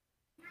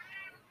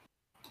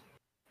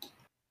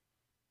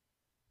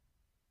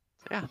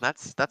 So yeah,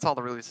 that's all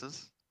the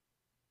releases.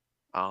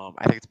 I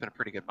think it's been a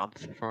pretty good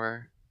month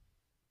for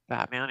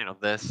Batman.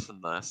 This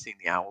and the Seeing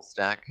the Owls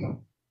deck. And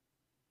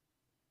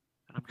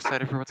I'm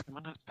excited for what's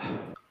coming up.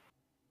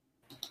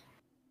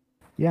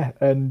 Yeah,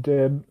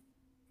 and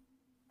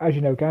as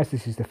you know, guys,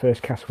 this is the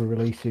first cast we're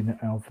releasing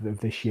of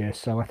this year,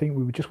 so I think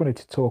we just wanted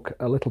to talk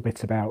a little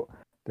bit about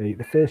the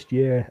first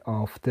year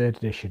of 3rd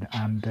edition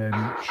and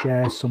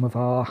share some of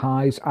our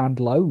highs and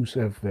lows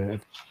of the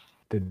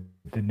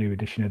new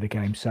edition of the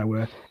game.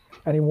 So,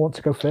 anyone want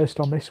to go first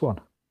on this one?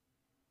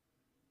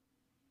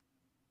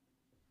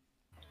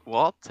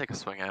 Well, I'll take a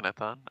swing at it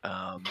then.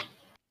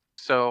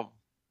 So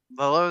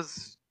the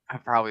lows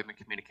have probably been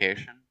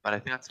communication, but I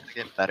think that's going to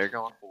get better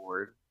going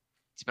forward.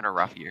 It's been a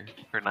rough year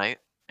for Knight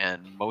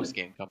and most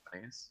game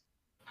companies.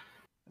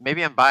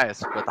 Maybe I'm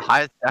biased, but the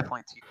highest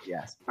definitely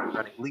TTS. We've been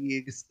running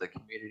leagues. The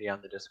community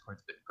on the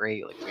Discord's been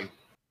great. Like we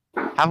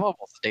have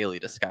almost daily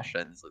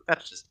discussions. Like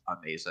that's just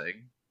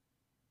amazing.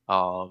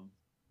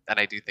 And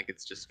I do think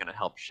it's just going to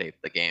help shape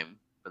the game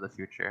for the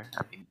future.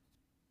 I mean,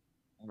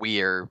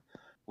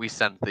 we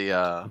sent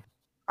the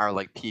our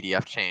like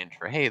PDF change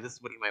for, hey, this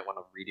is what you might want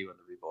to redo in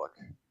the rebook.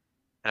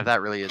 And if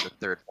that really is a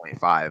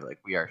 3rd.5, like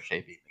we are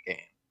shaping the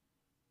game.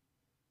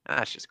 And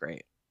that's just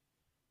great.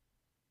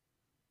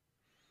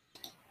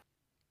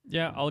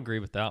 Yeah, I'll agree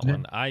with that Yeah.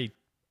 one. I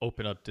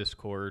open up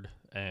Discord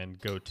and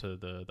go to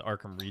the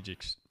Arkham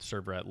Regix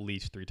server at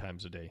least 3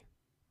 times a day.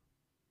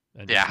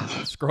 And Yeah.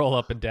 just scroll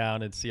up and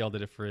down and see all the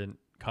different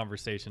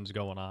conversations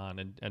going on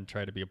and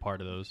try to be a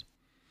part of those.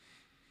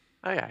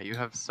 Oh yeah, you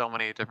have so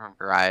many different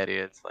variety.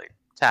 It's like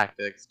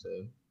tactics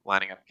to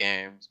lining up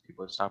games.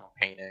 People just talking about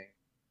painting.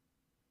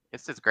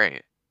 It's just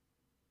great.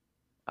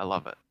 I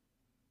love it.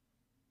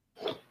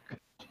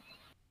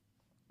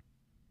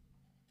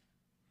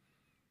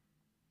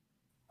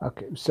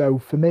 Okay, so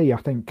for me, I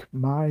think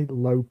my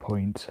low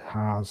point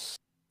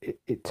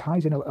it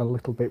ties in a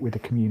little bit with the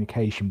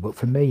communication, but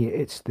for me,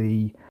 it's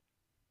the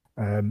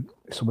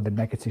some of the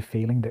negative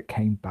feeling that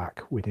came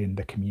back within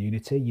the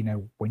community.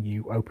 When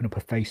you open up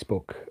a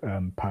Facebook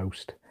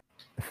post,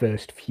 the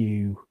first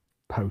few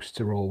posts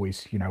are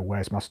always,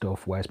 where's my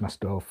stuff? Where's my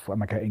stuff?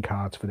 Am I getting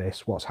cards for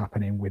this? What's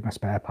happening with my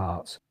spare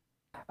parts?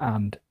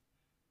 And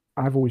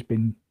I've always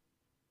been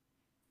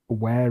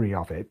wary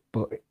of it,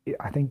 but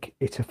I think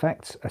it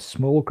affects a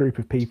small group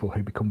of people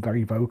who become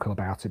very vocal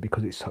about it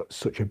because it's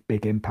such a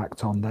big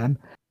impact on them.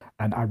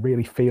 and I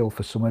really feel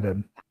for some of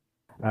them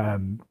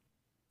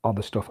on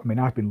the stuff. I mean,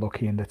 I've been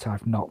lucky in that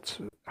I've not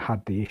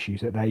had the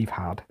issues that they've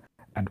had,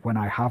 and when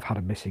I have had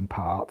a missing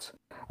part,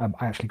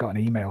 I actually got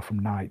an email from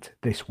Knight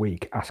this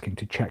week asking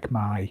to check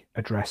my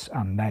address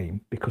and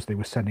name because they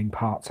were sending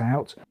parts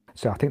out.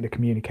 So I think the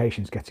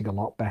communication's getting a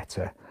lot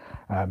better,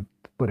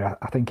 but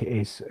I think it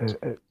is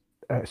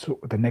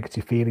sort of the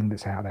negative feeling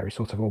that's out there is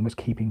sort of almost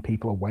keeping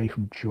people away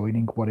from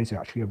joining what is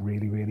actually a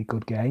really, really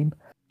good game.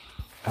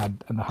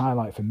 And the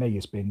highlight for me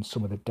has been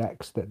some of the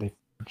decks that they've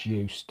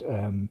produced,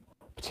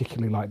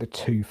 particularly like the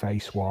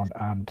Two-Face one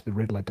and the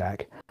Riddler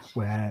deck,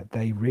 where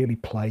they really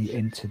play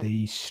into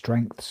the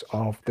strengths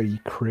of the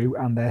crew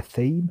and their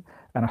theme.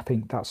 And I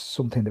think that's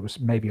something that was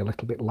maybe a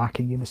little bit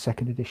lacking in the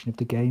second edition of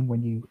the game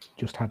when you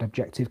just had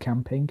objective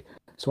camping.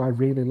 So I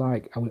really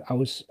I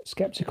was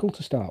skeptical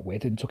to start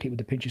with and took it with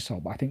a pinch of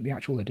salt, but I think the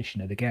actual edition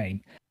of the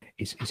game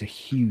is a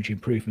huge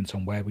improvement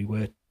on where we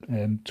were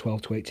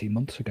 12 to 18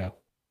 months ago.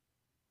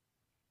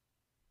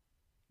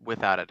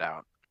 Without a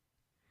doubt.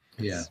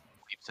 Yeah. It's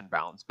leaps and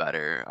bounds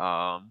better.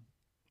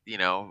 You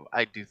know,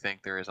 I do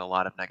think there is a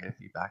lot of negative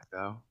feedback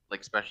though.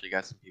 Like especially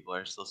guys, some people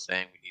are still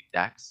saying we need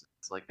decks.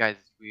 It's like, guys,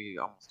 we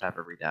almost have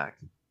every deck.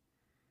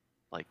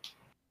 Like,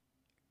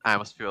 I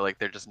almost feel like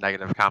they're just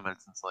negative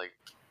comments. It's like,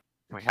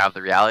 can we have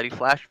the reality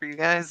flash for you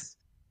guys?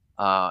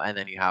 And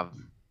then you have,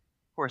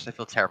 of course, I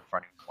feel terrible for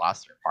anyone who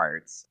lost their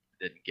parts,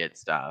 didn't get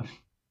stuff.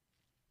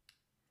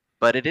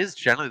 But it is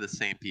generally the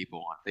same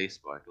people on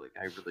Facebook. Like,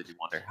 I really do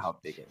wonder how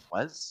big it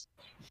was.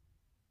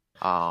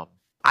 I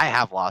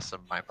have lost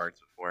some of my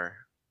parts before,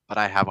 but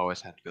I have always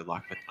had good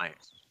luck with my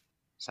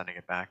sending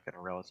it back in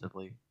a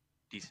relatively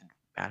decent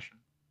fashion.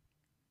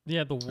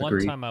 Yeah, the one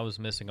Agreed. time I was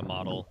missing a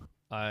model,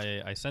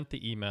 I sent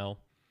the email,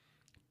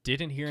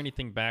 didn't hear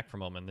anything back from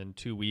them, and then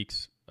 2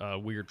 weeks, a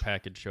weird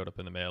package showed up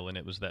in the mail, and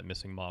it was that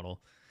missing model.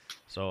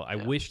 So I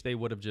wish they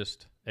would have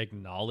just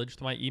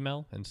acknowledged my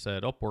email and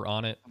said, "Oh, we're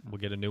on it. We'll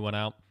get a new one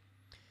out."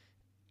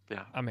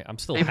 Yeah. I mean, I'm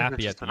still Even if happy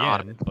it's at just the an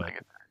audit end, and but putting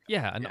it back.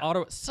 yeah, an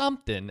auto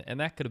something,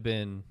 and that could have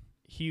been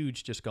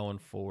huge just going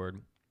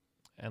forward.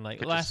 And like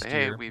Could just last say,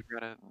 hey, year, we've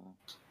got it.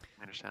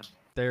 I understand.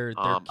 their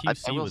I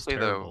QC will was say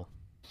terrible.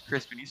 though,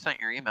 Chris, when you sent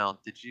your email,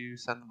 did you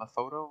send them a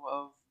photo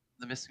of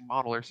the missing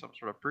model or some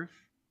sort of proof?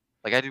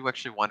 Like, I do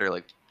actually wonder,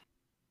 like,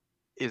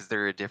 is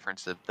there a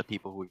difference of the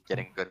people who are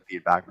getting good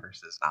feedback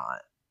versus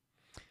not?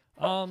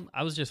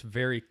 I was just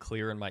very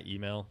clear in my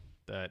email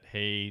that,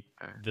 hey,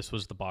 this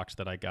was the box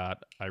that I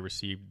got. I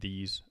received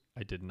these.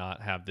 I did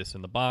not have this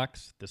in the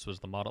box. This was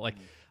the model. Like,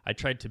 I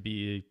tried to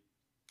be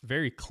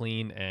very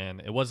clean,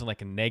 and it wasn't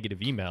like a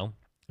negative email.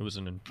 It was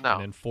an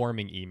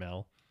informing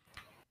email.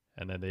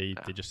 And then they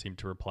just seemed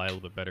to reply a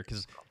little bit better.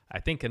 Because I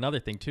think another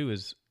thing, too,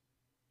 is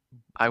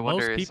I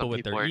wonder most if people some with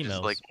people their are emails,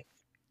 just like,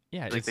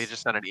 yeah, like they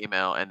just send an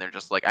email and they're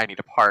just like, I need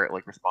a part,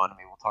 like respond to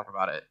me, we'll talk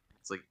about it.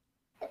 It's like,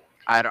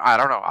 I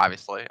don't know,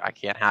 obviously. I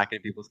can't hack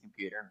into people's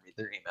computer and read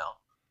their email.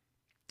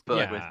 But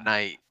like with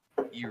Knight,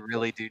 you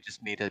really do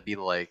just need to be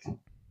like,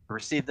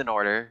 received an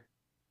order,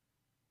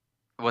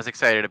 was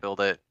excited to build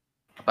it,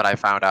 but I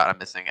found out I'm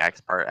missing X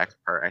part, X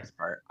part, X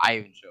part. I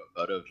even show a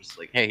photo of just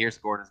like, hey, here's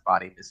Gordon's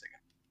body missing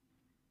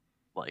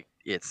it. Like,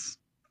 it's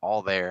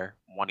all there,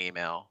 one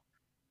email,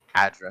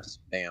 address,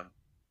 bam.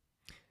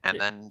 And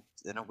then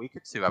in a week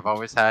or two, I've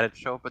always had it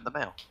show up in the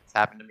mail. It's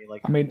happened to me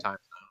like 3 times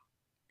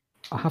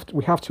now.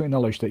 We have to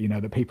acknowledge that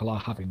that people are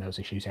having those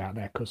issues out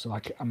there because,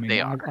 like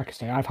I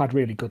say, I've had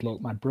really good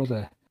luck. My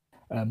brother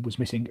was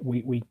missing.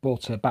 We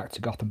bought a Back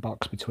to Gotham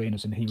box between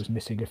us, and he was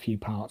missing a few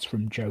parts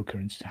from Joker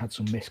and had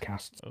some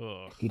miscasts.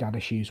 Ugh. He'd had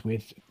issues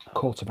with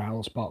Court of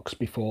Owls box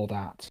before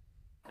that,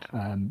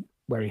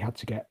 where he had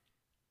to get.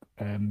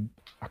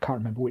 I can't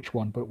remember which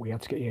one, but he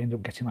ended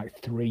up getting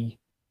like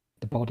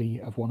the body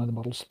of one of the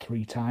models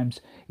 3 times.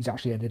 He's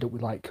actually ended up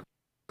with like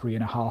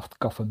 3.5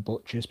 Gotham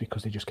Butchers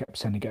because they just kept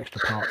sending extra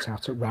parts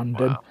out at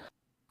random. Wow.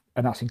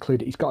 And that's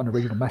included. He's got an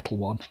original metal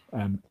one,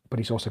 but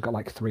he's also got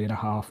like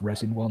 3.5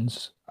 resin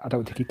ones. I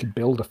don't think he can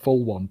build a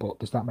full one, but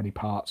there's that many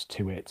parts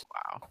to it.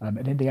 Wow.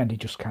 And in the end, he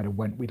just kind of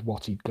went with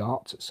what he'd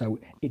got. So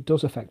it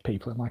does affect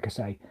people. And like I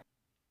say,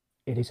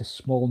 it is a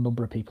small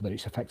number of people that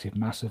it's affected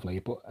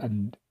massively.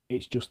 And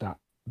it's just that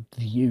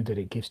view that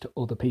it gives to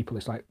other people.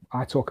 It's like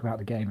I talk about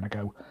the game and I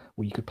go,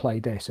 well, you could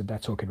play this, and they're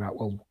talking about,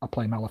 well, I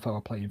play Malifaux,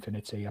 I play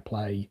Infinity, I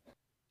play.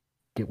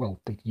 Well,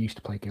 they used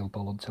to play Guild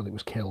Ball until it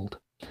was killed.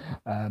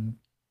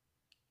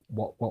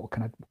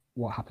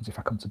 What happens if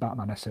I come to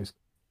Batman and says,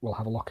 well,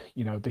 have a look,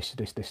 this,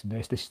 and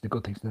this is the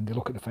good things. Then they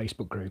look at the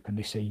Facebook group and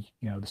they see,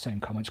 the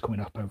same comments coming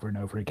up over and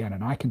over again,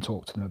 and I can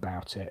talk to them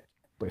about it.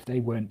 But if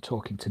they weren't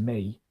talking to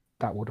me,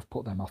 that would have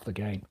put them off the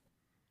game.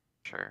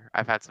 Sure.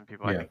 I've had some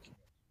people, I think,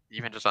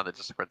 even just on the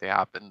Discord, they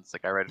happened. It's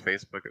like I read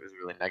Facebook, it was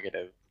really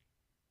negative.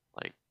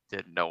 Like,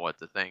 didn't know what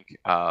to think.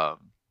 And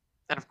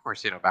of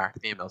course, back to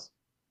the emails.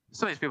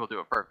 Some of these people do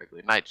it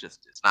perfectly. Knight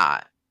just is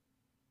not.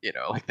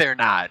 Like they're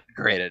not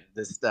great at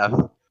this stuff.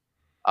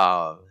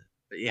 But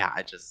yeah,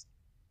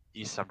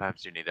 you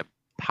sometimes do need a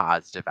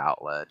positive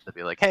outlet to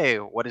be like, hey,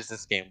 what is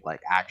this game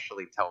like?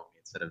 Actually tell me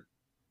instead of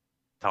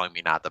telling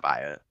me not to buy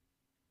it.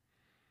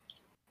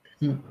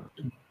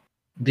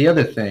 The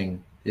other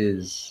thing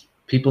is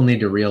people need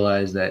to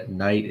realize that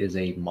Knight is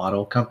a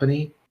model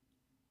company,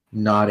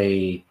 not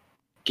a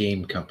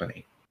game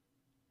company.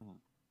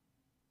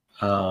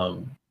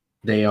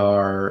 They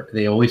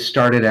always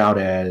started out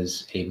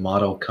as a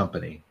model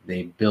company.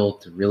 They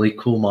built really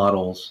cool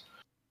models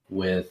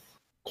with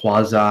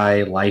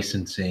quasi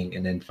licensing,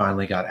 and then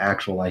finally got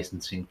actual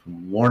licensing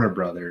from Warner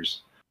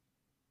Brothers.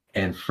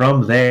 And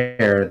from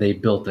there, they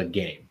built a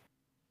game.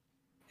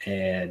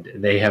 And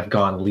they have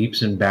gone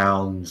leaps and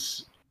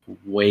bounds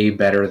way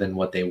better than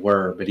what they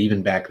were. But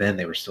even back then,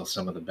 they were still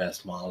some of the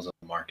best models on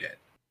the market.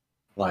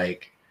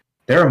 Like,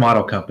 they're a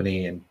model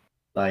company, and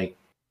like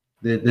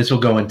this will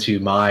go into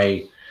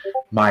my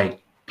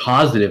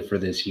positive for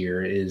this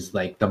year is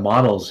like the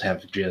models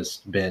have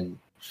just been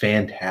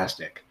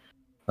fantastic.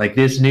 Like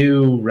this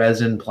new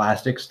resin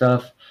plastic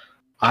stuff,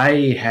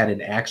 I had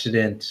an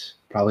accident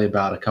probably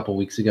about a couple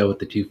weeks ago with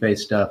the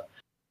Two-Face stuff.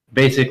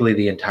 Basically,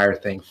 the entire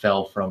thing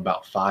fell from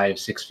about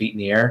 5-6 feet in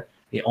the air.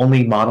 The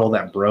only model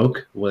that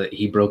broke was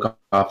he broke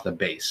off the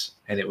base,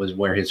 and it was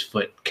where his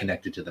foot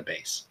connected to the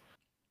base,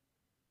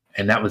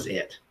 and that was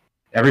it.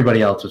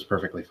 Everybody else was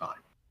perfectly fine.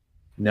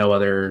 No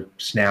other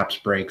snaps,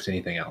 breaks,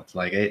 anything else.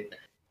 Like it,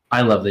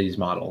 I love these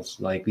models.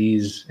 Like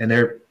these, and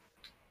they're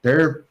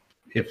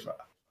if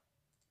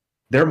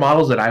they're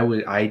models that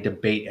I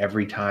debate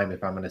every time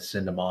if I'm going to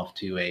send them off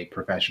to a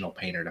professional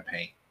painter to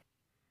paint,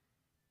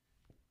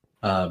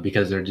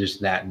 because they're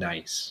just that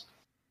nice.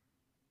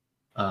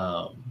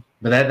 But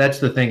that's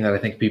the thing that I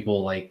think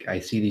people like. I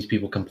see these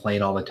people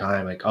complain all the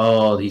time, like,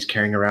 "Oh, he's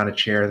carrying around a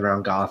chair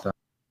around Gotham.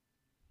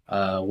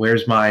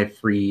 Where's my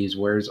freeze?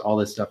 Where's all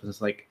this stuff?" And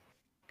it's like,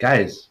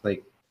 guys,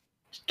 like,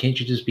 can't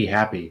you just be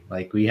happy?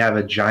 Like, we have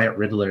a giant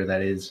Riddler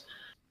that is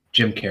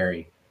Jim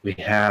Carrey. We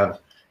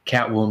have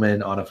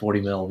Catwoman on a 40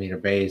 millimeter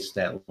base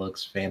that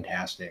looks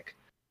fantastic.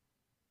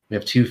 We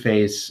have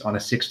Two-Face on a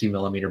 60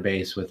 millimeter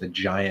base with a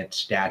giant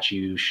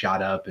statue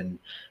shot up and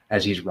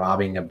as he's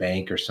robbing a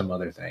bank or some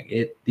other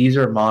thing. These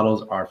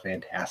models are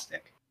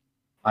fantastic.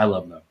 I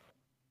love them.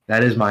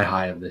 That is my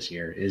high of this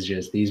year. Is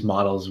just these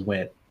models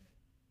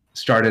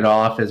started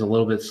off as a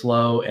little bit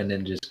slow and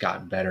then just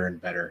got better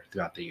and better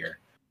throughout the year.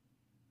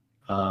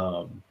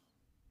 I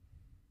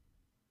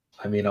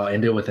mean, I'll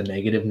end it with a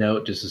negative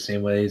note, just the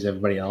same way as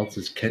everybody else.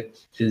 Is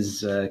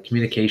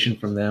communication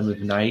from them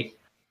of Knight.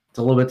 It's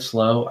a little bit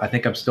slow. I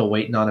think I'm still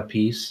waiting on a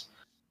piece.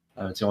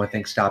 It's the only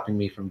thing stopping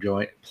me from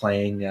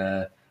playing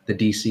the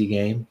DC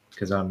game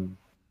because I'm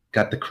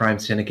got the Crime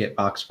Syndicate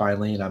box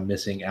finally, and I'm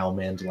missing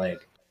Owlman's leg.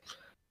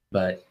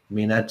 But I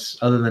mean, that's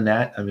other than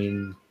that. I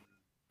mean,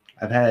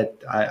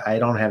 I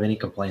don't have any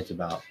complaints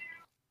about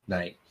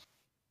Knight.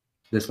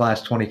 This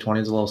last 2020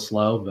 is a little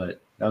slow,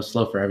 but that was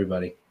slow for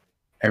everybody.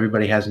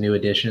 Everybody has new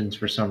additions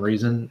for some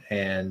reason,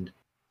 and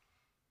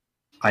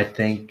I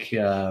think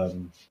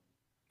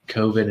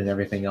COVID and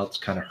everything else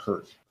kind of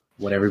hurt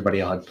what everybody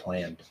had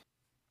planned.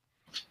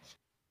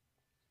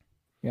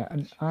 Yeah,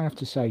 and I have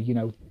to say, you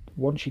know,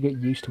 once you get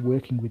used to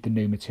working with the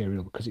new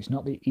material, because it's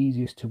not the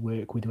easiest to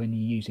work with when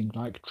you're using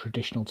like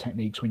traditional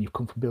techniques when you've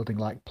come from building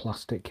like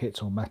plastic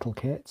kits or metal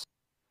kits.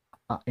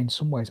 In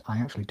some ways, I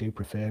actually do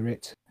prefer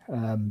it.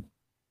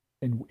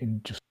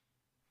 In just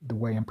the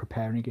way I'm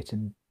preparing it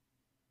and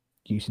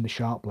using the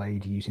sharp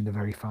blade, using the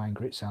very fine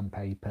grit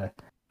sandpaper.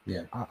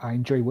 Yeah, I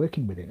enjoy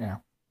working with it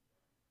now.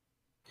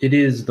 It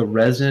is the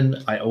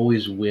resin I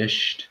always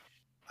wished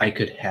I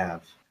could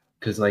have,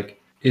 because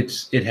like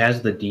it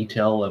has the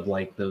detail of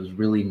like those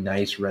really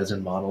nice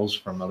resin models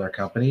from other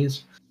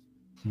companies,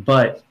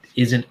 but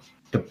isn't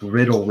the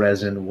brittle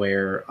resin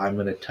where I'm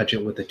going to touch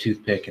it with a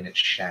toothpick and it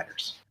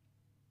shatters.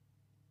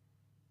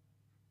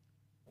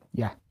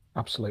 Yeah,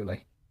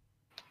 absolutely.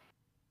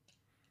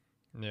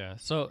 Yeah,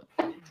 so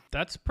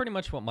that's pretty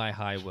much what my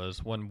high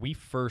was when we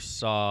first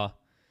saw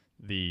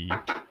the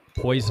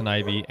Poison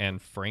Ivy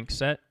and Frank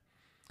set.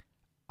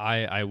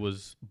 I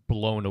was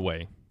blown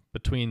away.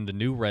 Between the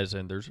new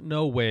resin, there's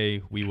no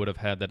way we would have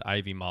had that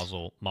Ivy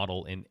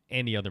model in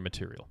any other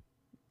material.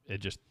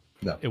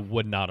 It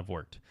would not have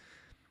worked.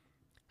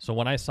 So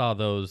when I saw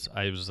those,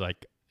 I was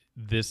like,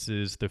 this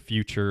is the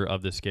future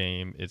of this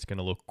game. It's going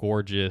to look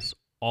gorgeous.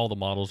 All the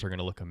models are going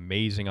to look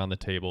amazing on the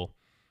table.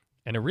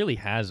 And it really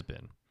has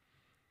been.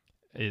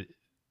 I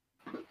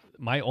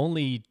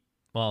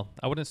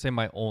wouldn't say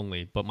my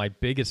only, but my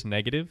biggest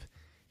negative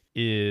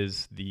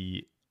is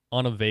the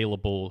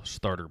unavailable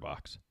starter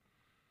box.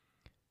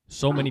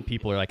 So many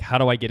people are like, how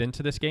do I get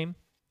into this game?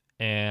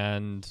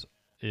 And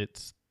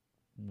it's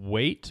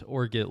wait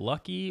or get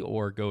lucky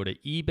or go to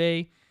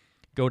eBay,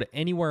 go to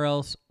anywhere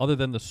else other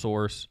than the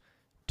source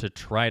to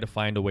try to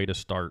find a way to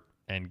start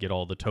and get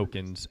all the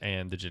tokens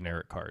and the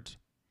generic cards.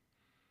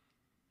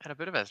 And a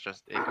bit of it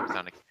comes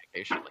down to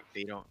communication. Like,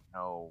 they don't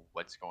know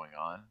what's going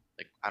on.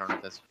 Like, I don't know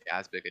if that's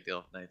as big a deal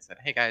if Knight said,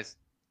 hey guys,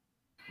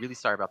 really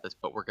sorry about this,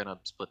 but we're going to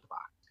split the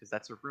box. Because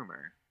that's a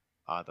rumor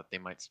that they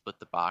might split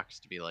the box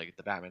to be like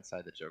the Batman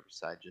side, the Joker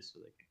side, just so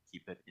they can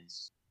keep it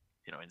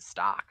in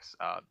stocks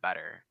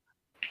better.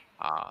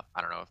 I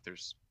don't know if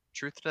there's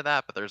truth to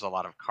that, but there's a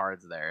lot of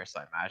cards there, so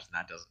I imagine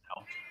that doesn't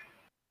help.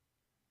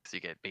 So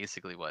you get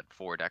basically what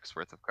 4 decks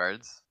worth of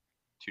cards,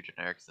 2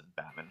 generics and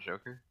Batman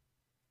Joker.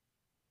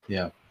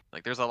 Yeah.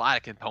 Like there's a lot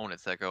of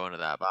components that go into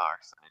that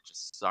box, and it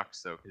just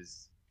sucks though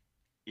because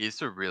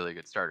it's a really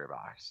good starter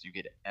box. You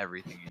get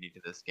everything you need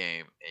to this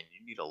game, and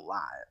you need a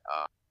lot.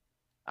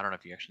 I don't know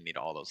if you actually need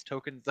all those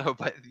tokens though,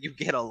 but you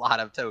get a lot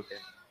of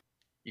tokens.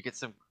 You get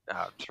some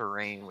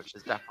terrain, which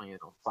is definitely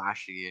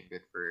flashy and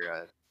good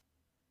for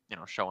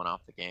showing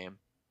off the game.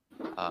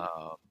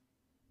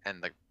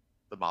 And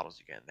the models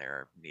you get in there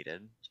are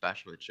needed,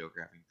 especially with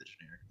Joker having the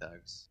generic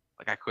decks.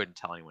 Like I couldn't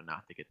tell anyone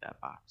not to get that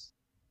box.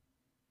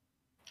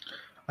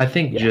 I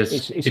think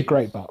it's a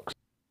great box.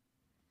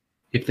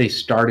 If they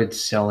started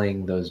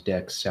selling those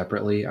decks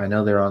separately, I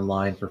know they're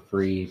online for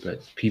free,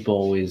 but you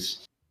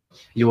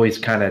always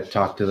kind of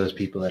talk to those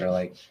people that are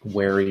like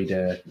wary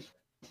to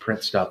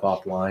print stuff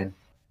offline.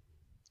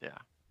 Yeah.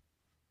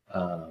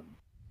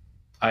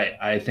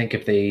 I think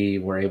if they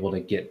were able to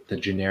get the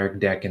generic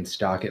deck in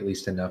stock at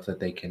least enough that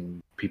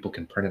people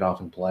can print it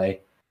off and play,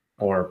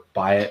 or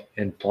buy it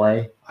and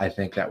play, I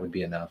think that would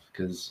be enough.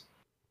 Because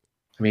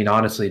I mean,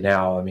 honestly,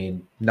 now, I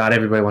mean, not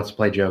everybody wants to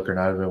play Joker,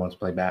 not everybody wants to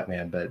play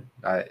Batman, but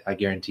I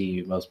guarantee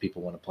you most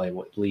people want to play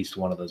at least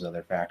one of those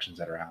other factions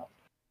that are out.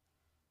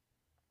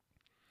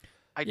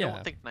 I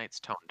don't think Knight's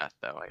tone deaf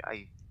though.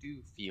 I do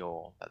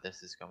feel that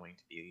this is going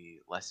to be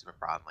less of a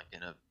problem, like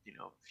in a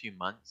few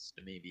months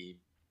to maybe,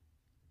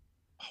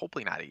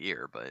 hopefully not a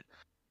year, but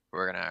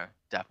we're gonna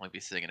definitely be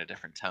sitting in a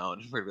different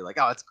tone. We're gonna be like,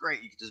 oh, it's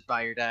great, you can just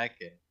buy your deck,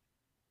 and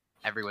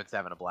everyone's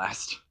having a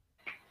blast.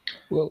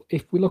 Well,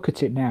 if we look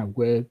at it now,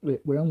 we're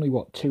only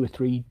 2 or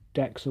 3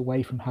 decks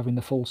away from having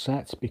the full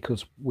set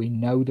because we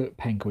know that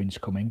Penguin's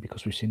coming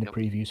because we've seen the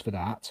previews for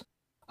that.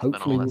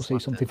 Hopefully, we'll see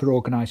something for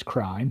organised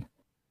crime,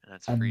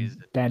 and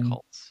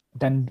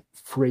then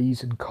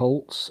Freeze and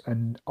Colts,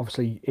 and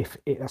obviously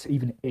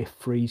even if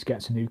Freeze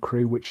gets a new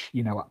crew, which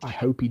I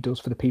hope he does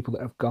for the people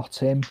that have got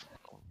him,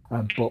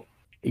 but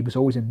he was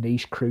always a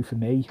niche crew for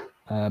me.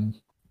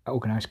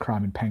 Organised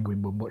crime and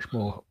Penguin were much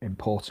more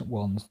important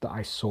ones that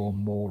I saw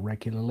more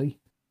regularly.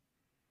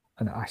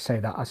 And I say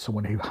that as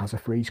someone who has a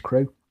Freeze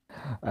crew.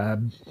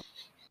 But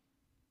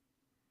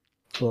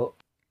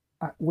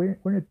we're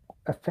in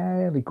a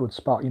fairly good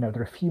spot.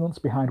 They're a few months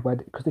behind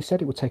because they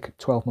said it would take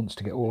 12 months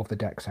to get all of the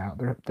decks out.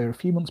 They're a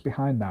few months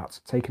behind that,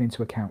 taking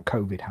into account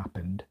COVID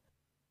happened.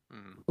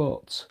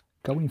 But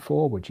going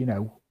forward,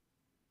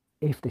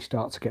 if they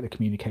start to get the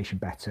communication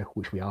better,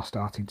 which we are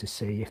starting to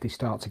see, if they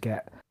start to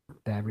get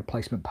their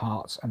replacement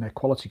parts and their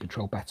quality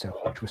control better,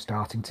 which we're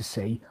starting to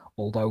see,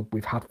 although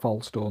we've had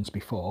false dawns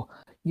before,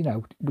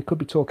 we could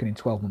be talking in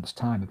 12 months'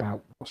 time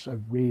about what's a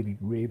really,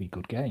 really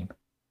good game.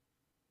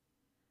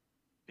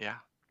 Yeah.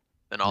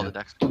 Then all the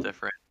decks are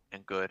different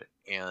and good,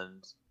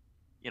 and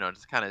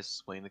just kind of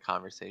swing the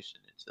conversation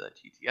into the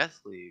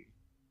TTS League.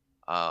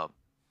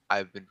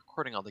 I've been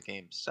recording all the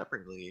games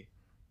separately.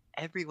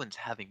 Everyone's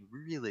having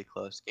really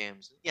close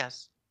games.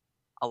 Yes,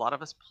 a lot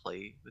of us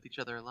play with each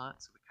other a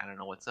lot, so we kind of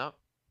know what's up.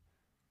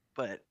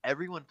 But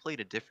everyone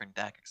played a different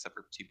deck except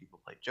for 2 people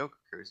played Joker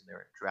crews, and they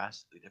were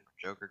drastically different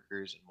Joker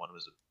crews, and one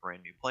was a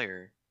brand new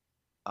player.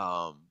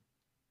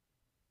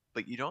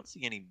 But you don't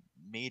see any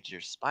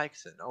major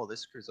spikes in, oh,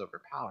 this crew's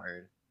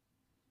overpowered.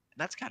 And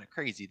that's kind of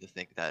crazy to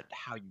think that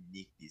how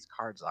unique these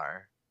cards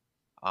are.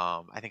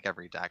 I think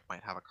every deck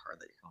might have a card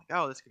that you're like,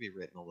 oh, this could be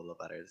written a little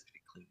better, this could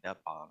be cleaned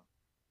up on.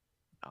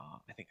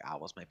 I think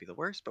Owls might be the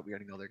worst, but we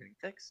already know they're getting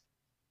fixed.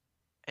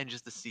 And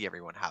just to see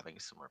everyone having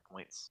similar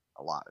points,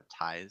 a lot of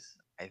ties.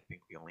 I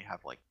think we only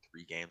have like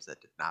 3 games that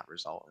did not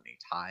result in a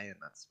tie, and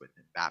that's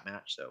within that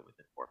match, so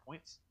within 4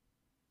 points.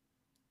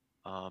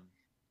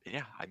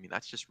 Yeah, I mean,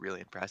 that's just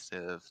really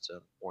impressive.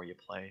 The more you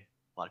play,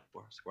 a lot of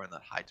people are scoring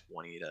that high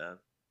 20 to,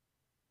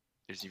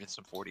 there's even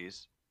some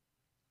 40s.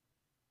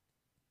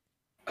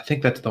 I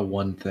think that's the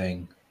one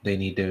thing they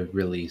need to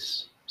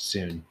release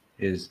soon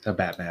is a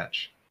bat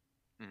match.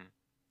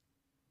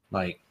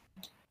 Like,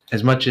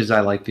 as much as I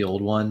like the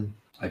old one,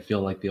 I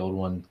feel like the old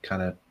one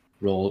kind of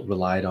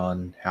relied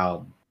on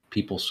how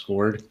people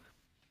scored.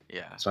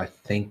 Yeah. So I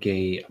think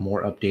a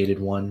more updated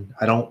one.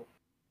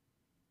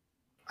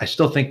 I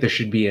still think there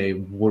should be a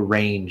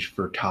range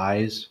for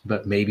ties,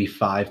 but maybe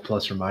 5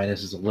 plus or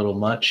minus is a little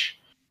much.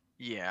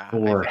 Yeah.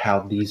 For how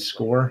these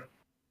score.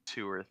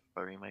 2 or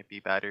 3 might be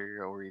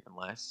better, or even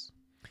less.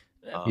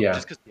 Yeah.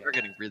 Just because they're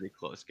getting really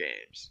close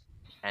games,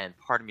 and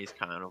part of me is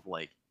kind of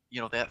like,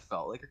 that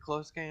felt like a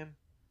close game,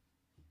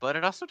 but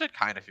it also did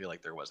kind of feel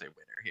like there was a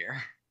winner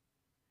here.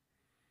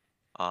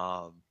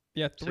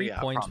 Yeah, 3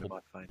 points will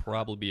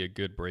probably be a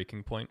good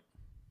breaking point.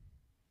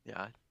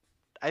 Yeah.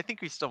 I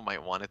think we still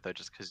might want it, though,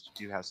 just because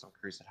you do have some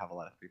crews that have a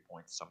lot of 3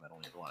 points, some that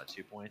only have a lot of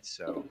 2 points,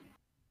 so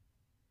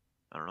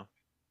I don't know.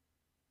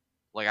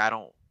 Like,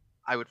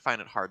 I would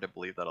find it hard to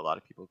believe that a lot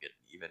of people get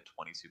even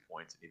 22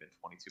 points and even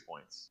 22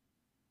 points.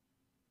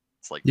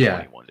 It's like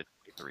 21 to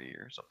 23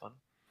 or something.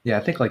 Yeah, I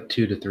think like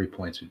 2 to 3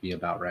 points would be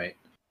about right.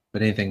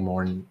 But anything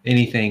more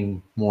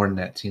than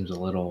that seems a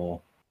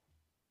little,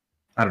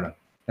 I don't know.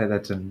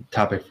 that's a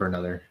topic for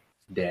another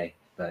day.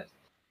 But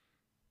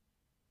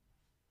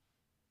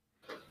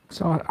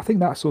So I think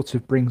that sort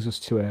of brings us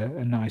to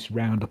a nice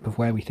roundup of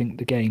where we think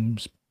the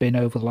game's been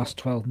over the last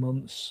 12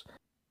 months.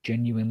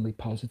 Genuinely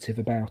positive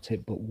about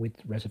it, but with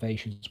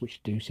reservations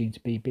which do seem to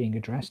be being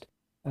addressed.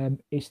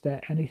 Is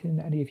there anything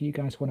that any of you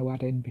guys want to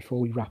add in before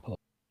we wrap up?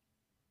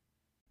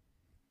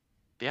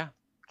 Yeah,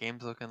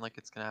 game's looking like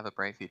it's gonna have a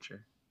bright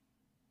future.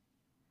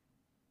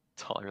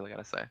 That's all I really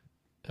gotta say.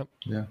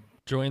 yeah,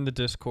 Join the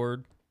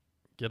Discord.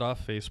 Get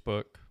off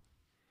Facebook.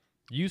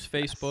 Use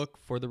Yes. Facebook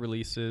for the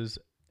releases,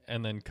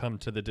 and then come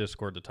to the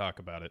Discord to talk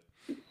about it.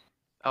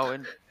 Oh,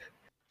 and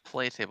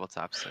play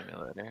Tabletop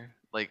Simulator.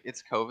 Like,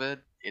 it's COVID.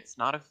 It's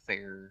not a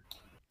fair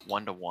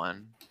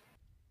 1-to-1,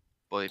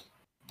 but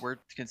we're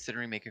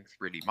considering making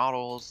 3D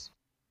models.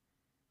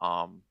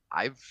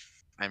 I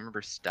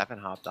remember Stefan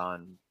hopped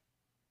on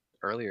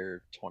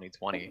earlier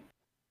 2020,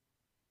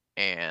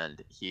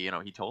 and he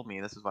told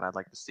me this is what I'd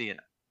like to see, and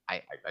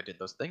I did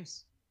those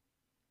things.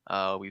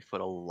 We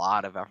put a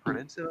lot of effort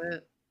into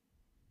it,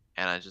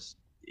 and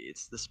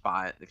it's the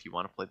spot if you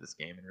want to play this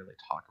game and really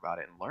talk about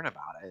it and learn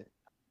about it,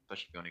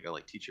 especially if you want to go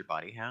like teach your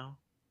buddy how.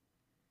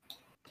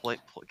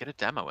 Get a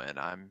demo in.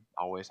 I'm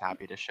always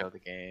happy to show the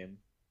game.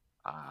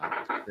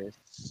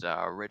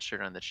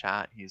 Richard in the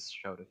chat, he's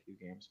showed a few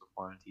games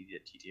before on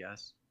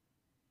TTS.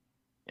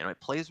 It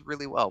plays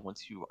really well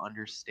once you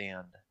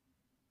understand.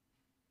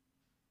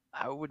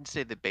 I wouldn't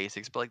say the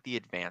basics, but like the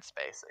advanced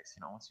basics.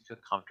 Once you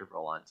feel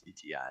comfortable on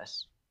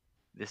TTS,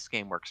 this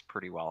game works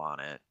pretty well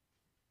on it.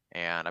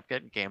 And I've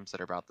got games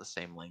that are about the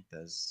same length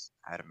as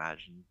I'd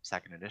imagine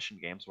second edition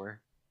games were.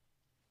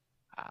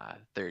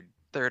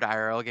 Third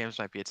IRL games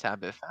might be a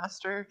tad bit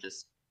faster,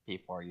 just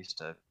people are used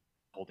to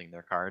holding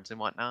their cards and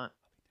whatnot.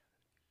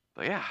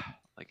 But yeah,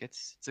 like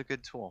it's a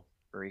good tool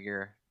for a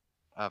year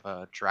of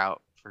a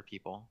drought for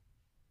people.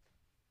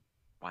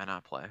 Why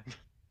not play?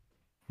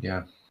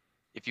 yeah.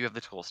 If you have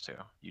the tools to,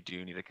 you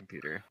do need a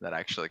computer that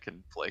actually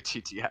can play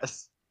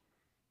TTS.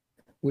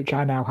 Which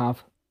I now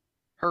have.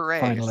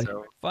 Hooray! Finally.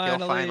 So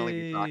you'll finally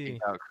be talking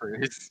about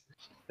Cruise.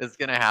 It's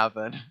gonna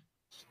happen.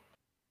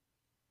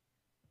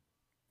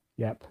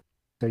 Yep.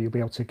 So you'll be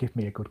able to give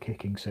me a good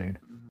kicking soon.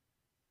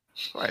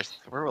 Of course,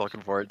 we're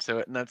looking forward to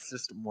it, and that's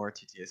just more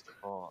TTS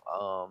people.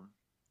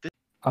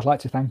 I'd like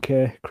to thank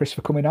Chris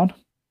for coming on,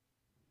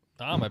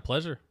 My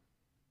pleasure.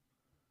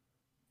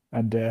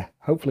 and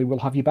hopefully we'll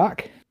have you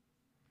back.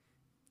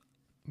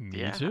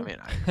 Me Yeah, too. I mean,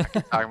 I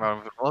keep talking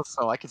about it,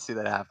 so I can see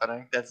that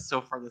happening. That's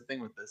so far the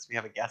thing with this. We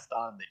have a guest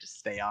on, they just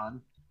stay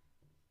on.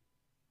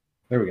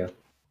 There we go.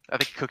 I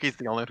think Cookie's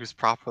the only one who's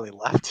properly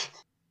left.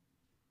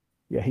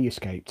 Yeah, he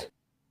escaped.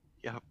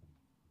 Yep.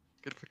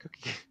 Good for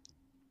Cookie.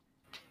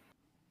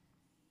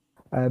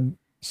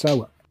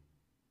 So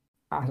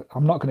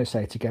I'm not going to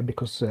say it again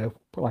because,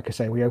 like I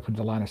say, we opened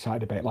the line of sight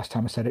debate last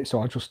time I said it. So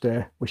I'll just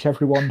wish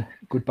everyone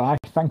goodbye.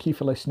 Thank you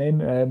for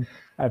listening.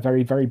 A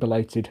very, very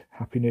belated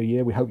Happy New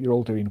Year. We hope you're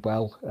all doing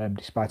well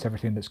despite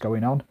everything that's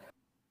going on.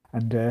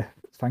 And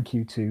thank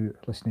you to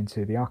listening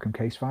to the Arkham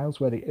Case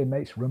Files, where the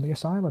inmates run the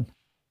asylum.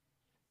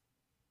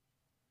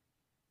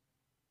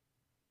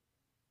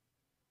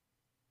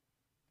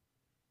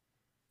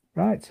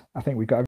 Right. I think we've got